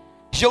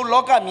ယုံ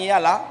လောကမြင်ရ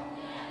လား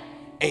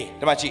အေး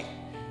ဒီမှာကြည့်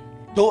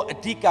တို့အ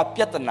ဓိက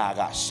ပြဿနာက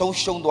ဆုံး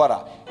ရှုံးသွားတာ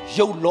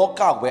ယုံလော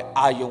ကပဲ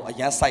အာယုံအ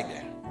ရန်ဆိုင်တ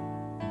ယ်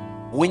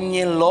ဝိ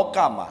ညာဉ်လောက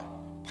မှာ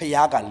ဖခ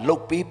င်ကလှု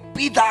ပ်ပေး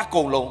ပြီးသားအ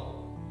ကုန်လုံး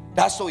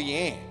ဒါဆိုရ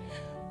င်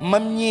မ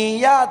မြင်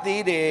ရ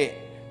သေးတဲ့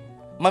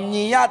မမြ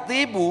င်ရ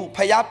သေးဘူးဖ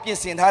ခင်ပြင်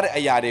ဆင်ထားတဲ့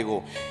အရာတွေကို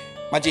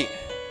မကြည့်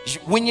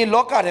ဝိညာဉ်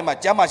လောကထဲမှာ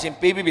ကျမ်းမာခြင်း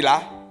ပေးပြီ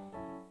လား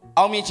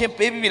အောင်မြင်ခြင်း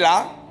ပေးပြီ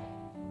လား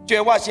ကြွ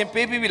ယ်ဝခြင်း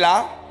ပေးပြီ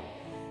လား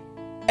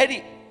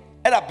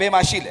အဲ့ဒါဘယ်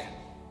မှာရှိလဲ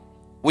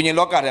ဝိညာဉ်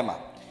လောကထဲမှာ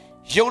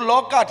ယုံ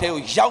လောကထဲ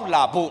ကိုရောက်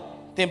လာဖို့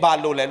သင်ပါ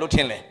လို့လဲလို့ထ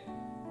င်လဲ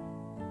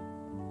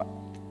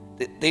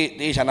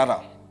တေးချာနာ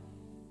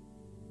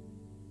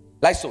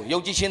လိုက်ဆိုယုံ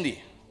ကြည်ခြင်းသည်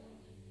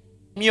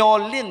မျော်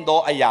လင့်သော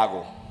အရာ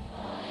ကို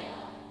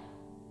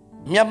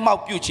မျက်မှော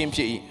က်ပြုခြင်းဖြ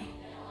စ်၏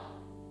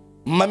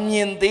မမြ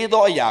င်သေး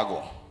သောအရာ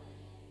ကို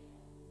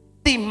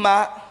တိမှ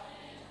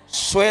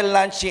ဆွဲလ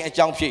န်းခြင်းအ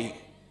ကြောင်းဖြစ်၏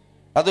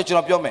ဒါဆိုကျွန်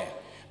တော်ပြောမယ်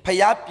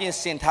ဖျားပြင်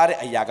ဆင်ထားတဲ့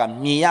အရာက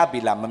မြင်ရပြီ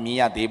လားမမြင်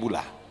ရသေးဘူး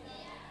လား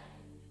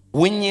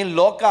ဝိညာဉ်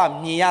လောက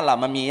မြင်ရလား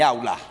မမြင်ရ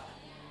ဘူးလား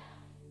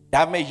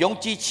ဒါပေမဲ့ယုံ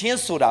ကြည်ခြင်း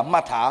ဆိုတာမှ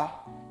တ်ထား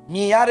မြ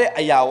င်ရတဲ့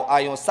အရာကိုအာ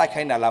ယုံစိုက်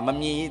ခိုင်းတာလားမ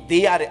မြင်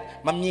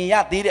ရ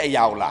သေးတဲ့အ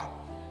ရာကိုလား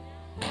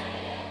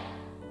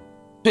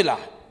တွေ့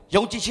လား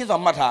ယုံကြည်ခြင်းဆိုတာ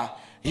မှတ်ထား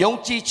ယုံ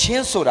ကြည်ခြ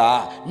င်းဆိုတာ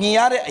မြင်ရ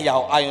တဲ့အရာ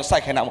ကိုအာယုံစို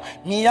က်ခိုင်းတာမဟုတ်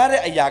မြင်ရ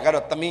တဲ့အရာက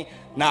တော့သမီး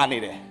နာနေ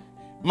တယ်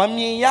မ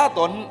မြင်ရ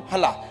တော့ဟ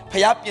လာ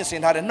ဖျားပြင်ဆ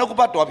င်ထားတဲ့နှုတ်က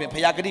ပတ်တော်ဖြင့်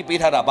ဖျားဂတိပေး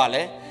ထားတာပါ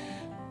လေ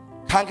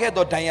ခံခဲ့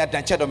တော့ဒဏ်ရာဒ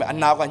ဏ်ချက်တော်မြတ်အ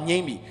နာကငြိ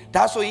မ့်ပြီ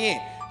ဒါဆိုရင်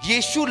ယေ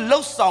ရှုလှု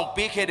ပ်ဆောင်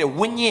ပေးခဲ့တဲ့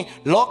ဝိညာဉ်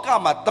လောက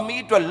မှာသမီး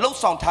အတွက်လှုပ်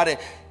ဆောင်ထားတဲ့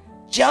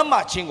ကျမ်းမာ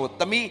ခြင်းကို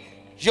သမီး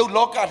ရုပ်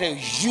လောကထဲ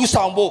ယူ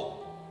ဆောင်ဖို့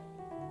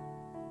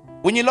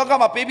ဝိညာဉ်လောက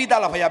မှာပေးပြီး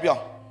သားလားဖျားပြော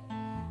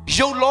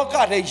ရုပ်လောက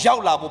ထဲရော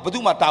က်လာဖို့ဘယ်သူ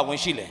မှတာဝန်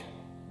ရှိလဲ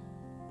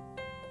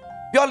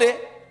ပြောလေ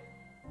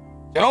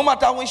ကျွန်တော်မှ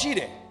တာဝန်ရှိ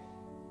တယ်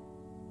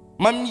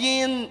မ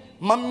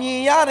မြ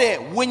င်ရတဲ့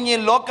ဝိညာ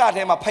ဉ်လောက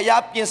ထဲမှာ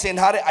ဖျားပြင်ဆင်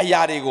ထားတဲ့အ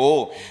ရာတွေကို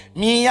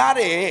မြင်ရ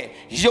တဲ့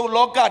ရုပ်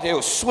လောကထဲ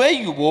ကိုဆွဲ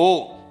ယူဖို့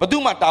ဘယ်သူ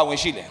မှတာဝန်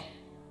ရှိလဲ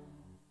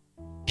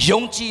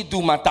ယုံကြည်သူ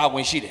မှတာဝ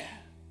န်ရှိတယ်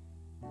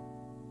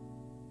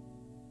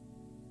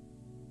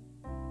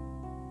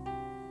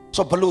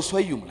ဆိုဘလို့ဆွဲ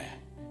ယူမလဲ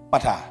မှ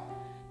တ်ထား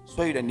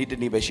ဆွဲယူတဲ့နေ့တစ်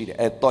နေ့ပဲရှိတယ်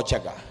အဲတော့ချ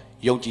က်က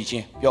ယုံကြည်ခြ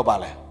င်းပြောပါ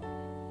လဲ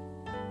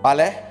ပါ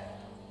လဲ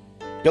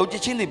ယုံကြ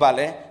ည်ခြင်းတွေပါ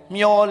လဲ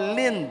မျော်လ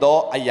င့်သော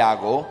အရာ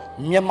ကို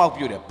မျက်မှောက်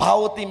ပြုတယ်ဘာ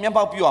လို့သိမျက်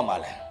မှောက်ပြုရမှာ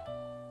လဲ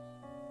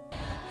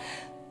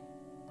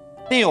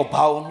တင်းကို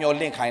ဘာလို့မျော်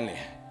လင့်ခိုင်းလဲ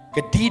ဂ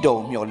တိတော်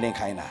ကိုမျော်လင့်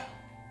ခိုင်းတာ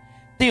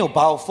တင်းကို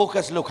ဘာလို့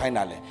focus လုပ်ခိုင်း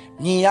တာလဲ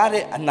မြင်ရ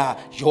တဲ့အနာ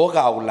ယော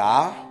ဂါကို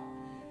လား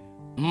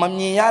မ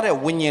မြင်ရတဲ့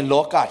ဝိညာဉ်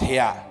လောကထဲ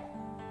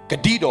ကဂ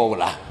တိတော်ကို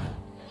လား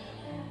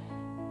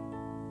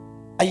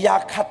အရာ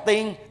ခတ်သိ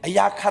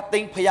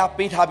မ်းဖျား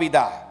ပေးထားပြီး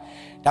သား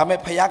ဒါမဲ့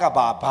ဖျားက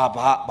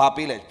ဘာ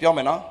ပေးလဲပြောမ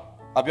ယ်နော်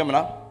ပြောမယ်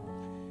နော်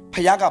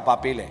ဖျားကဘာ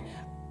ပေးလဲ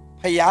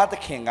ဖျားသ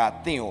ခင်က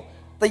တင့်ကို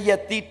တရ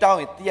က်တီးတောင်း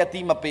ရင်တရက်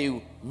တီးမပေး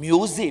ဘူး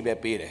မျိုးစေ့ပဲ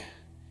ပေးတယ်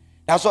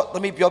ဒါဆိုသ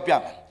မီးပြောပြ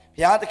မယ်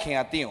ဖျားသခင်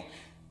ကတင့်ကို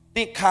တ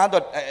င့်ခါ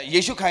တော့ယေ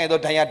ရှုခံရ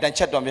တော့ဒဏ်ရာတန်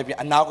ချက်တော်မြတ်ပြ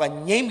အနာက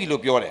ငြိမ့်ပြီ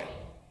လို့ပြောတယ်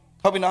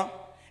ဟုတ်ပြီနော်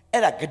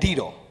အဲ့ဒါဂတိ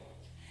တော်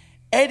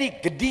အဲ့ဒီ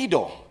ဂတိ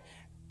တော်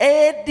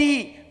အဲ့ဒီ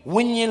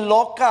ဝိညာဉ်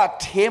လောက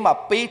ထဲမှာ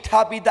ပေး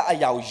ထားပြီးတဲ့အ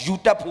ရာကိုယူ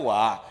တတ်ဖို့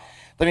ဟာ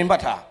သမီးမှ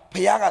တ်ထားဖ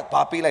ခင်က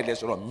ဘာပေးလိုက်လဲ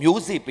ဆိုတော့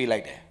မျိုးစေ့ပေးလို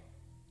က်တယ်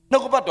နှု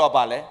တ်ကပတ်တော်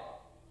ပါလဲ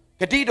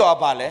ဂတိတော်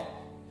ပါလဲ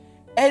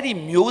အဲ့ဒီ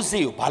မျိုး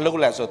စေ့ကိုဘာလုပ်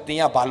လဲဆိုတော့တ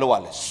င်းကဘာလုပ်ရ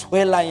လဲ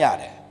ဆွဲလိုက်ရ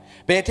တယ်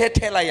ဘယ်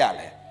ထဲလိုက်ရ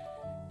လဲ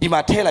ဒီမှာ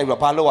ထဲလိုက်ပြီး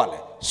တော့ဘာလုပ်ရလဲ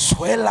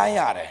ဆွဲလိုက်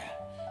ရတ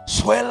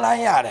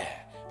ယ်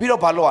ပြီး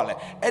တော့ဘာလုပ်ရလဲ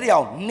အဲ့ဒီ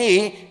အောင်နေ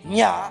ည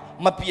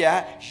မပြတ်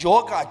ယော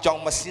ဂအကြော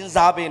င်းမစင်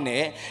စားဘဲ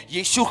နဲ့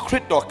ယေရှုခရ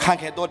စ်တော်ခံ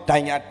ခဲ့သောဒ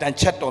ဏ်ရာတန်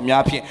ချက်တော်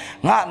များဖြင့်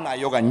ငါအနာ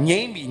ယောဂငြိ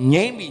မ့်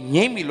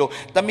ပြီလို့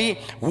သမီး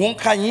ဝန်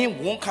ခံရင်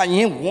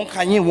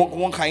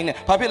နဲ့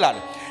ဘာဖြစ်လာ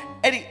လဲ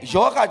Eddie,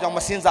 yoga jam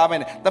since I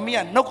mean, the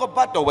mere no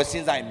bato was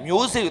since I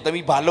music the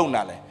me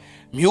balonale.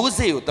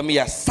 Music the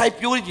mere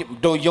psychology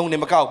do young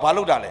Macau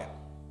balodale.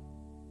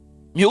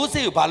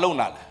 Music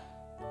balonale.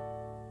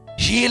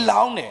 Ye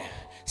laune,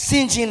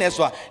 singeing as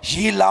well,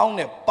 ye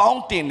laune,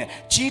 bounting,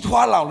 cheat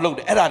while out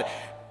load, error.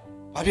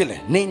 Babyle,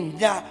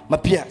 Ninja,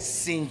 Mapia,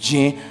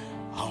 singing,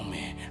 oh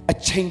me, a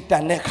chain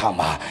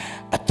tanekama,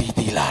 a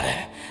titi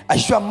lare. I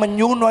shall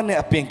manuno and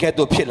a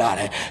pinketo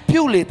pilare.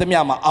 Purely the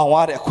Miama,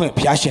 our queen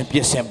Piashan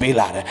Pias and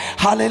Belare.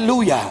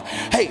 Hallelujah.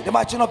 Hey, the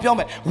marching of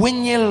Yome,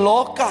 when you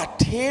look at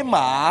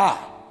Tema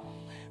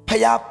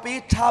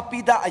Payapi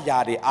Tapida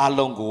Ayari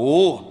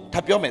Alongo,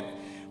 Tapiomet,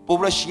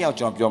 Pobrashia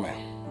John Piome.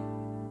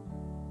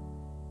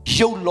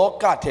 You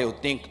look at you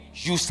think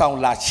you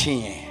sound like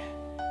chin.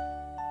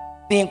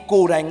 Think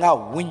go rang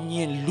out when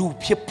you loop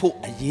people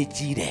a ye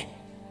jide.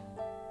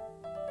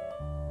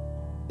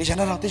 They shall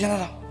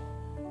not.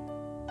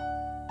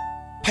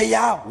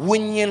 Paya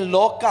winyin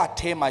loka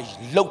tema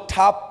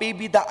lokta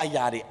baby da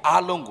ayari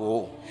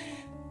alongo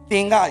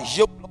tinga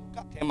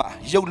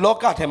yo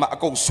loka tema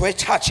akong swe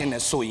cha chin ne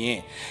so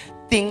yin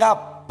tinga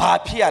ba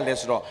phia le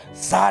so ro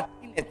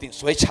zati ne tin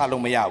swe cha lo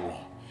ma ya bu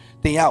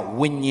tin ya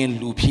winyin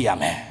lu phia ya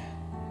me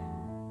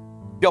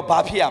pyo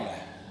ba phia ya me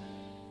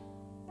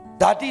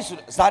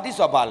zati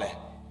so ba le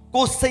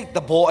ko sait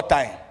the bo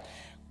atai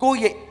ko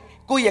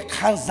ye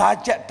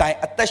khansa jet tai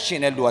atat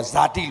shin ne lu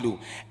zati lu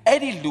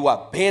edi lu a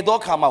bedo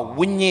khama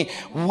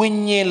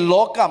winyin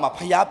loka ma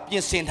phaya pyin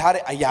sin tha de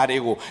aya de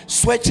ko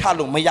swe cha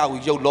lo ma ya bu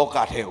yau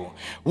loka the ko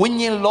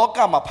winyin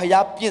loka ma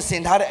phaya pyin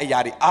sin tha de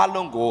aya de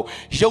along ko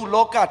yau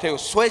loka the ko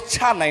swe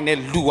cha nain ne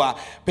lu a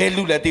be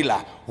lu le ti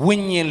la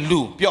winyin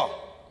lu pyo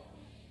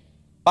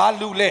ba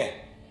lu le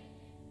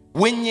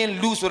winyin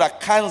lu so da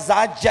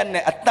khansa jet ne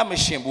atat ma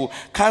shin bu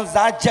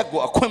khansa jet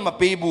ko akhwin ma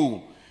pe bu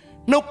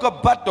no ka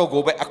batto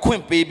go be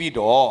akwin baby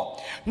do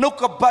no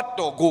ka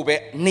batto go be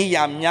ni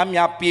ya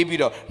mya baby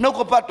do no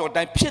ka batto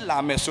dai phit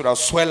la me so da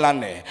swẹ lan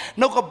ne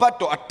no ka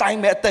batto a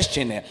time me atat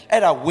shin ne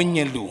era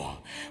winyin lu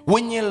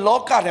winyin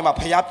loka de ma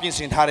phaya pyin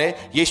sin tha de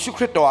Yesu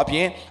Christ do a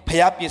pyin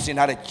phaya pyin sin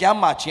tha de kyam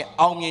ma chin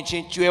aung myin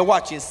chin jwe wa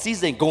chin si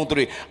sein gong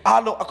three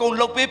along akong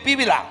lok pe pi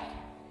bi la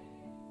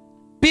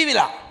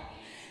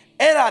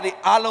era de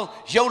along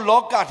yau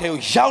loka the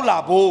yau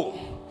la bo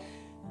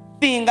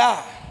tin ga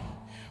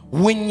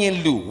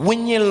winyin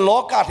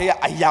loka the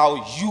ayao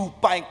you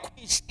pai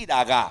kwin shi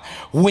da ga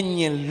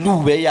winyin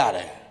lu be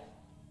yare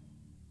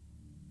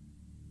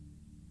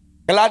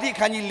Galati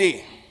khanji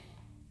 4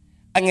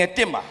အငယ်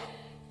1မှာ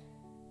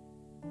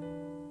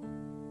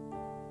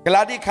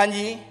Galati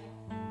khanji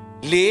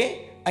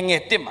 4အင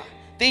ယ်1မှာ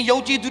သင်ယုံ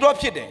ကြည်သူတော်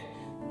ဖြစ်တယ်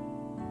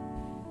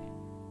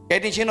ကဲ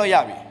တင်ရှင်းတော့ရ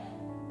ပြီ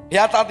ဘု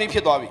ရားသားသိဖြ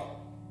စ်သွားပြီ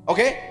โอเ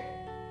ค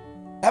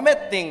ဒါမဲ့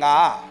သင်က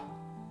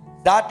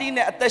ဇာတိ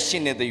နဲ့အသက်ရှ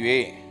င်နေတဲ့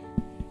ရွေး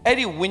အဲ့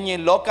ဒီဝိညာ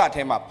ဉ်လောက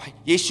ထဲမှာ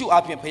ယေရှုအ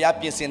ပြင်ဖခင်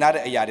ပြင်ဆင်ထား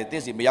တဲ့အရာတွေသ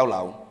င်စီမရောက်လာ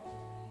ဘူး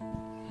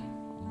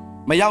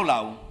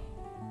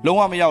လုံး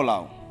ဝမရောက်လာ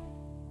ဘူး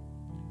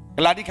ဂ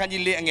လာတိခန်း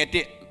ကြီး4အငယ်1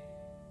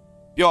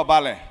ပြောပါ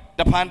လဲတ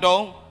ဖန်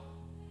တုံး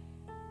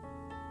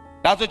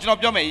ဒါဆိုကျွန်တော်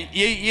ပြောမယ်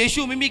ယေ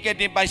ရှုမိမိက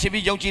တင်ပိုင်ရှင်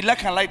ပြီးယုံကြည်လက်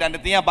ခံလိုက်တာ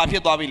နဲ့သင်ကဘာဖြ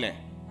စ်သွားပြီလဲ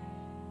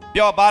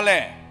ပြောပါလဲ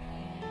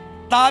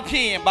သားဖြ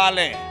စ်ရင်ပါ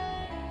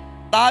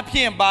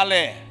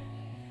လဲ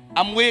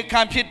အမွေ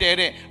ခံဖြစ်တယ်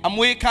တဲ့အ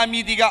မွေခံမိ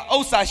ဒီကဥ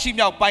စ္စာရှိ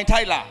မြောက်ပိုင်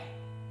ထိုက်လား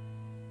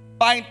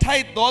ပိုင်ထို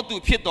က်တော်သူ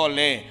ဖြစ်တော်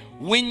လဲ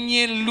ဝိ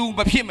ညာဉ်လူမ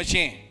ဖြစ်မချ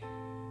င်း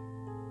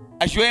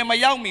အရွယ်မ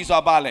ရောက်မီဆို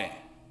တာပါလဲ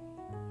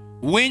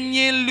ဝိ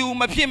ညာဉ်လူ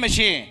မဖြစ်မချ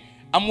င်း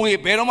အမွေ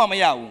ဘယ်တော့မှမ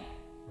ရဘူး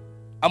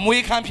အမွေ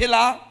ခံဖြစ်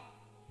လား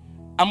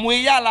အမွေ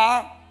ရလား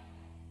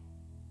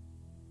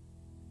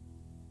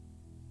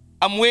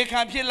အမွေ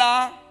ခံဖြစ်လား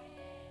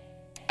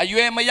အရွ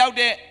ယ်မရောက်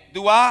တဲ့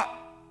သူက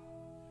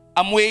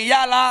အမွေရ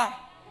လား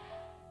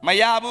မ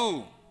ရဘူး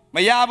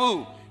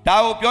ဒါ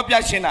ကိုပြောပြ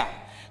ရှင်းတာ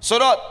ဆို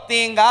တော့သ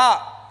င်က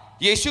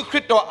ယေရှုခရ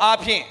စ်တော်အား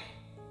ဖြင့်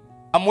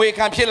အမွေ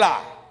ခံဖြစ်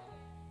လား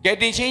ကယ်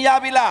တင်ခြင်းရ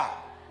ပြီလား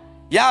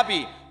ရပြီ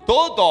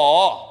သို့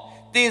တော်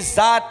သင်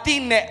ဇာတိ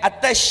နဲ့အ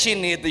သက်ရှင်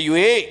နေတဲ့၍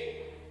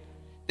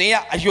သင်က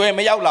အရွယ်မ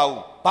ရောက်လာဘူး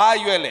ဘာအ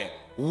ရွယ်လဲ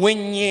ဝိ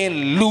ညာဉ်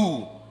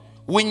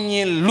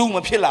လူမ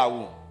ဖြစ်လာ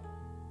ဘူး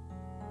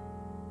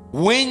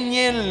ဝိ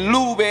ညာဉ်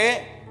လူပဲ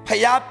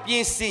ဖျားပြ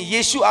င်ဆင်ယေ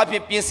ရှုအပြ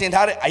င်ပြင်ဆင်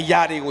ထားတဲ့အ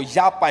ရာတွေကိုရ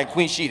ပိုင်ခွ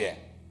င့်ရှိတယ်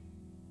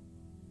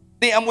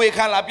သင်အမွေ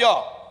ခံလားပြော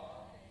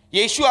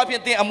ယေရှုအပြ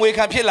င်သင်အမွေ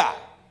ခံဖြစ်လား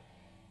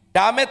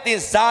ဒါမဲ့သင်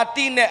ဇာ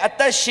တိနဲ့အ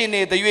သက်ရှင်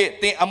နေတဲ့၍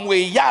သင်အမွေ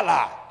ရ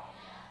လား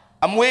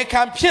အမွေ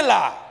ခံဖြစ်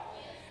လား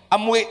အ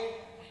မွေ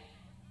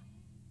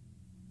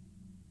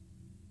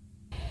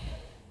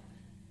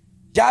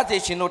ရစေ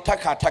ရှင်တို့ထက်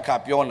ခါ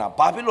ပြောနာ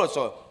ဘာဖြစ်လို့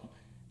ဆို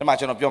ဒီမှာ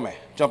ကျွန်တော်ပြောမယ်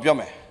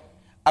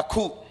အ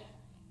ခု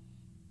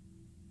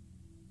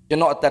ကျွ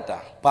န်တော်အသက်တာ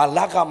ဘာလ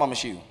ကမှမ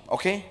ရှိဘူးโอ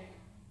เค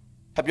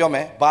ထပ်ပြောမ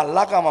ယ်ဘာလ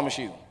ကမှမ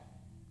ရှိဘူး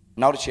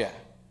နောက်တစ်ချက်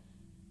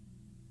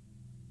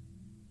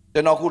ကျွ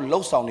န်တော်ခုလှု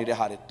ပ်ဆောင်နေတဲ့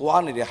ဟာတွေ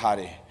တွားနေတဲ့ဟာ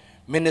တွေ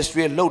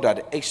ministry လောက်တာ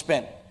တွေ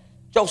expand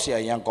ကြောက်เสีย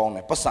ရန်ကောင်းတ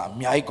ယ်ပတ်စံအ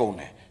များကြီးကုန်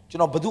တယ်ကျွ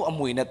န်တော်ဘသူအ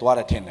မွေနဲ့တွားတ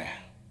ယ်ထင်တယ်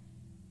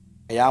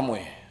အရာ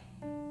မွေ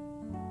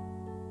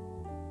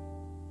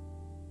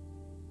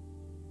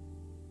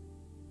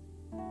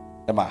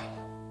Dama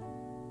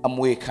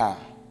Amweka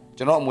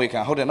General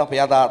Amweka hold enough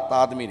Yada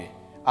Tadmini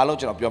I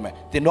don't know Yome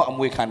did not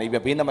Amweka if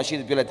you've been a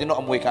machine did not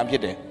Amweka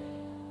Pide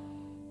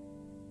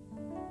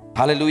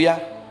Hallelujah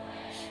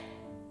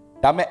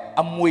Dame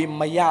Amwe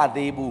Maya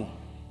debu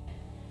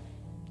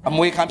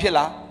Amweka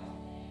Pilla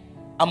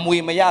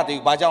Amwe Maya de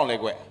Bajan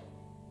Legue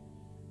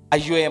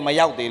Ayue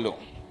Mayao de Lo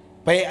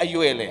Pay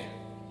Ayuele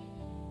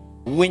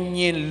When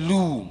ye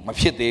loo my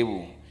pit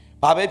debu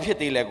Babe Pit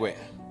de Legue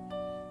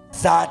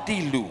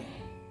Zati Lu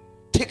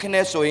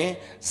Thickness way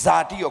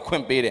Zati or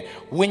Quimpede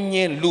when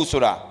ye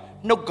loosera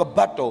no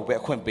gabato be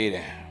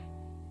Quimpede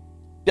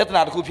Yet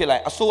not who feel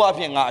like a so up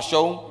in a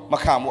show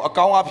Makamu a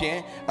cow up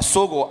here a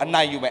sogo a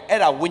night you may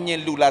era when ye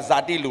lula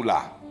Zati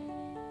Lula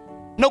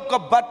no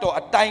gabato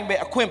a time be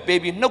a quimp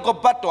baby no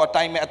gabato a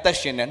time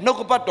attention no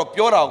gabato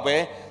pure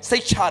way say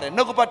chart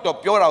no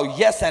gabato pure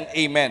yes and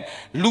amen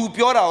Lu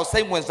pure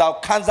same ones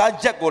out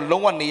Kanza Jack or low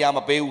one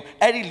Yama Bay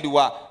Eddie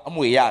Lua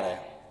Amuyare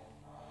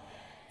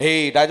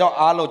Hey, that's all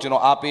I know.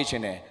 Our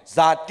patient,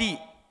 Zati,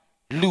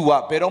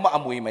 Lua, Beroma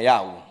Amwe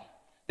Mayau.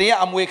 They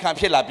are Amwe can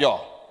feel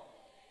labio.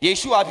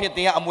 Yeshua appeared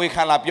there Amwe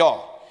can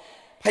labio.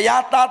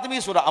 Payata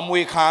me so that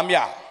Amwe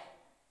Kamya.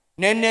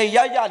 Nene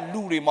Yaya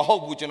Luri,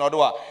 Mahobu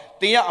Genodoa.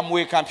 They are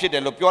Amwe can feel the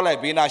Lopiola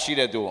Bina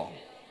Shida do.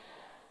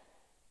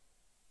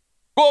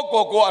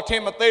 Go,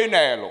 attend a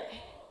tenelo.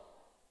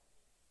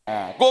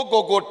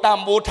 Go,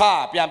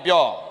 Tambota,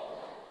 Piampio.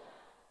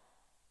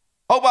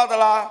 How about the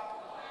la?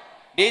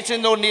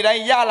 Dicen no ni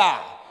yala,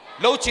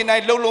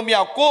 lochinai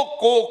lolomia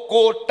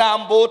go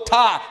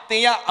tambota,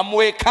 tia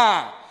amwe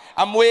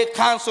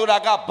can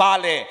sodaga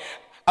bale,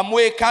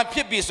 amwe can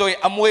pipiso,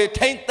 amwe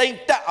tainting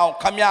down,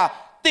 kamya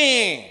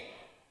thing.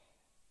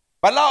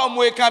 Bala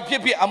amwe can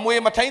pipi,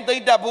 amwe matain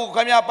dabu,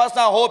 kamya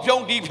pasa, hope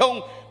young deep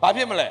young,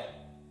 babimele.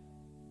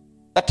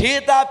 The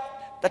teeth,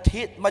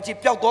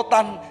 Majipio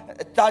Dotan,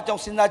 Tajong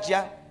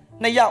Sinaja,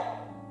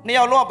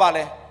 Nayao Loa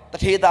Bale, the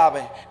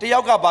Tedabe, the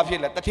Yoga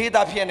Bafile, the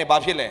Teda Piene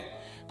Bafile.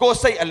 Go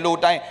say a low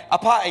time, a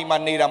pa a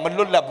manera,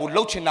 Malula,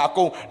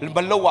 Bulochinaco,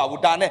 Maloa,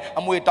 Udane,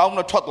 and we down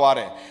the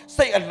trotware.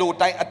 Say a low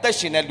time,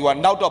 additional to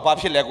an out of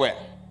Bafilegue.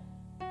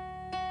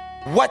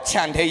 What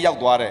chant he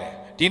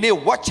yagware? Dine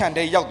what chant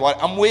he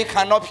yagware? And we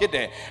cannot hit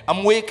there,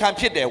 and we can't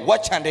hit there.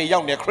 What chant he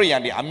young, the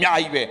Korean, I'm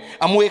yaive,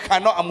 and we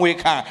cannot, and we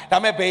can't.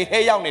 That may be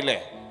hey youngle.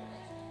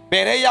 Be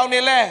hey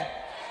youngle.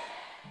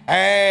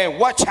 Eh,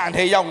 what chant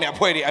he young, the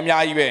poety, I'm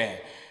yaive.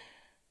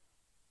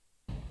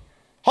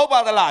 How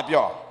about the lab,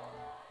 yo?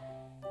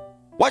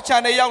 What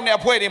can they young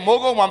poet in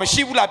Mogo Mama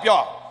Shibula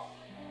Pio?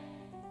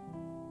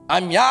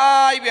 I'm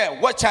yaive,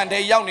 what can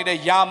they young the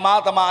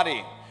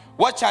Yamatamari?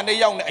 What can they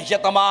young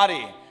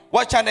Yatamari?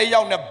 What can they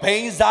young the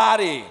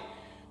Benzari?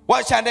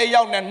 What can they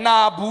young the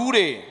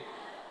Naburi?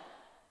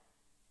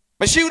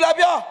 Mashibula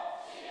Pio?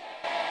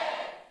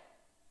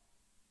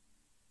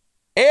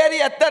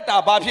 Area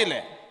Tata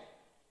Bafile.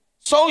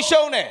 So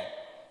shown it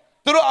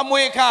through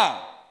Amueka.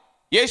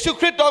 Yesu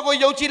Christo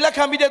Yochi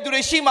Lakamida to the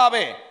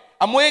Shimabe.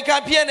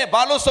 Amweka piene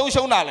balo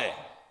social nale.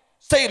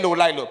 Say lo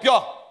lilo.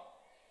 Pyo.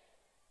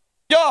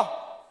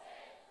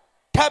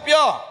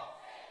 Tapio.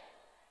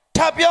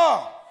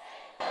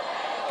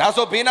 That's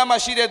what Bina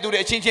Mashide do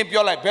the changing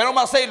pure like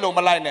Beroma say lo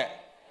maline.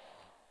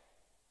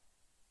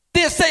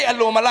 This say a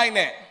lo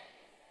maline.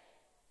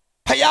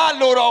 Paya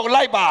loro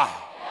laiba.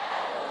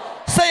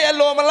 Say a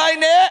lo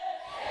maline.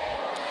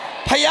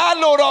 Paya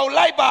loro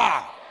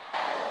laiba.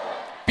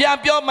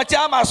 Piampio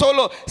machama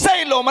solo.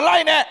 Say lo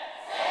maline.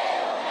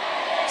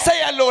 Say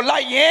hello,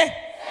 like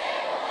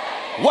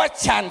what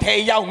chant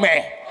hey young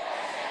man?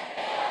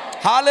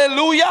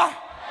 Hallelujah.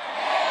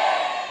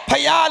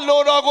 Paya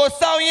logo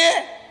sound ye.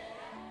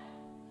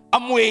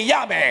 Amwe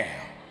yame.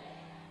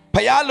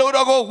 Paya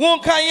logo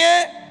won't can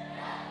ye.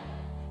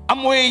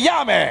 Amwe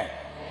yame.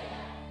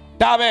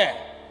 Dabe.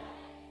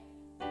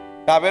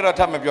 Dabe,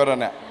 time of your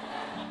net.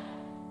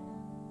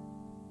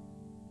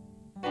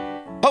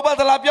 How about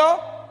the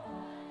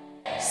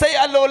labio? Say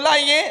hello,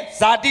 like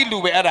Zadi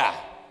Luera.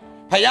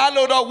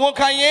 Payalo do won't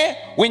can ye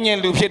when you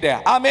loop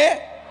there. Amen.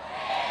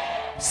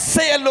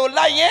 Say hello,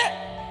 lie.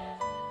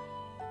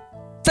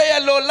 Say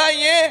hello,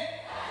 lie.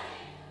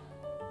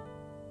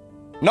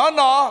 No.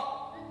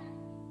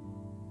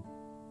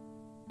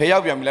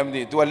 Payabiam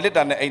lemdi to a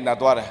little and ain't not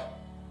water.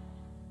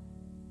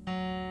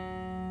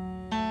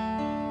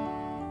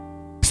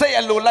 Say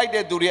hello, like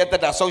they do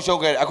the social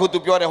get. I could to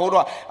pure hold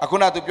on. I could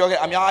not to pure.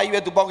 I'm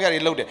here to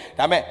bogger loaded.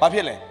 Dame,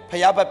 Papile,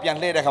 Payaba Pian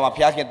later come up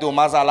here to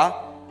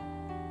Mazala.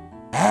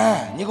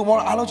 You go more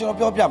allow of your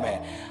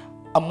yame.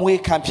 Amwe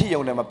campi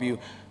on them abu.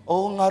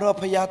 Oh, Nara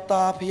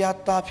Payata,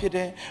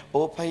 Pide.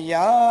 Oh,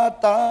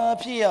 Payata,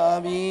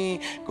 Piabi.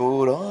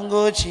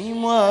 Gorongo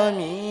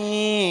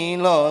Chimwami,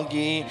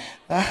 Logi.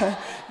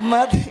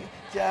 Mati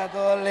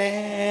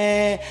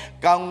Jadole.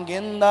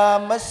 Gangenda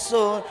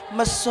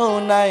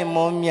Masonai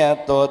Momia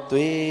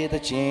Totwe the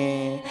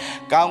Chin.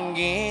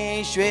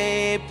 Gangi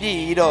Shwe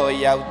Pido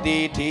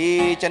Yauti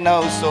teach and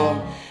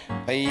also.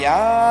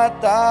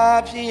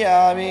 Payata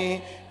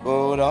Piabi,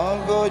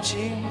 Gorongo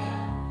Chim.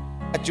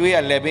 အကျွေးက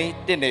လည်းပင်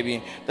တစ်နေပြီ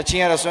တချ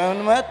င်းကတော့ဆွ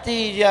မ်းမတိ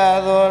ကြ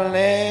တော့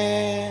လေ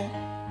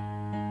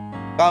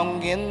ကောင်း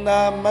ကင်သာ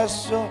မ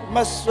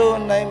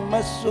ဆိုးနိုင်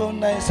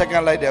စက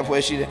န်လိုက်တဲ့အဖွဲ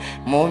ရှိတယ်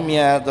မုံမြ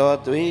တ်တော်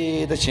တွေ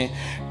တချင်း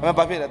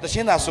ဘာဖြစ်လဲတချ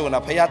င်းသာဆိုးနာ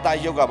ဖယားသား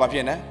ရုပ်ကဘာဖြ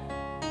စ်လဲ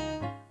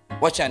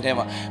ဝတ်ချန်ထဲ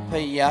မှာဖ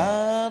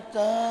ယား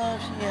သား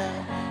ဖယား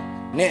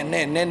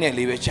နဲ့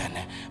လေးပဲချန်တ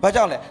ယ်ဘာ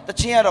ကြောင့်လဲတ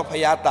ချင်းကတော့ဖ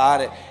ယားသား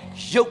တဲ့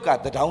ရုပ်က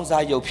တဒေါင်း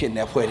စားရုပ်ဖြစ်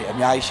နေဖွဲတယ်အ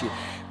များကြီးရှိ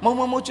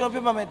မုံကျွန်တော်ပြ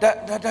ပါမယ်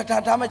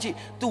ဒါမှကြည့်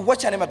तू ဝတ်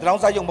ချန်ထဲမှာတဒေါ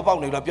င်းစားရုပ်မပေါက်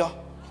နေလို့ပြော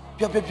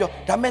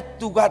ဒါမဲ့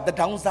तू ကတ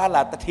ဒေါင်းစား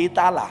လားတထေး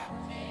သားလား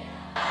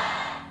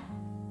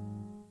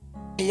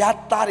ဖယား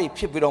သားတွေ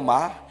ဖြစ်ပြီးတော့မှ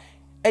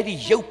အဲ့ဒီ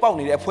ရုပ်ပေါက်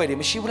နေတဲ့အဖွဲတွေ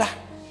မရှိဘူးလား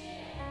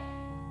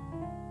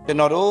ကျွန်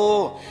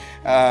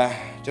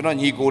တော်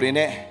ညီကိုတွေ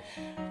နဲ့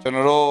ကျွန်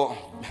တော်တို့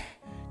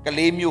က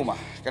လေးမျိုးမှာ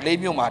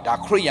ဒါ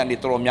ခရိယန်တွေ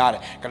တော်တော်များတ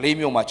ယ်ကလေး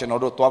မျိုးမှာကျွန်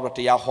တော်တို့သွားပြီးတ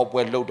ရားဟော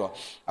ပွဲလုပ်တော့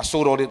အ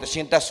ဆိုတော်တွေတခြ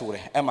င်းတက်ဆိုတ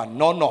ယ်အဲ့မှာ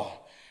နော်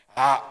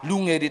လူ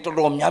ငယ်တွေတော်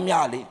တော်များ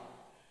လေ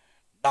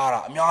ဒါ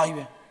အများကြီး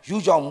ပဲယူ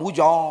ကြောင်မူး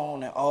ကြောင်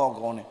နဲ့အော်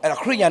ကောင်းတယ်အဲ့ဒါ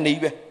ခရိယန်တွေ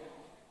ကြီးပဲ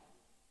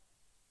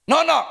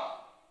နော်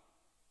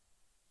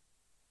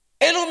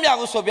အဲ့လိုမရ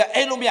ဘူးဆိုပြ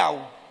အဲ့လိုမရ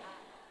ဘူး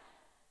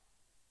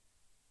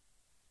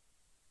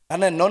အဲ့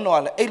နဲ့နော်က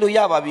လည်းအဲ့လိုရ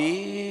ပါပြီ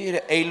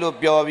တဲ့အဲ့လို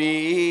ပြောပြီ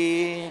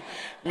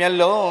မျက်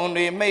လုံး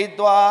တွေမိတ်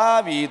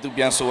သွားပြီသူ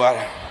ပြန်ဆိုရတ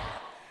ယ်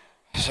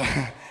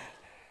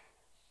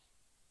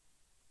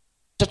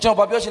ကျွန်တော်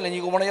ဘာပြောချင်လဲညီ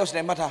ကောင်မနဲ့ရောက်စတ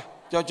ယ်မှတ်ထား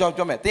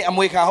ပြောမယ်တင်းအ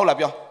မွေခံဟုတ်လား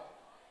ပြော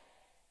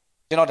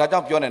ကျွန်တော်ဒါကြော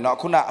င့်ပြောနေတော့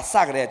ခုနအစ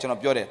ကတည်းကကျွန်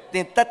တော်ပြောတယ်တ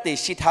င်းတက်တေ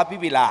ရှိထား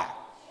ပြီလား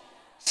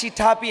ရှိ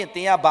ထားပြီးရင်တ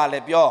င်းရပါလေ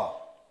ပြော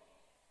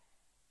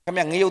ခင်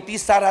ဗျငရုတ်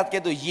တီးစားရ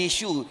တဲ့သူယေ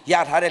ရှုရ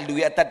ထားတဲ့လူ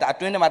ရဲ့အသက်တာအ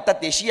တွင်းထဲမှာတက်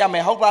တေရှိရမ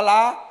ယ်ဟုတ်ပါ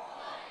လား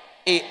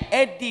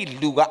အဲ့ဒီ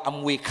လူကအ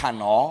မွေခံ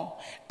တော့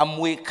အ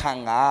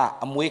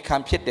မွေခံ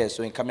ဖြစ်တယ်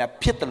ဆိုရင်ခင်ဗျ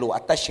ဖြစ်တယ်လို့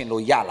အသက်ရှင်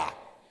လို့ရလား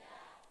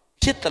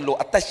ဖြစ်တယ်လို့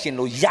အသက်ရှင်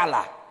လို့ရ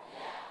လား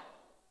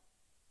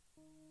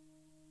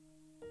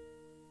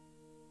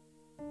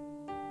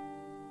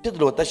ဖြစ်တ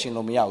ယ်လို့အသက်ရှင်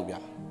လို့မရဘူးဗျ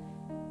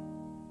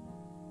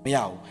မရ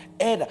ဘူး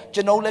အဲ့ဒါ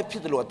ကျွန်တော်လည်းဖြ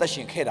စ်တယ်လို့အသက်ရှ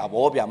င်ခဲ့တာ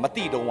ဗောဗျမ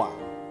သိတော့ဝ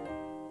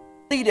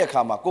သိတဲ့အ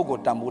ခါမှာကိုယ့်ကို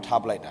တန်ဖိုး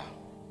ထားပလိုက်တာ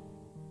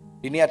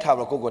ဒီနေ့ထား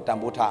ပြီးတော့ကိုယ့်ကိုတန်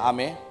ဖိုးထားအာ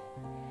မင်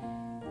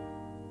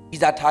ဤ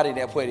စားထားတဲ့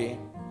အဖွဲတွေ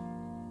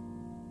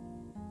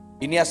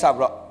ဒီနေ့ဆက်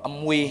ပြီးတော့အ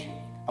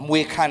မွေ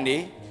ခံနေ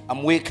အ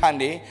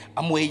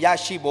မွေရ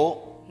ရှိဖို့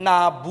နာ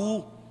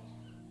ဘူး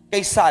ကိ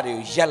စ္စတွေ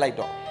ကိုရက်လိုက်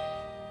တော့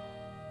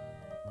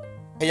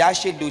ဘုရား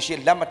ရှိလူရှိ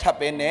လက်မထပ်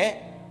ပဲနဲ့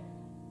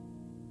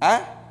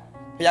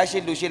ဘုရားရှိ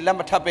လူရှိလက်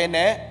မထပ်ပဲ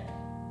နဲ့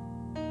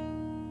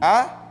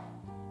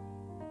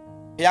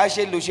ဘုရား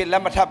ရှိလူရှိလ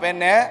က်မထပ်ပဲ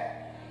နဲ့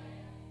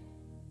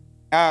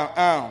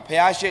ဘု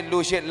ရားရှိလူ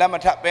ရှိလက်မ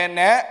ထပ်ပဲ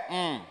နဲ့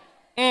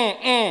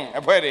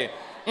အဖွဲတွေ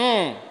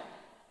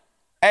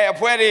အဲ့အ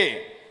ဖွဲတွေ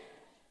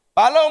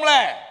ဘာလို့မ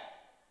လဲ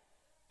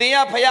တင်ရ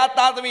ဖယား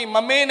သားသမီးမ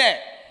မင်းနဲ့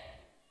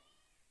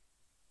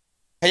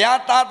ဖယား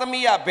သားသ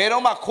မီးကဘယ်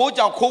တော့မှခိုး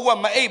ကြောင်ခိုးဝက်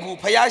မအိပ်ဘူး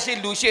ဖယားရှိ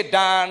လူရှိဒ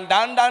န်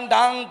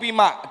ပြီး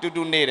မှအတူ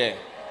တူနေတယ်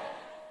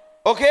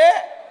โอเค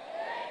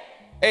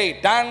အေး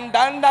ဒ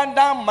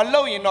န်မ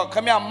လုပ်ရင်တော့ခ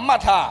မမှ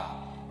တ်ထား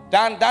ဒ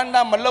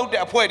န်မလုပ်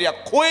တဲ့အဖွဲတွေက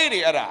ခွေးတွေ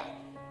အဲ့ဒါ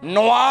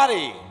နွား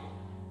တွေ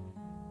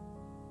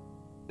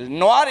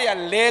က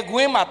လေကွ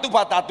င်းမှာသူ့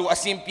ဘာသာသူအ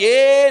စဉ်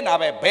ပြေးနာ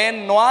ပဲဘယ်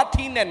နွား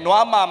ထီးနဲ့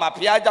နွားမမှာ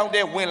ဖျားကြောင်း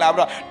တဲ့ဝင်လာ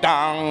ပြီးတော့ဒ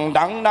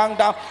န်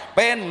ဘ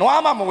ယ်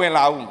နွားမှမဝင်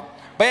လာဘူး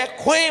ဘယ်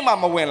ခွေးမှ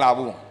မဝင်လာ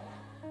ဘူး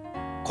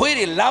ခွေး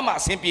တွေလမ်းမှာ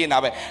အစဉ်ပြေးနာ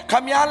ပဲခ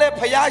မည်းလဲ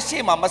ဖျားရှိ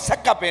မှမဆ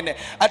က်ကပ်ပဲနဲ့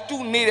အတူ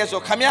နေတယ်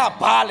ဆိုခမည်း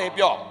ဘာလဲ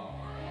ပြော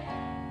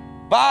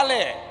ဘာ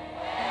လဲ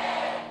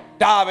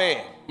ဒါပဲ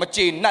မ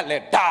ကြေနပ်လဲ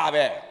ဒါ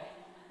ပဲ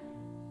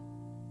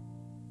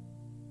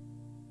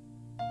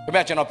ခင်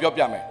ဗျာကျွန်တော်ပြော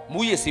ပြမယ်မူ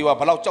ရည်စေဝါ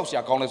ဘယ်လောက်ကြောက်စ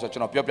ရာကောင်းလဲဆိုတော့ကျွ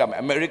န်တော်ပြောပြမယ်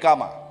အမေရိက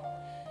မှာ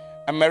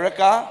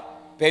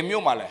ဘယ်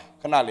မြို့မှာလဲ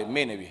ခဏလေး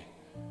မေ့နေပြီ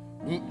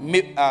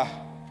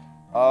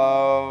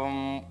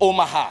အို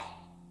မာဟာ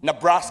န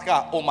ဘရာစကာ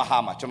အိုမာဟာ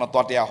မှာကျွန်တော်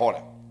သွားတရားဟောတ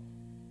ယ်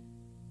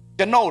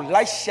ကျွန်တော်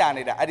လိုက်ရှာ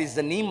နေတာအဲ့ဒီဇ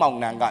နီးမောင်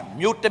နှံက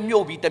မြို့တစ်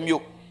မြို့ပြီးတစ်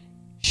မြို့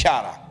ရှာ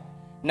တာ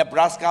နဘ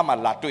ရာစကာမှာ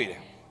လာတွေ့တ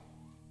ယ်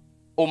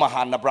အိုမာ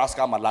ဟာနဘရာစ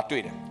ကာမှာလာ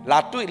တွေ့တယ်လာ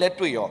တွေ့လဲ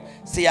တွေ့ရော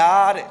ဆရာ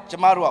တဲ့ကျ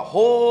မတို့က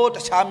ဟိုးတ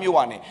ခြားမြို့က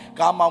နေ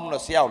ကားမောင်း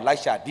လို့ဆရာကိုလို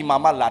က်ရှာဒီမှာ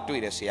မှလာ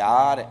တွေ့တယ်ဆရာ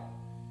တဲ့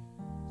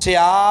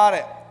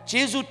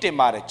ကျေးဇူးတင်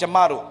ပါတယ်ကျမ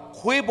တို့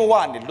ခွေးဘဝ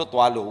နဲ့လွတ်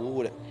သွား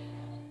လို့တဲ့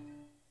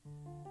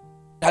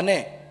ဒါ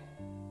နဲ့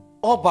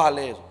ဘာ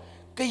လဲ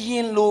ကရ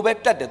င်လိုပဲ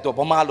တတ်တယ်သူ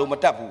ဗမာလိုမ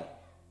တတ်ဘူး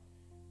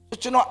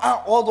ကျွန်တော်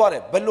အော်သွားတ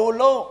ယ်ဘယ်လို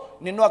လုံး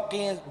နင်တို့က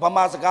င်းဗ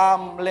မာစကား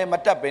လည်းမ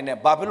တတ်ပဲနဲ့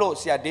ဘာဖြစ်လို့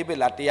ဆရာဒေးဗစ်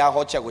လာတရား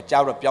ဟောချက်ကို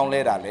ကြားတော့ပြောင်းလဲ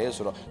တာလဲ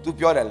ဆိုတော့ तू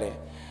ပြောတယ်လေ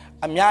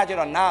အများကျ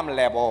တော့နားမ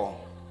လဲပေါ့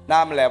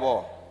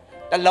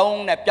တလုံး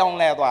နဲ့ပြောင်း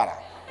လဲသွားတာ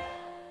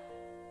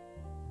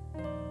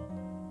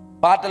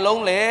ဘာတ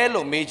လုံးလဲ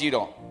လို့မေးကြည့်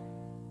တော့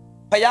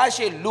ဖယား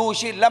ရှိလူ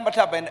ရှိလက်မထ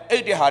ပ်ပဲနဲ့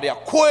အဲ့ဒီဟာတွေက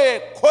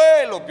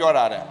ခွေးလို့ပြော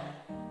တာတဲ့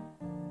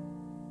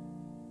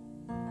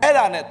အဲ့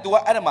ဒါနဲ့ तू က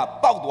အဲ့ဒါမှာ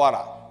ပေါက်သွား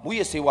တာမူရ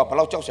စေဝါဘယ်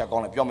လောက်ကြောက်စရာကော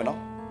င်းလဲပြောမယ်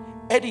နော်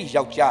အဲ့ဒီ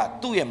ယောက်ျား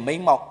သူ့ရဲ့မိ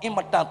န်းမောင်အင်မ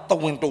တန်သ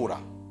ဝင်တိုးတာ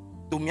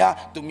သူ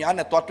များ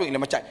နဲ့တွားတွေ့ရင်လ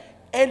ည်းမကြိုက်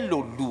အဲ့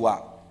လိုလူက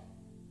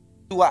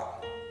Tu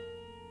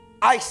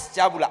ice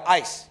jabula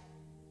ice.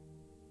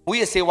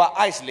 We say what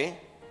ice le.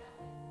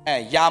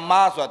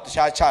 Yama so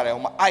chare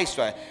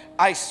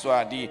ice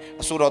so di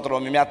surotro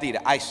mimiati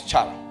ice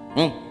chara.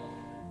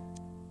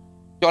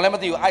 Cho nên mà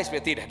tiêu ice về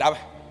tiêu đấy,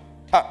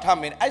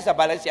 tham mình ice là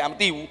bài lấy xem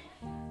tiêu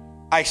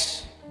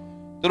ice,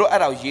 tôi ở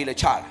đâu gì là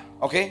chả,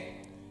 ok,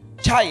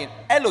 chả yên,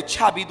 em lo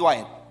chả bị đuổi,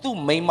 tu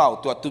mấy màu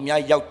tu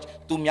mía giàu,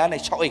 tu mía này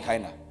chọi cái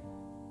nào,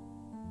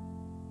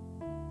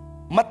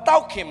 mà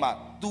tao khi mà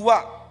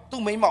tu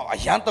mấy màu à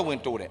hiện tao vẫn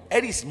tốt đấy,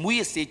 em đi mua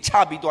gì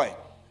chả bị đuổi,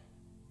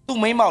 tu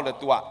mấy màu là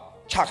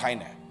chả cái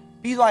nào,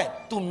 bị đuổi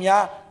tu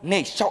mía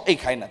này chọi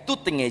cái nào, tu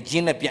tình người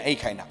dân này biến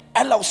cái nào,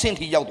 em lo xin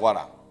thì giàu đuổi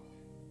là.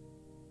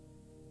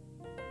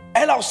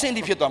 Em lão sinh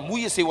đi phía đó mua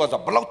gìว่าจะ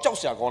บล็อกเจ้า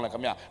เสียก่อนเลยครั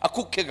บเนี่ยอะ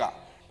คุกเกะ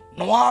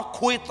นัว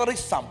คุยตริ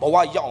สัมบอกว่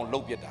าย่องล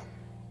บเยอะค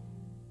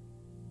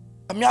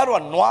รับเนี่ยเรา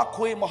นัว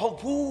คุยมาเขา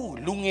พูด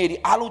ลุงเอดี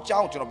อาลูเจ้า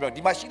จนเรา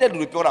ดีมาชีได้ดู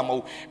เลยเปล่ามา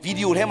วิ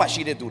ดีโอให้มา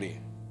ชีได้ดูเลย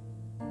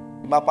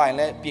มาไปแ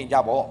ล้วเปลี่ยนยา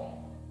บ่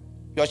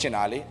เปลี่ยนเช่นอ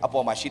ะไรอ่ะพอ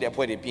มาชีได้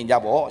พูดเปลี่ยนยา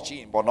บ่ชี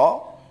บ่เนาะ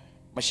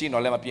มาชีนอ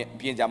นแล้วมาเป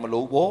ลี่ยนยามาลู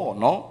บ่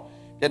เนาะ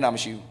เปลี่ยนน้ำมา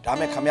ชีทำใ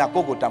ห้คำยาโก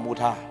โก้ตามมู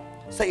ท่า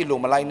ใส่ลง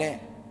มาไล่แน่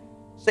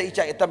ใส่ใจ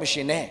ตั้มไม่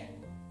ชินแน่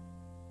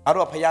อา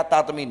รู้พยาตา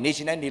ตมีนิ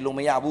ชินัยนิลุม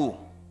ยาบู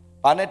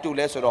ปานนั้นดูเ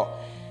ลยสุด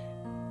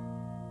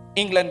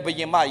อังกฤษไป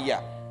ยังมาอีก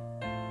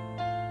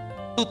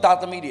ตุตา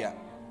ตมีเดีย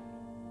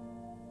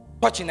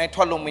ทอดชินัยท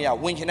อดลงมายา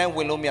วินชินัย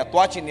วินลงมายาตั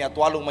วชินัยตั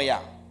วลงมายา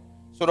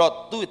สุด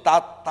ตุต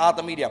าต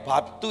มีเดียบา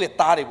ตุ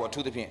ตาเรียบทุ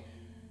กที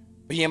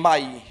ไปยังมา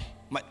อี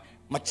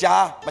มา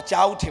จ้า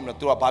อุทิมนะ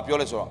ตัวบาปเยอะ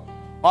เลยสุด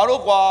งารู้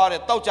กว่าเรื่อ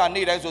งเต้าจาน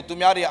นี่ได้สุดตุ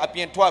มีอะไรอภิ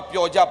ญทวดเปีย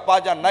วจ้าป้า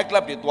จ้าไนคลั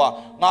บเดียตัว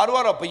งารู้ว่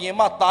าเราไปยัง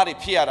มาตาเรียบ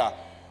เพียระ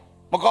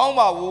มาก้าว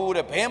มาวูเ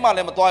ด้เพ่มาเล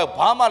ยมาตัว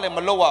บ้ามาเลยม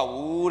าโลวา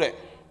วูเด้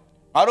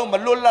อารู้มา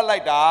ลุละไล่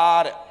ดา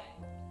เด้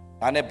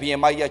ตอนนี้พี่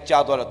มาอยากจ้า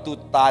ตัวตุ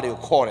ตาเดียว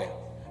ข้อเด้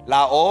ล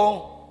าโอ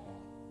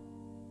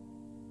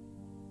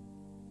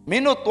มิ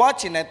นุตัว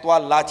ชินตัว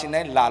ลาชิน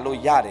ลาโล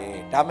ยาเด้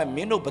แต่เมื่อ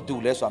มินุประตู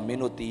เลยส่วนมิ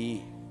นุตี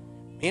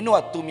มินุว่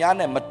าตุมยาเ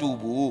นี่ยมาดู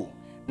บู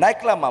นาย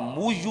กล่าวมา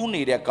มูยู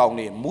นี่เด็กเก่าเ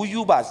นี่ยมู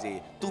ยูบาสิ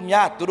ตุมย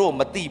าตัว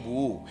มาตีบู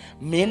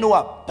มินุว่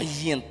าไป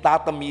ยินตา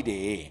ตมีเด้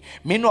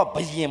มินุว่าไป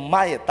ยินม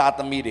าเยตาต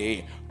มีเด้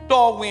ตั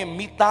วเว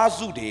มิตา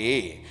สุดเด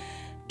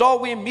ตัว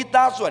เวมิต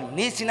าสุด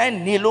นี่สินะ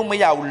นี่ลงไม่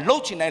ยาวลุ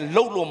ชินะ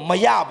ลุลงไม่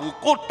ยาว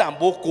โคตร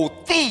บุโค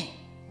ตี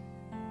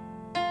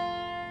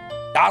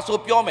ดาสุ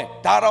เปียวเม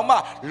ดารามา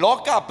โล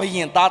กาเบี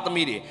ยนตาต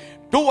มีเด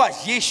ดูว่า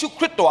เยซูค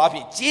ริสต์ตัวอ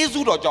ภิเยซู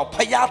เราจะพ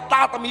ยาต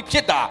าตมีพิ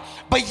จาร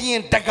เบียน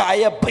ตะกา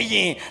ยเบีย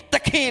นตะ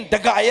เคียนตะ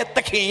กายต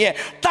ะเคียน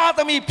ตาต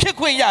มีพิจ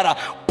คุยยาระ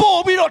ปู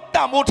บิโรต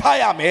ามุทา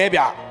ยาเมเบี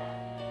ย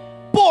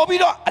ปูบิ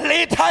โรเล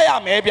ทายา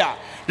เมเบีย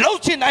ลุ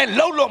ชินะ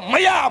ลุลงไม่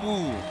ยาว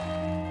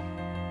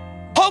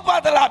ဟုတ်ပါ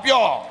သလား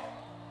ပြော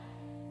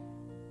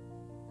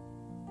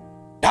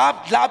ဒါ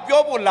လာပြော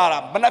ဖို့လာတာ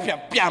မနှက်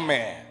ပြန်မ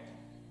ယ်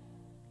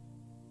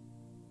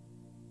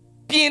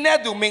ပြင်းတဲ့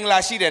သူမင်္ဂလာ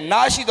ရှိတယ်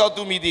နားရှိတော်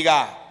သူမိဒီက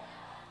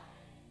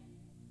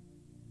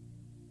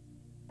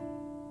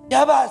ရ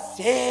ပါ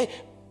စေ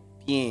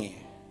ပြ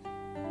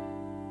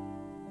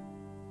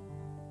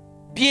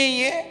င်း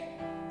ရင်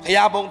ဘု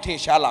ရားဘုံထင်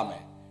ရှားလာမ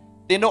ယ်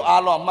တင်တို့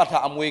အားလုံးမှတ်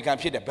ထားအမွေခံ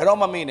ဖြစ်တယ်ဘယ်တော့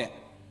မှမေ့နဲ့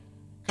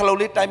ခလုတ်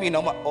လေးတိုက်မိ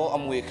တော့မှအော်အ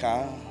မွေခံ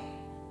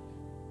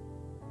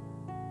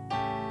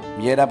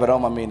မြေရဘရော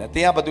မမင်းနဲ့တ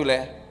င်းရဘာတူလဲ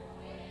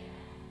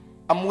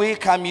အမွေ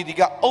ခံမိဒီ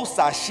ကဥစ္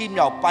စာရှိ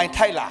မြောက်ပိုင်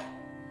ထိုက်လား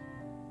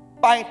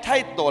ပိုင်ထို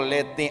က်တော်လဲ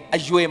တင်းအ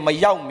ရွယ်မ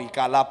ရောက်မီ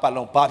ကာလပတ်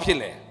လုံးဘာဖြစ်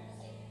လဲ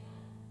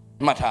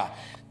မှတ်ထား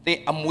တ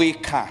င်းအမွေ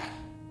ခံ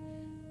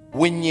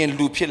ဝိညာဉ်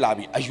လူဖြစ်လာ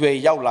ပြီအရွယ်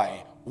ရောက်လာရ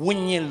င်ဝိ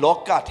ညာဉ်လော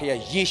ကထဲက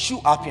ယေရှု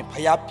အဖင်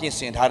ဖျားပြင်ဆ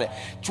င်ထားတဲ့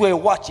ကျွယ်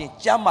ဝခြင်း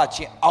ကြမ်းမာခြ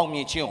င်းအောင်မြ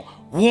င်ခြင်းကို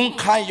ဝန်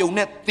ခံယုံ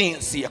နဲ့တင်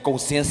စီအကုန်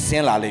ဆ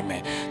င်းလာလိမ့်မ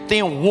ယ်တ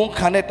င်ဝန်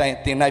ခံတဲ့တိုင်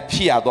တင်၌ဖြ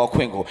စ်ရသောအခွ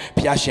င့်ကို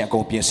ဘုရားရှင်အကု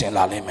န်ပြင်ဆင်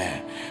လာလိမ့်မယ်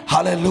ဟာ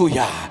လေလု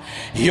ယာ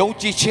ယုံ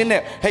ကြည်ခြင်း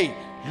နဲ့ဟေး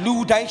လူ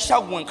တိုင်းရှော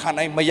က်ဝန်ခံ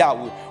နိုင်မရ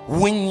ဘူး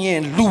ဝိညာ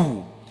ဉ်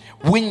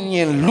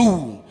လူ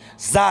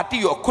ဇာတိ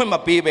ကိုအခွင့်မ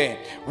ပေးပဲ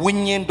ဝိ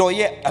ညာဉ်တော်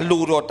ရဲ့အ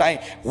လိုတော်တိုင်း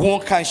ဝန်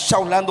ခံရှော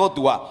က်လန်းသော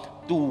သူက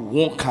သူဝ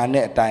န်ခံ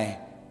တဲ့အတိုင်း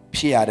ဖြ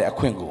စ်ရတဲ့အ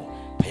ခွင့်ကို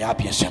ဘုရား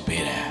ပြင်ဆင်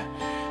ပေးတယ်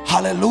ဟာ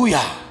လေလု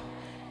ယာ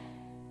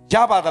ရ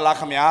ပါသလား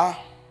ခင်ဗျာ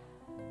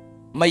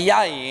မရ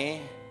ရင်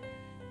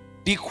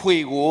ဒီ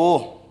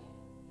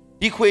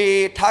ခွေ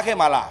ထားခဲ့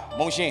မှာလား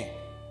မုံရှင်း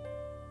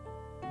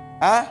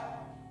ဟမ်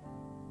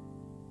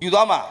ယူ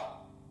သွားမှာ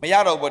မရ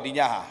တော့ဘူးဒီည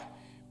ဟာ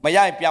မရ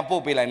ရင်ပြန်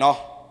ပို့ပေးလိုက်နော်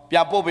ပြ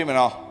န်ပို့ပေးမယ်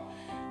နော်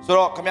ဆို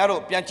တော့ခင်ဗျား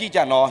တို့ပြန်ကြည့်ကြ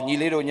နော်ညီ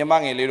လေးတို့ညီမ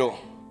ငယ်လေးတို့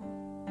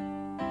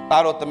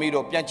သားတို့သမီး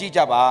တို့ပြန်ကြည့်ကြ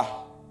ပါ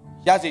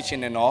ရစေချင်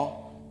တယ်နော်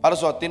အဲ့ဒါ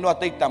ဆိုတင်းတို့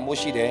တိတ်တန်မိုး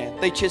ရှိတယ်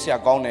တိတ်ချစ်စရာ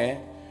ကောင်းတယ်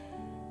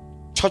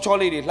ချော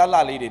လေးတွေလှ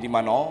လေးတွေဒီ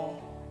မှာနော်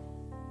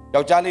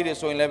ယောက်ျားလေးတွေ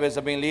ဆိုရင်လည်းပဲသ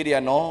ပင်လေးတွေက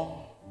နော်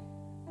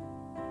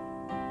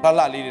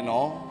လှလေးတွေ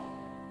နော်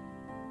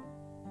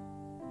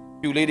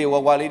ပြူလေးတွေ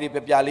ဝါလေးတွေ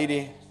ပြလေးတွေ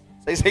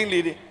စိမ့်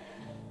လေးတွေ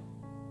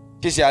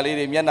ချစ်စရာလေး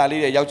တွေမျက်နှာ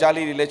လေးတွေယောက်ျား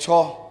လေးတွေလည်း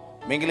ချော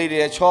မိန်းကလေးတွေ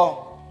လည်းချော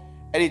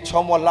အဲ့ဒီ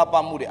ချောမောလှပ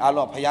မှုတွေအား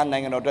လုံးဘုရားနို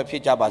င်ငံတော်အတွက်ဖြ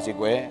စ်ကြပါစေ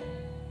ကွယ်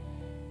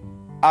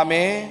အာမ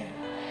င်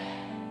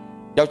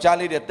ယောက်ျား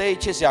လေးတွေတိတ်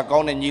ချစ်စရာကော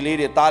င်းတဲ့ညီလေး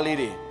တွေသားလေး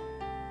တွေ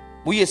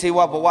မူရစေဝ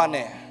ဘဝ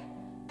နဲ့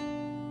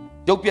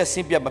ရုပ်ပြက်ဆ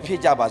င်းပြက်မဖြစ်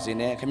ကြပါစေ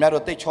နဲ့ခင်ဗျား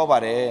တို့တိတ်ချောပါ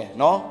တယ်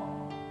နော်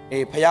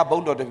အေးဖယားဘုံ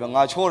တော်တွေ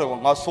ငါချောတယ်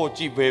ငါစော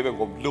ကြည့်ပဲ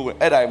ကိုလို့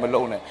အဲ့ဒါမ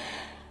လုံးနဲ့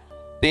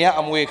တင်ရ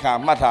အမွေခံ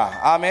မှတ်ထား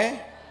အာမင်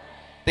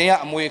တင်ရ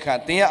အမွေခံ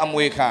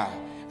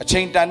အချိ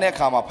န်တန်တဲ့အ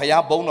ခါမှာဖ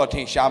ယားဘုံတော်ထ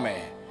င်ရှားမ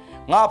ယ်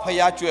ငါဖ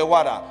ယားကြွယ်ဝ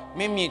တာမ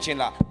င်းမြင်ချင်း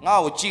လားငါ့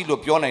ကိုကြည့်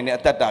လို့ပြောနိုင်တဲ့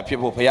အတ္တဖြစ်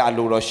ဖို့ဖယားအ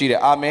လိုတော်ရှိတ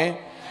ယ်အာမင်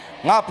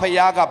ငါဖ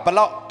ယားကဘ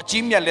လောက်အ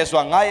ကြီးမြတ်လဲဆို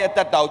တာငါရဲ့အတ္တ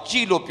ကိုကြ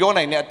ည့်လို့ပြော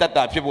နိုင်တဲ့အတ္တ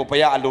ဖြစ်ဖို့ဖ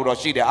ယားအလိုတော်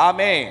ရှိတယ်အာ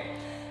မင်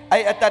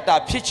အဲ့အတ္တ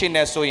ဖြစ်ခြင်း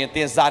နဲ့ဆိုရင်သ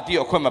င်ဇာတိ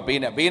ကိုအခွင့်မပေး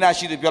နဲ့ဘေးနာ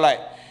ရှိသူပြောလိုက်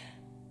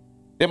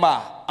ဒီမှာ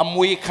အ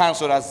မွေခံ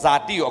ဆိုတာဇာ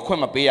တိကိုအခွ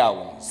င့်မပေးရ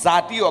ဘူးဇာ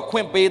တိကိုအခွ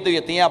င့်ပေးသူ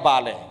ရဲ့သင်ရပါ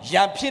လေ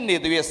ရံဖြစ်နေ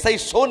သူရဲ့စိ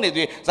တ်ဆိုးနေသူ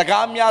ရဲ့စ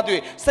ကားများသူ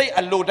ရဲ့စိတ်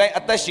အလိုတိုင်း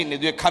အသက်ရှင်နေ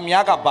သူရဲ့ခမ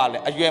ည်းကပါလေ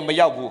အရွယ်မ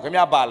ရောက်ဘူးခမ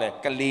ည်းပါလေ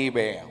ကလေး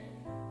ပဲ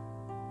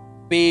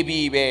ပေး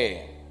ပြီးပဲ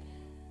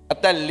အ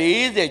သက်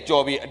40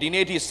ကျော်ပြီဒီ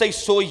နေ့အထိစိတ်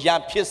ဆိုးရံ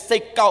ဖြစ်စိ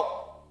တ်ကောက်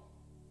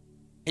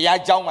ဘုရား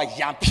เจ้าမှာ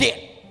ရံဖြစ်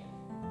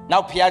နော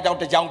က်ဘုရားเจ้า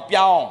တစ်ကြောင်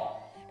ပြောင်း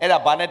အဲ့ဒါ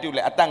ဘာနဲ့တူ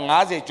လဲအသက်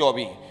50ကျော်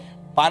ပြီ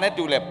ဘာနဲ့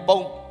တူလဲပုံ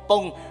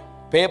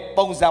ဘယ်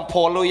ပုံစံ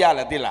ဖော်လို့ရ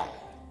လဲသိလား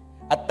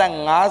အသက်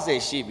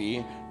50ရှိပြီ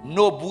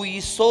နို့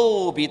ဘူး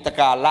ဆိုးပြီးတ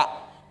ကလာ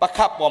ပခ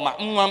တ်ပေါ်မှာ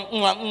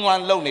အွ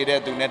မ်လုံနေတဲ့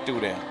သူနဲ့တူ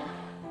တယ်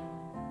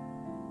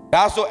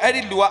ဒါဆိုအဲ့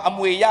ဒီလူကအ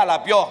မွေရ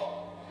လားပြော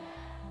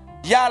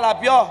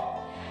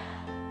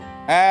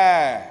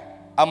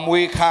အ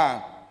မွေ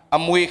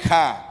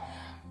ခံ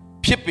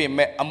ဖြစ်ပေ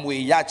မဲ့အမွေ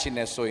ရချင်တ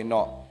ယ်ဆိုရင်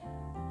တော့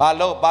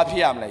ဘာဖြ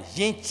စ်ရမလဲရ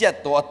င်းကျက်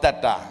သောအတ္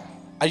တ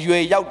အရွ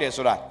ယ်ရောက်တယ်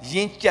ဆိုတာရ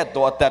င်းကျက်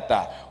သောအတ္တ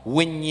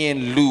ဝိညာဉ်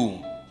လူ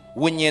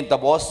ဝိညာဉ်သ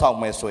ဘောဆောင်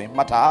မယ်ဆိုရင်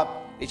မှတ်ထား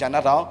ဒီချာ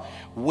နာတော့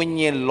ဝိ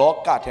ညာဉ်လော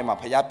ကထဲမှာ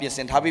ဘုရားပြင်ဆ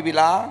င်ထားပြီ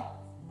လား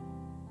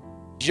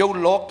ရုပ်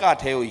လောက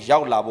ထဲကိုရော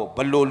က်လာဖို့ဘ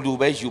လို့လူ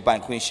ပဲယူပို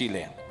င်ခွင့်ရှိ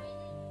လဲ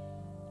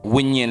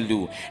ဝိညာဉ်လူ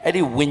အဲ့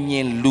ဒီဝိညာ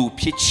ဉ်လူ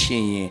ဖြစ်ခြ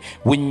င်းရင်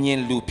ဝိညာဉ်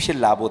လူဖြစ်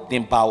လာဖို့သ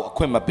င်ပါကိုအ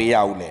ခွင့်မပေးရ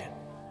ဘူးလေ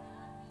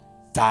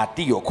ဇာ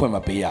တိကိုအခွင့်မ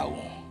ပေးရ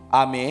ဘူး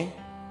အာမင်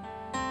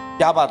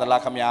ကြားပါသ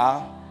လားခင်ဗျာ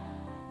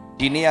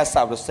ဒီနေ့ကစ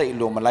ပြီးစိတ်အ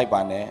လိုမလိုက်ပါ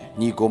နဲ့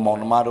ညီကိုမောင်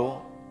နှမတို့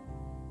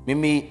မိ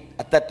မိ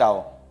အသက်တော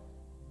င်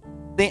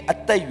သင်အ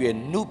သက်ရွယ်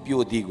နု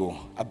ပြိုသည်ကို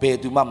အဘယ်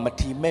သူမှမ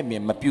ထီမဲ့မြ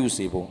င်မပြု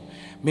စေဘူး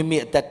မိမိ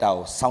အသက်တောင်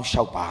စောင့်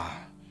ရှောက်ပါ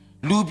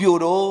လူပြို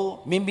တို့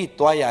မိမိ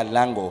သွားရလ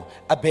မ်းကို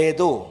အဘယ်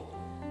သို့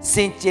စ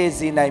င်ကြယ်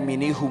စေနိုင်မည်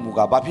နည်းဟုမူ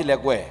ကားဘာဖြစ်လဲ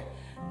ကွယ်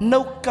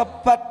နှုတ်က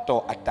ပတ်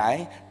တော်အတို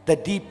င်းတ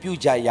တိပြု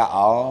ကြရ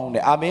အောင်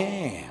တဲ့အာမ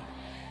င်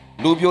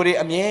လူပြိုတွေ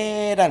အမြဲ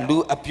တမ်းလူ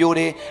အပြို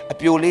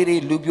လေးတွေ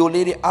လူပြို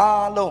လေးတွေ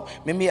အားလုံး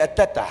မိမိအတ္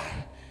တ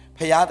ဖ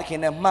ရာသခင်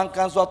နဲ့မှန်က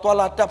န်စွာတွာ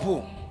လာတတ်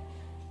ဖို့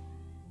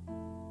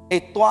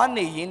တွား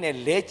နေရင်းနဲ့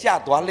လဲကျ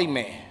သွားလိမ့်မ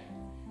ယ်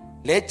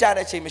လဲကျ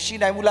တဲ့အချိန်မရှိ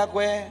နိုင်ဘူးလား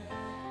ကွယ်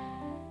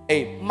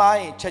မှား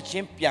ရင်ချက်ချ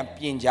င်းပြန်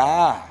ပြင်ကြ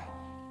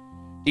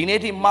ဒီနေ့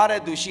ထိမှား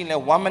တဲ့သူရှိရ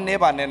င်ဝမ်းမနေ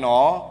ပါနဲ့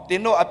နော်တ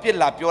င်းတို့အပြစ်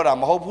လာပြောတာ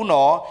မဟုတ်ဘူး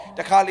နော်တ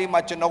ခါလေးမှ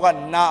ကျွန်တော်က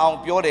နာအောင်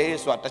ပြောတယ်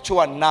ဆိုတာတချို့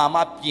ကနာမ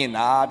ပြင်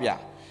တာဗျ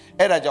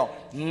အဲ့ဒါကြောင့်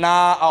နာ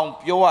အောင်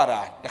ပြောရ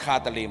တာတခါ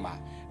တလေမှာ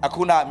အ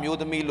ခုနအမျိုး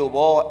သမီးလို့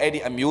ပေါ့အဲ့ဒီ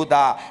အမျိုး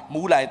သား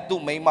မူးလိုက်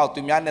သူ့မိန်းမောက်သူ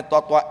များနဲ့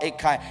တွားအိတ်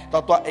ခို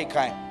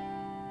င်း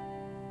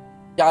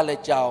ကြားလဲ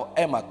ကြောက်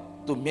အဲ့မှာ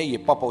သူမျက်ရ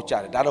ည်ပေါက်ကြ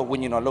တယ်ဒါတော့ဝိ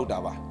ညာဉ်တော်လောက်တာ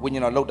ပါ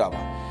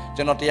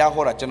ကျွန်တော်တရား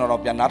ဟောတာကျွန်တော်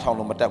တော့ပြန်နားထောင်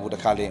လို့မတတ်ဘူးတ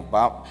ခါလေး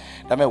ဒါ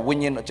ပေမဲ့ဝိ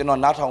ညာဉ်ကျွန်တော်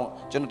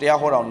တရား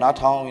ဟောတာနား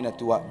ထောင်ရင်းနဲ့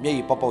तू ကမျက်ရ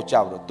ည်ပေါက်ကြ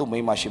ပြီးတော့သူ့မိ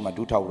န်းမရှိမှ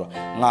ဒူးထောက်ပြီးတော့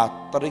ငါ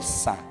တရိ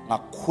ษံငါ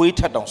ခွေးထ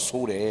က်တောင်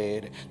ဆိုးတယ်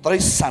တဲ့တရိ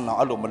ษံတော့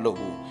အဲ့လိုမလုပ်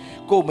ဘူး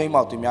ကို့မိန်းမ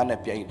သူများနဲ့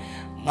ပြိုင်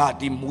ငါ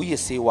ဒီမူရ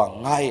စေဝါ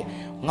ငါ့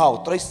ကို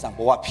တရိษံဘ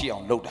ဝဖြစ်အော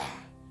င်လုပ်တာ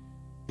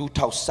ဒူး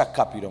ထောက်ဆက်က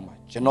ပ်ပြီးတော့မှ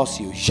ကျွန်တော်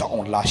စီကိုရောက်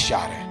အောင်လာ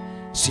ရှာတယ်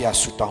ဆရာ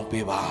ဆူတောင်း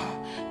ပေးပါ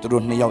သူ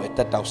တို့နှစ်ယောက်အသ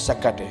က်တောက်ဆက်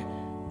ကပ်တယ်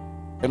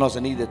ကျွန်တော်ဇ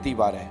နီးတွေသိ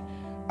ပါတယ်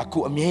အခု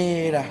အမြဲ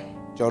တမ်း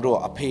ကျွန်တော်တို့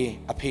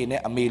အဖေ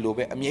နဲ့အမေလို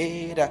ပဲအမြဲ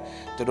တမ်း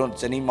သူတို့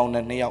ဇနီးမောင်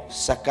နဲ့နှစ်ယောက်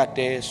ဆက်ကတ်တ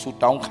ယ်ဆူ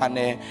တောင်းခံတ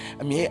ယ်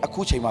အမြဲအခု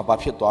ချိန်မှာဘာ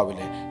ဖြစ်သွားပြီ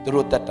လဲသူ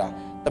တို့တက်တာ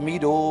သမီး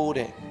တို့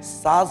တဲ့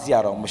စားစရာ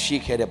တော့မရှိ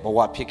ခဲ့တဲ့ဘဝ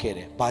ဖြစ်ခဲ့တ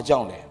ယ်ဘာကြော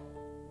င့်လဲ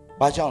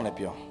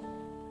ပြော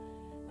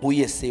မူ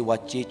ရစေဝါ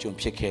ကြေးကျွန်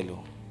ဖြစ်ခဲ့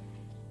လို့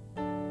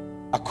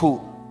အခု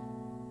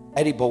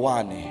အဲ့ဒီဘဝ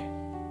နဲ့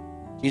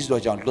ယေရှု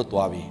တော်ကြောင့်လွတ်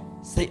သွားပြီ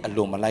စိတ်အ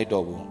လိုမလိုက်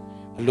တော့ဘူး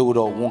အလို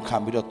တော်ဝန်ခံ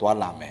ပြီးတော့သွား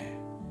လာမယ်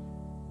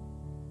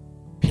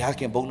ဘုရား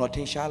ခင်ဘုံတော်ထ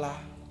င်ရှားလား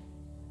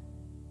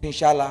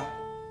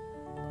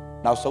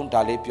နောက်ဆုံးဒါ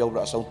လေးပြောပြီး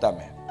တော့အဆုံးသတ်မ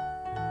ယ်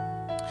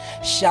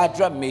ရှာဒ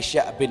ရက်မေရှ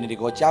က်အဘေနဒီ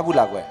ကိုကြားဘူး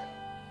လားကွယ်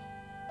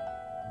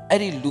အဲ့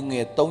ဒီလူင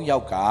ယ်3ယော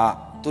က်က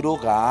သူတို့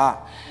က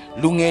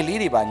လူငယ်လေး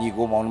တွေပါညီ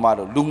ကိုမောင်နှမ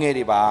တို့လူငယ်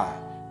တွေပါ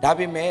ဒါ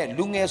ပေမဲ့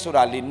လူငယ်ဆို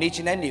တာလေနေချ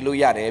င်တဲ့နေလို့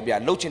ရတယ်ဗျ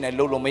လှုပ်ချင်တဲ့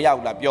လှုပ်လို့မရ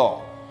ဘူးလားပြော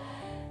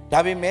ဒါ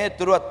ပေမဲ့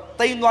သူတို့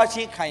တိမ်သွားချ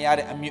င်းခံရ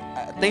တဲ့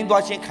တိမ်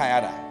သွားချင်းခံရ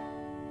တာ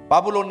ဘာ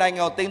ဘလို့နိုင်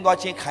ငံကိုတိမ်သွား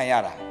ချင်းခံရ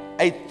တာ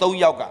အဲ့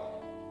3ယောက်က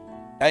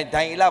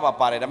ဒိုင်အလာပါ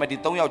ပါတယ်ဒါပေမဲ့ဒီ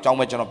3ယောက်ကြောင်း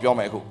ပဲကျွန်တော်ပြော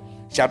မယ်အခု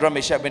ရှာဒရက်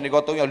မေရှက်အဘေနဒီ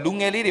ဂို3ယောက်လူ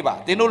ငယ်လေးတွေပါ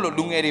တင်းတို့လို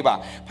လူငယ်တွေပါ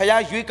ဖခ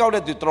င်ရွေးကောက်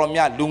တဲ့သူတော်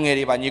များလူငယ်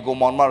တွေပါညီကို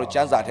မောင်နှမတို့ကျ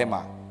မ်းစာထဲ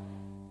မှာ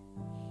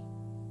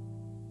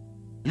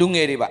လူင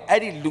ယ်တွေပါအဲ့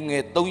ဒီလူင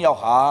ယ်3ယောက်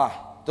ဟာ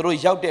သူတို့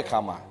ရောက်တဲ့အခါ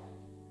မှာ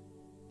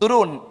သူ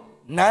တို့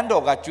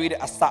Nando got treated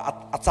as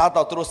a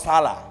sata through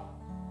sala.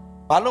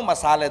 Balu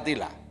masala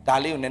dilla,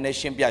 Dali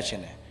Nation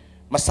Biachine.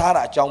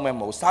 Masara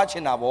Jomemo,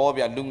 Sachina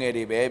Bobia,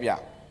 Lungeri Babia.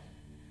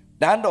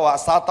 Nando a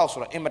sata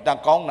sura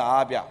imatan kong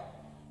na abia.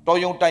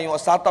 Toyong tayo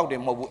sata de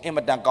mobu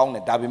imatan kong na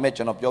dabi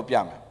mention of your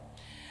piama.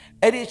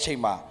 Eddie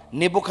Chima,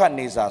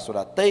 Nebuchadnezzar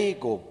sura, they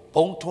go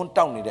bone tone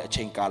down in the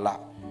chinkala.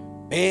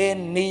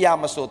 Ben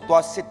Niyamaso,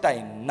 twas sit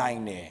in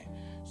 9.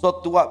 So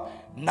to up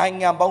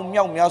 9 about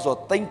meow meows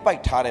or think by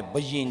Tare,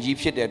 Bajin Jeep,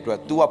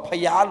 to a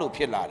Payalo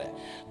Pilare.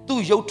 Do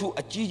yo to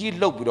a Gigi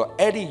Lobudo,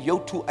 Eddie yo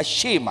to a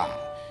Shema.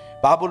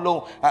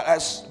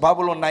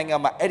 Babylon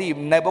 9 Eddie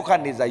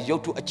Nebuchadnezzar yo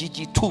to a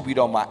Gigi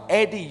Tubidoma,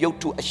 Eddie yo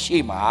to a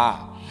Shema.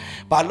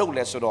 Balo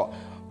Lesodo.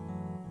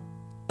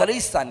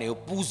 Trisane,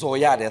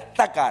 Puzoyade,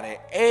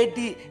 Takare,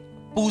 Eddie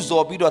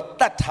Puzo Bido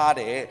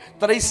Tatare,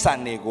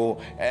 Trisanego,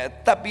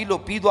 Tabilo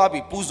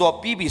Pidoabi, Puzo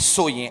Bibi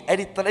Soyin,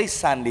 Eddie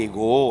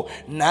Trisanego,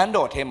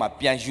 Nando Tema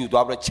Pianju,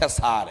 Dobra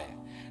Chesare.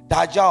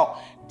 Dajao,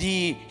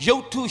 the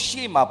Yotu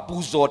Shima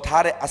Puzo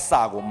Tare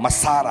Asago,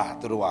 Masara,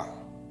 Drua.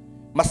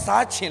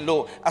 Masachin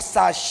lo,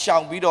 Asa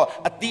Shambido,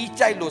 a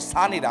DJ lo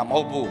Sanida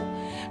Mobu,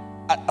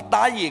 a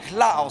Tayi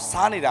Cloud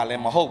Sanida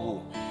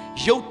Lemahobu.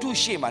 Yotu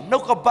Shima, no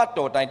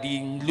cabato,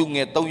 di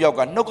Lunge,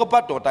 Toyoga, no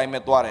cabato, time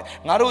at water.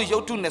 Naru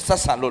Yotu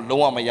Nesasalo,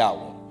 Loa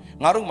Mayao,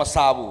 Naru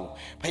Masabu,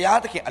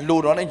 Payataki, a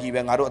load on and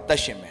give Naru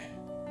Tashime.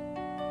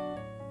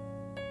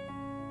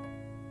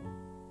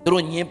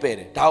 Through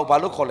Nimpere, Tau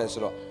Balo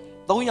Colesro,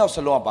 Toya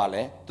Salon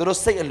Bale, to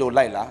say a low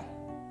Lila.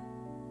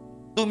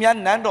 To me,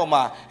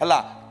 Nandoma,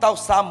 Ella, Tau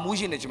Sam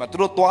Mujinachima,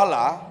 through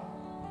Tuala,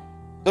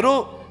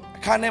 through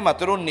Kanema,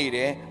 through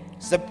Nide.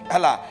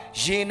 Hala,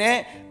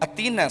 Jene,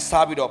 Atina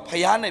Sabido,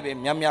 Payane,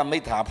 Yamia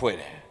Meta Puede.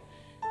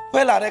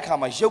 Well, I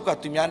come a yoga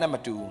to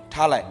Yanamatu,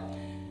 Talai.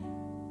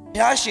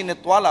 Yashin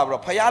at Walla,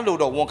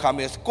 Payalo won't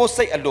come, go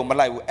say a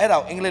lomalai, add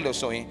out English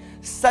showing,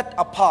 set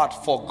apart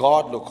for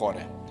God, look on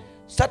it.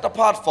 Set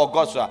apart for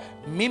God, sir.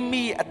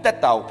 Mimi at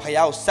that time,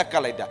 Payao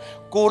Sakalada,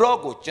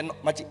 Gorogo,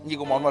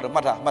 Nigo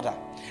Mata.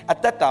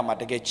 At that time, I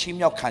get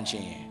Chimio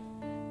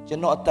Kanchi.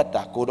 General at that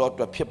time, go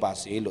to a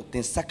pipas, elo,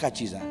 then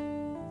Sakachiza.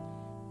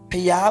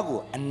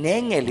 Payago, a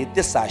nangeli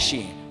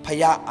desashi,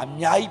 Paya, a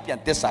Naipian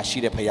desashi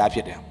de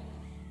Payapia.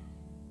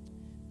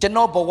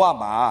 General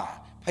Bawama,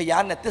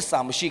 Payana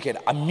desamashike,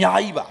 a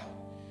Nyaiba.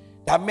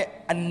 That me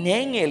a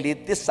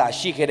nangeli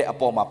desashike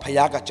upon my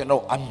Payaga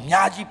General, a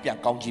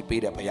Nyajipian Conji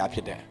Pede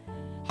Payapia.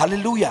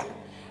 Hallelujah.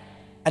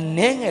 A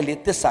nangeli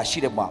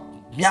desashi de ma,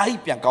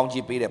 Nyaipian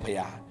Conji Pede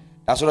Paya.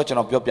 That's what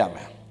of your piano.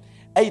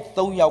 A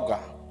though yoga,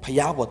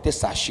 Payabo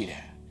desashi.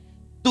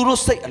 Do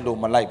say a low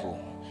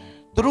malaibu.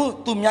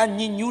 Through to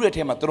me, knew that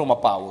him at Roma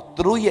Pow,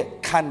 through ye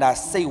canna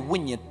say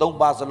win ye don't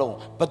bars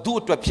alone, but do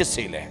it to a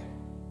pisile.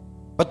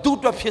 But do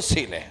it to a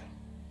pisile.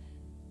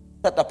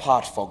 Set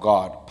apart for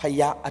God,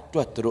 Paya at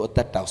through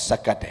that thou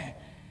sakate.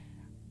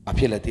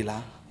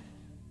 Apilatilla.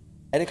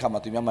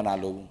 Ericama to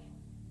Yamanalo.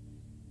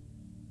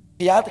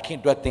 Pia the king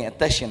dreading a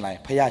testing line,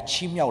 Paya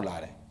Chimio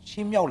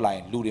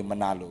line, Ludi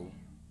Manalo.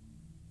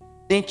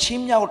 Then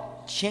Chimio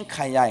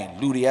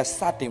Chinkayan, Ludia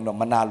Satin no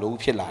Manalo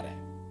Pilare.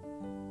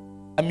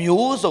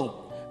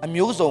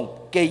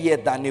 Amusong, Gay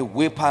Dani,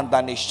 Wepan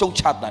Dani,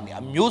 Shochat Dani,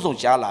 amusong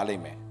Jala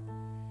Leme.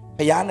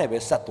 Payane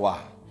Besatwa,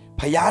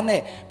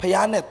 Payane,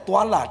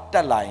 Twala,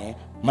 Talain,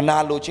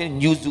 Manalo Chin,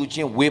 Yuzu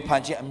Chin,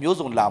 Wepan,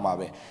 amusong Lama,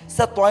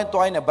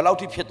 Satwine, a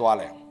Balauti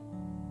Pietwale.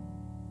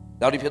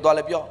 Lauti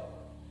Pietwale Pio.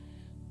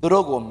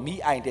 Drogo, me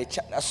ain't a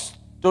chat,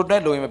 don't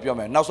know him of your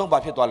man, now some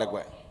by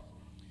Pietwale.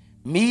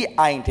 Me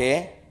ain't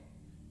a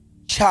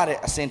chare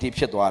a senti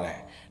Pietwale.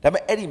 That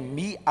meant Eddie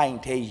me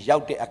ain't a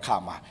yaute a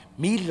kama,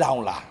 me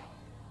laula.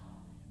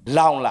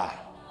 Laula.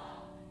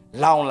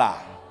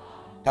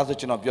 That's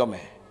what you know, Biome.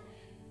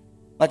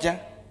 Naja?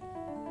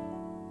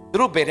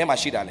 Through Bede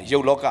Mashidale,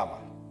 you locama.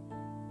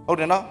 Hold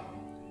it now.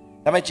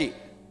 Namachi.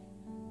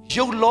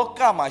 You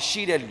locama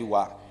shide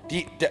lua.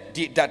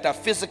 The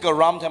physical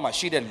ram time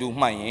shide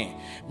lumai.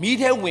 Me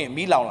there win,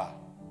 me laula.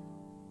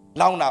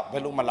 Launa,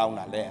 Veluma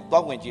launa, le.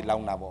 Don't win you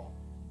launa bo.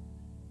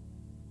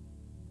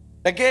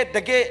 The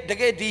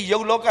gate, the yo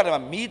loca,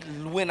 me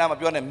win, I'm a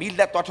pion, me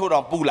let to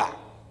on Bula.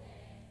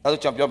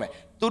 That's what you're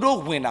to do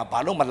win a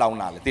baloma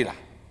launa,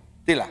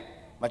 Tilla,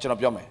 much of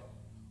your man.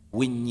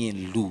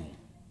 Winyin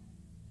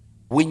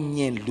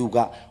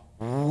luga,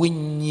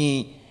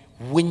 winyin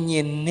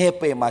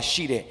nepe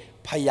mashide,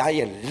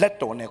 payaye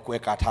leto ne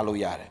queca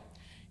taloyare.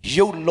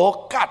 Yo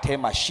locate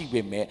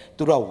mashibe me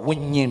to the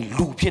winyin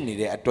lupin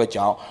at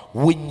Dojao,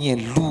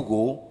 winyin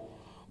lugo,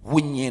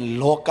 winyin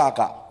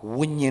locaca,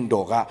 winyin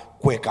doga,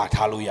 queca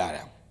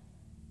taloyare.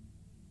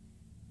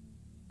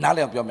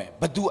 Nale of your man,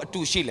 but do a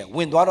two shilling,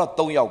 when Dora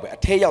Toyo, a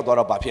tail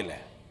Dora Bapile.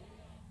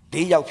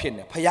 They yao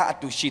pin, Paya at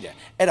two shilling,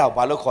 at our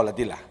Balo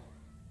Coladilla.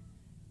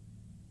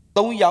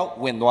 Toyo,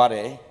 when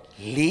Dore,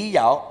 Li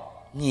Yao,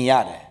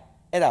 Niade,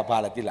 at our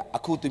Baladilla,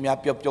 Akutumia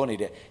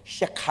Piopjoni,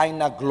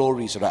 Shekina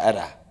glories or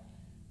era.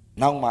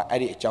 Now my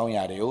Eddie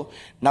Jownyario,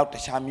 now the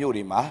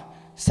Shamurima,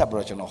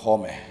 separation of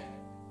home.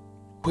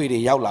 Quid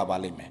Yaula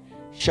Balime,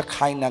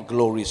 Shekina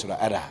glories or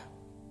era.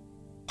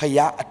 ဖ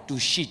ယားအတူ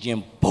ရှိခြ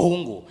င်းဘုံ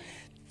ကို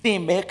သ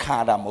င်ပဲခါ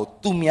တာမဟုတ်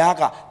သူများ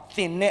ကသ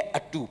င်နဲ့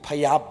အတူဖ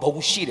ယားဘုံ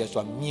ရှိတယ်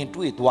ဆိုတာမြင်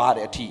တွေ့သွား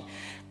တဲ့အထိ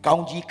ကော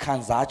င်းကြီးခံ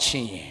စားခြ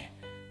င်းရင်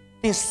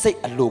သင်စိတ်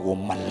အလိုကို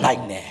မလို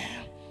က်နဲ့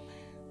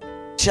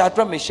ရှား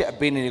တွက်မရှိအ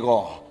ပင်တွေ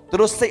ကိုသူ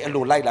တို့စိတ်အ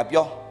လိုလိုက်လာ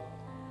ပြော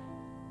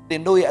သ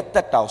င်တို့ရဲ့အသ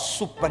က်တောင်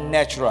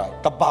supernatural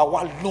တဘာဝ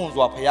လွန်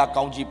စွာဖယား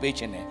ကောင်းကြီးပေး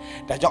ခြင်းတယ်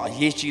ဒါကြောင့်အ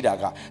ရေးကြီးတာ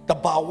ကတ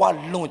ဘာဝ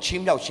လွန်ချ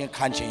င်းမြောက်ခြင်း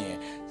ခံခြင်းရင်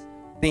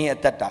သင်ရဲ့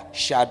အသက်တာ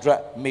ရှာဒရ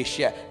က်မေရှ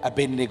က်အ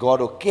ဘေနေဂေါ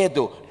တို့ကဲ့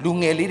သို့လူ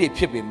ငယ်လေးတွေ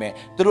ဖြစ်ပေမဲ့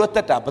သူတို့အသ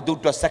က်တာဘသူ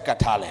အတွက်ဆက်ကပ်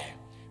ထားလဲ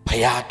ဖ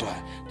ယားအတွက်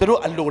သူတို့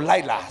အလိုလို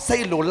က်လားစိ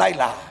တ်အလိုလိုက်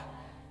လား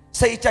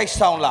စိတ်ကြိုက်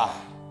ဆောင်လား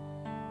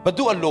ဘ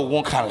သူအလိုဝ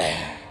န်ခံလဲ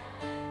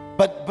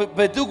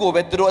ဘသူကို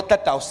ပဲသူတို့အသ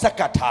က်တာဆက်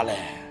ကပ်ထားလဲ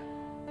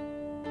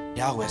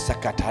ယာဝဲဆက်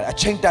ကပ်ထားတယ်အ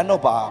ချိန်တန်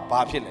တော့ဘာ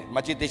ဖြစ်လဲမ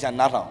ကြည့်တေချာ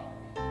နားထောင်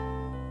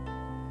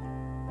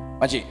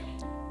မကြည့်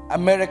အ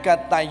မေရိကန်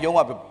တန်ယုံက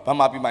ဗ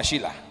မာပြည်မှာရှိ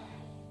လား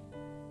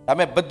ဒါပေ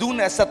မဲ့ဘသူ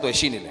နဲ့ဆက်သွယ်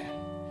ရှိနေလဲ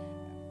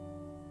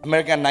အမေ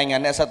ရိကန်နိုင်ငံ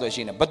နဲ့ဆက်သွယ်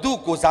ရှိနေဘသူ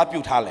ကိုစားပြု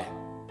ထားလဲ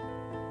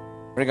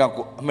အမေရိက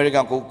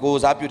န်ကို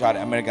စားပြုထားတ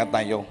ယ်အမေရိကန်တ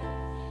န်ယုံ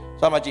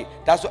ဆိုတော့မကြည့်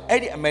ဒါဆိုအဲ့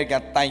ဒီအမေရိက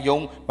န်တန်ယုံ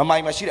မမို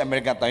င်မှာရှိတဲ့အမေ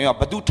ရိကန်တန်ယုံက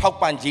ဘသူထောက်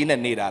ပံ့ခြင်းနဲ့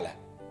နေတာလဲ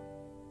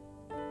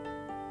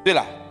တွေ့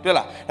လားဒါ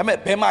ပေမဲ့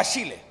ဘယ်မှာ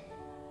ရှိလဲ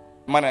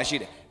မနာရှိ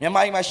တယ်မြန်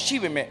မာပြည်မှာရှိ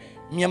ပေမဲ့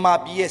မြန်မာ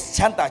ပြည်ရဲ့ချ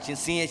မ်းသာခြင်း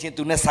စင်ရခြင်း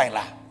သူနဲ့ဆိုင်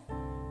လား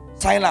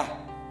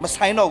မ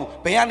ဆိုင်တော့ဘူး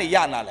ဘယ်ကနေရ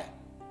နာလဲ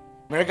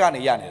အမေရိကန်က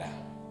နေရနေတာ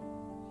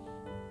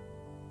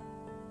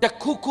တ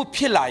ခုခု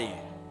ဖြစ်လာရင်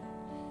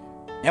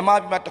မြန်မာ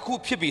ပြည်မှာတခု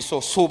ဖြစ်ပြီ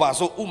ဆိုပါ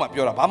ဆိုဥမာ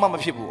ပြောတာဘာမှမ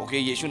ဖြစ်ဘူးโอเค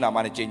ယေရှုနာမ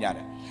နဲ့ကြေညာတ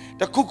ယ်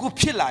တခုခု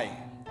ဖြစ်လာရင်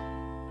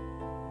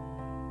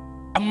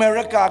အမေ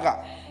ရိက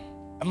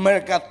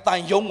န်တ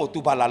န်ယုံကိုသူ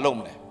ဘာလာလုပ်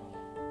မလဲ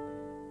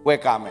ဝဲ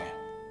ကာမယ်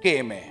ကဲ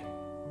မယ်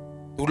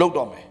သူလုပ်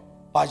တော့မယ်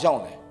ဘာကြော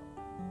င့်လဲ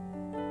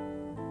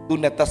သူ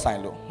နဲ့သက်ဆိုင်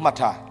လို့မှတ်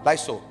ထားလို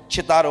က်ဆိုချ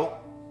စ်သားတို့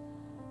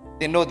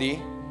တင်တို့ဒီ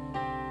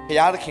ဘု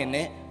ရားသခင်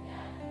နဲ့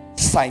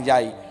ဆိုင်ကြ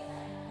၏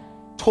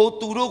ထို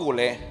သူတို့ကို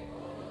လည်း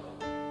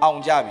အော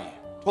င်ကြပြီ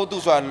ထိုသူ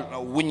ဆိုတာ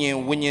ဝိညာ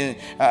ဉ်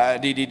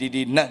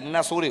ဒီန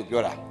တ်ဆိုးတွေကို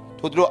ပြောတာ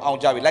ထိုသူတို့အောင်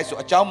ကြပြီလိုက်ဆို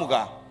အကြောင်းမူ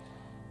ကား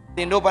တ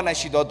င်တို့ဘက်၌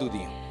ရှိသောသူသ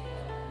ည်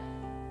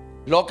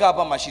လောကဘ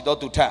က်မှာရှိသော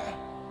သူထက်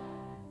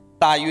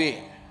တာ၍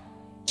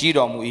ကြီး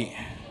တော်မူ၏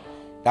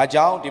ဒါ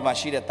ကြောင့်ဒီမှာ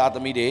ရှိတဲ့သားသ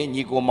မီးတွေ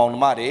ညီကိုမောင်နှ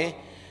မတွေ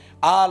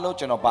အားလုံး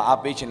ကျွန်တော်ဗအား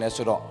ပေးခြင်းလဲ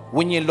ဆိုတော့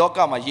ဝိညာဉ်လောက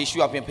မှာယေရှု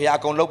အပြင်ဖခင်အ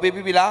ကုန်လုပ်ပေး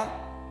ပြီလား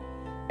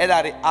အဲ့ဒါ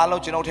တွေအား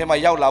လုံးကျွန်တော်ထဲမှာ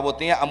ရောက်လာဖို့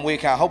သင်ကအမွေ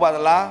ခံဟုတ်ပါသ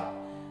လား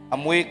အ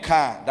မွေ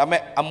ခံဒါ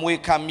မဲ့အမွေ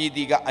ခံမြည်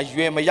ဒီကအရွ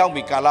ယ်မရောက်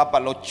မီကာလပ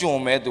တ်လုံးကျွံ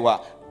မဲသူက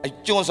အ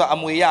ကျွံဆိုအ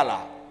မွေရ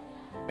လား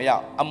မရော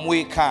က်အမွေ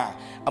ခံ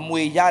အ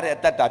မွေရတဲ့အ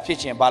တ္တဖြစ်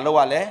ခြင်းဘာလို့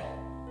ရလဲ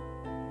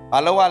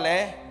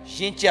ရ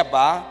င့်ကျက်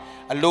ပါ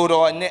အလို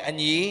တော်နဲ့အ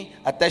ညီ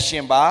အသက်ရှ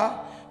င်ပါ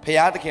ဖခ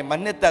င်သခင်မ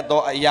နှစ်သက်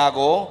သောအရာ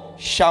ကို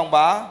ရှော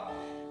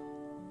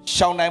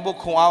င်နိုင်ဖို့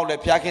ခွန်အားကိုလ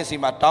ည်းဖခင်စီ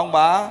မှာတောင်း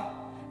ပါ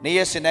နေ့ရ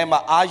က်စဉ်တိုင်းမှာ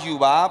အာယူ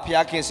ပါဖ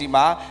ခင်စီ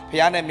မှာဖ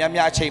ခင်နဲ့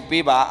များအချိန်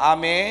ပေးပါအာ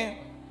မင်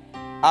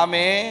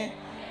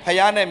ဖခ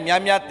င်နဲ့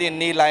များတင်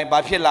နေလိုက်ဘာ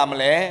ဖြစ်လာမ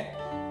လဲ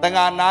တ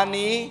ငါနာ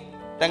နီ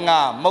တငါ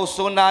မုတ်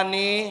ဆွန်းနာ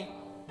နီ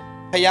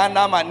ဖခင်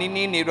နာမှာနီး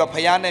နေတော့ဖ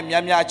ခင်နဲ့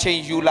များအချိန်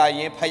ယူလာရ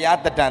င်ဖခင်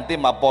တဒံတစ်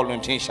မှာပေါ်လွ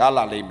င်ထင်ရှား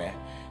လာလိမ့်မယ်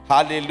ဟာ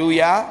လေလု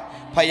ယာ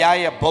ဖခင်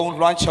ရဲ့ဘုံ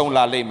လွှမ်းခြုံ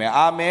လာလိမ့်မယ်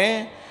အာမင်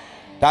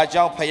ဒါ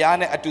ကြောင့်ဖခင်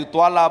နဲ့အတူ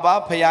သွားလာပါ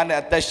ဖခင်နဲ့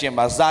အသက်ရှင်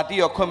ပါဇာတိ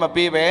ရောခွင့်မ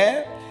ပေးပဲ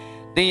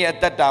တင်းရဲ့အ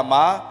သက်တာ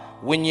မှာ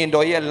ဝိညာဉ်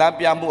တော်ရဲ့လမ်း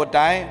ပြမှုအ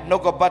တိုင်းနှု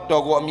တ်ကပတ်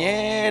တော်ကိုအမြဲ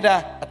တ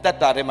မ်းအသက်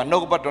တာထဲမှာနှု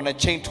တ်ကပတ်တော်နဲ့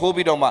ချိန်ထိုး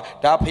ပြီးတော့မှ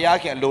ဒါဖ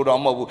ခင်အလို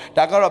တော်မဟုတ်ဘူး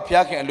ဒါကတော့ဖ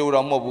ခင်အလို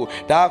တော်မဟုတ်ဘူး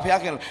ဒါဖ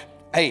ခင်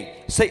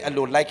စိတ်အ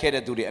လိုလိုက်ခဲ့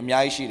တဲ့သူတွေအ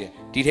များကြီးရှိတယ်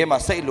ဒီထဲမှာ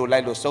စိတ်အလိုလို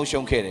က်လို့ဆုံး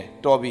ရှုံးခဲ့တယ်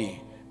တော်ပြီ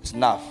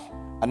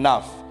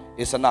enough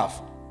is enough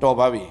တော်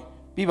ပါပြီ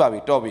ပြီးပါပြီ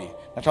တော်ပြီ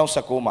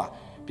2019မှာ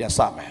ပြန်စ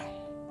မယ်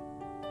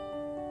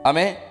အာမ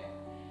င်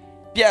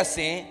ပြက်စ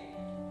င်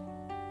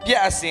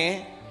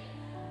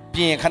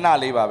ပြင်ခဏ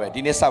လေးပါပဲ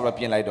ဒီနေ့စပြီး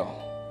ပြင်လိုက်တော့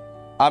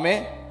အာမင်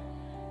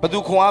ဘသူ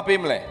ခွန်အားပေး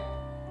မလဲ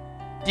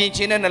ပြင်ချ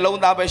င်းတဲ့နှလုံး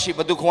သားပဲရှိ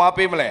ဘသူခွန်အား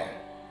ပေးမလဲ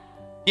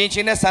ပြင်ချ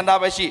င်းတဲ့စန္ဒ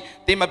ပဲရှိ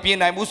တင်မပြင်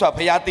နိုင်ဘူးဆိုတာဖ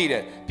ခင်သိတ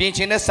ယ်ပြင်ချ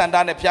င်းတဲ့စန္ဒ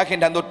နဲ့ဖခင်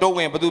ထံသို့တိုးဝ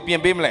င်ဘသူပြ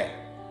င်ပေးမလဲ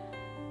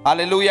ဟာ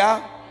လေလုယာ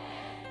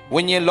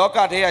ဝိညာဉ်လောက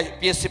ထဲက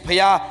ပြင်ဖခ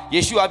င်ယေ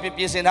ရှုအပြင်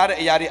ပြင်ဆင်ထားတဲ့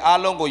အရာတွေအား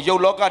လုံးကိုယု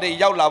တ်လောကထဲ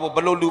ရောက်လာဖို့ဘ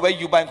လို့လူပဲ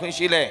ယူပိုင်ခွင့်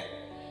ရှိလဲ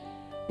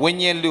ဝိ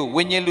ညာဉ်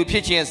လူဖြ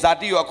စ်ခြင်းဇာ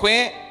တိရောအခွ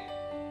င့်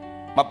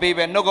မပေး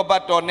ပဲနှုတ်ကပ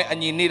တ်တော်နဲ့အ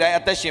ညီနေတိုင်း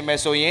အသက်ရှင်မယ်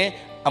ဆိုရင်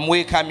အမွေ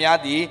ခံများ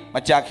သည်မ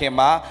ကြခင်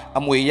မှာ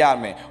အမွေရ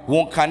မယ်ဝ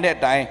န်ခံတဲ့အ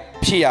တိုင်း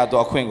ဖြစ်ရသော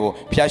အခွင့်ကို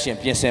ဖျားရှင်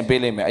ပြင်ဆင်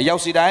ပေးလိမ့်မယ်အရော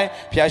က်စီတိုင်း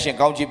ဖျားရှင်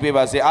ကောင်းချီးပေး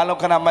ပါစေအားလုံး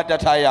ခဏမှတ်တ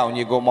တ်ထားရအောင်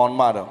ညီကိုမောင်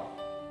မတော်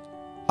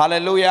ဟာလေ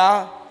လုယာ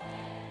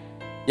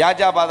ရ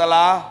ကြပါသ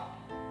လား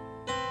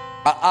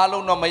အား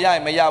လုံးတော့မရရ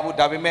င်မရဘူး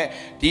ဒါပေမဲ့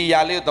ဒီ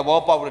ຢာလေးကိုသဘော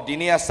ပေါက်ပြီးဒီ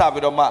နေ့ကစ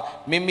ပြီးတော့မှ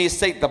မိမိ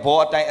စိတ်သဘော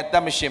အတိုင်းအသ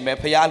က်မရှင်ပဲ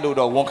ဖခင်လို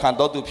တော်ဝန်ခံ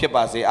တော်သူဖြစ်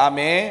ပါစေအာမ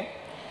င်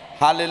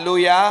ဟာလေလု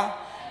ယာ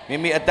မိ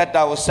မိအသက်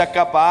တာကိုဆက်က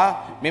ပ်ပါ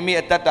မိမိ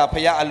အသက်တာဖ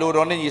ခင်အလို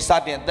တော်နဲ့ညီစ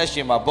တင်အသက်ရှ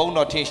င်မှာဘုန်း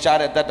တော်ထင်ရှား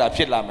တဲ့အသက်တာဖြ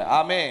စ်လာမယ်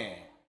အာမင်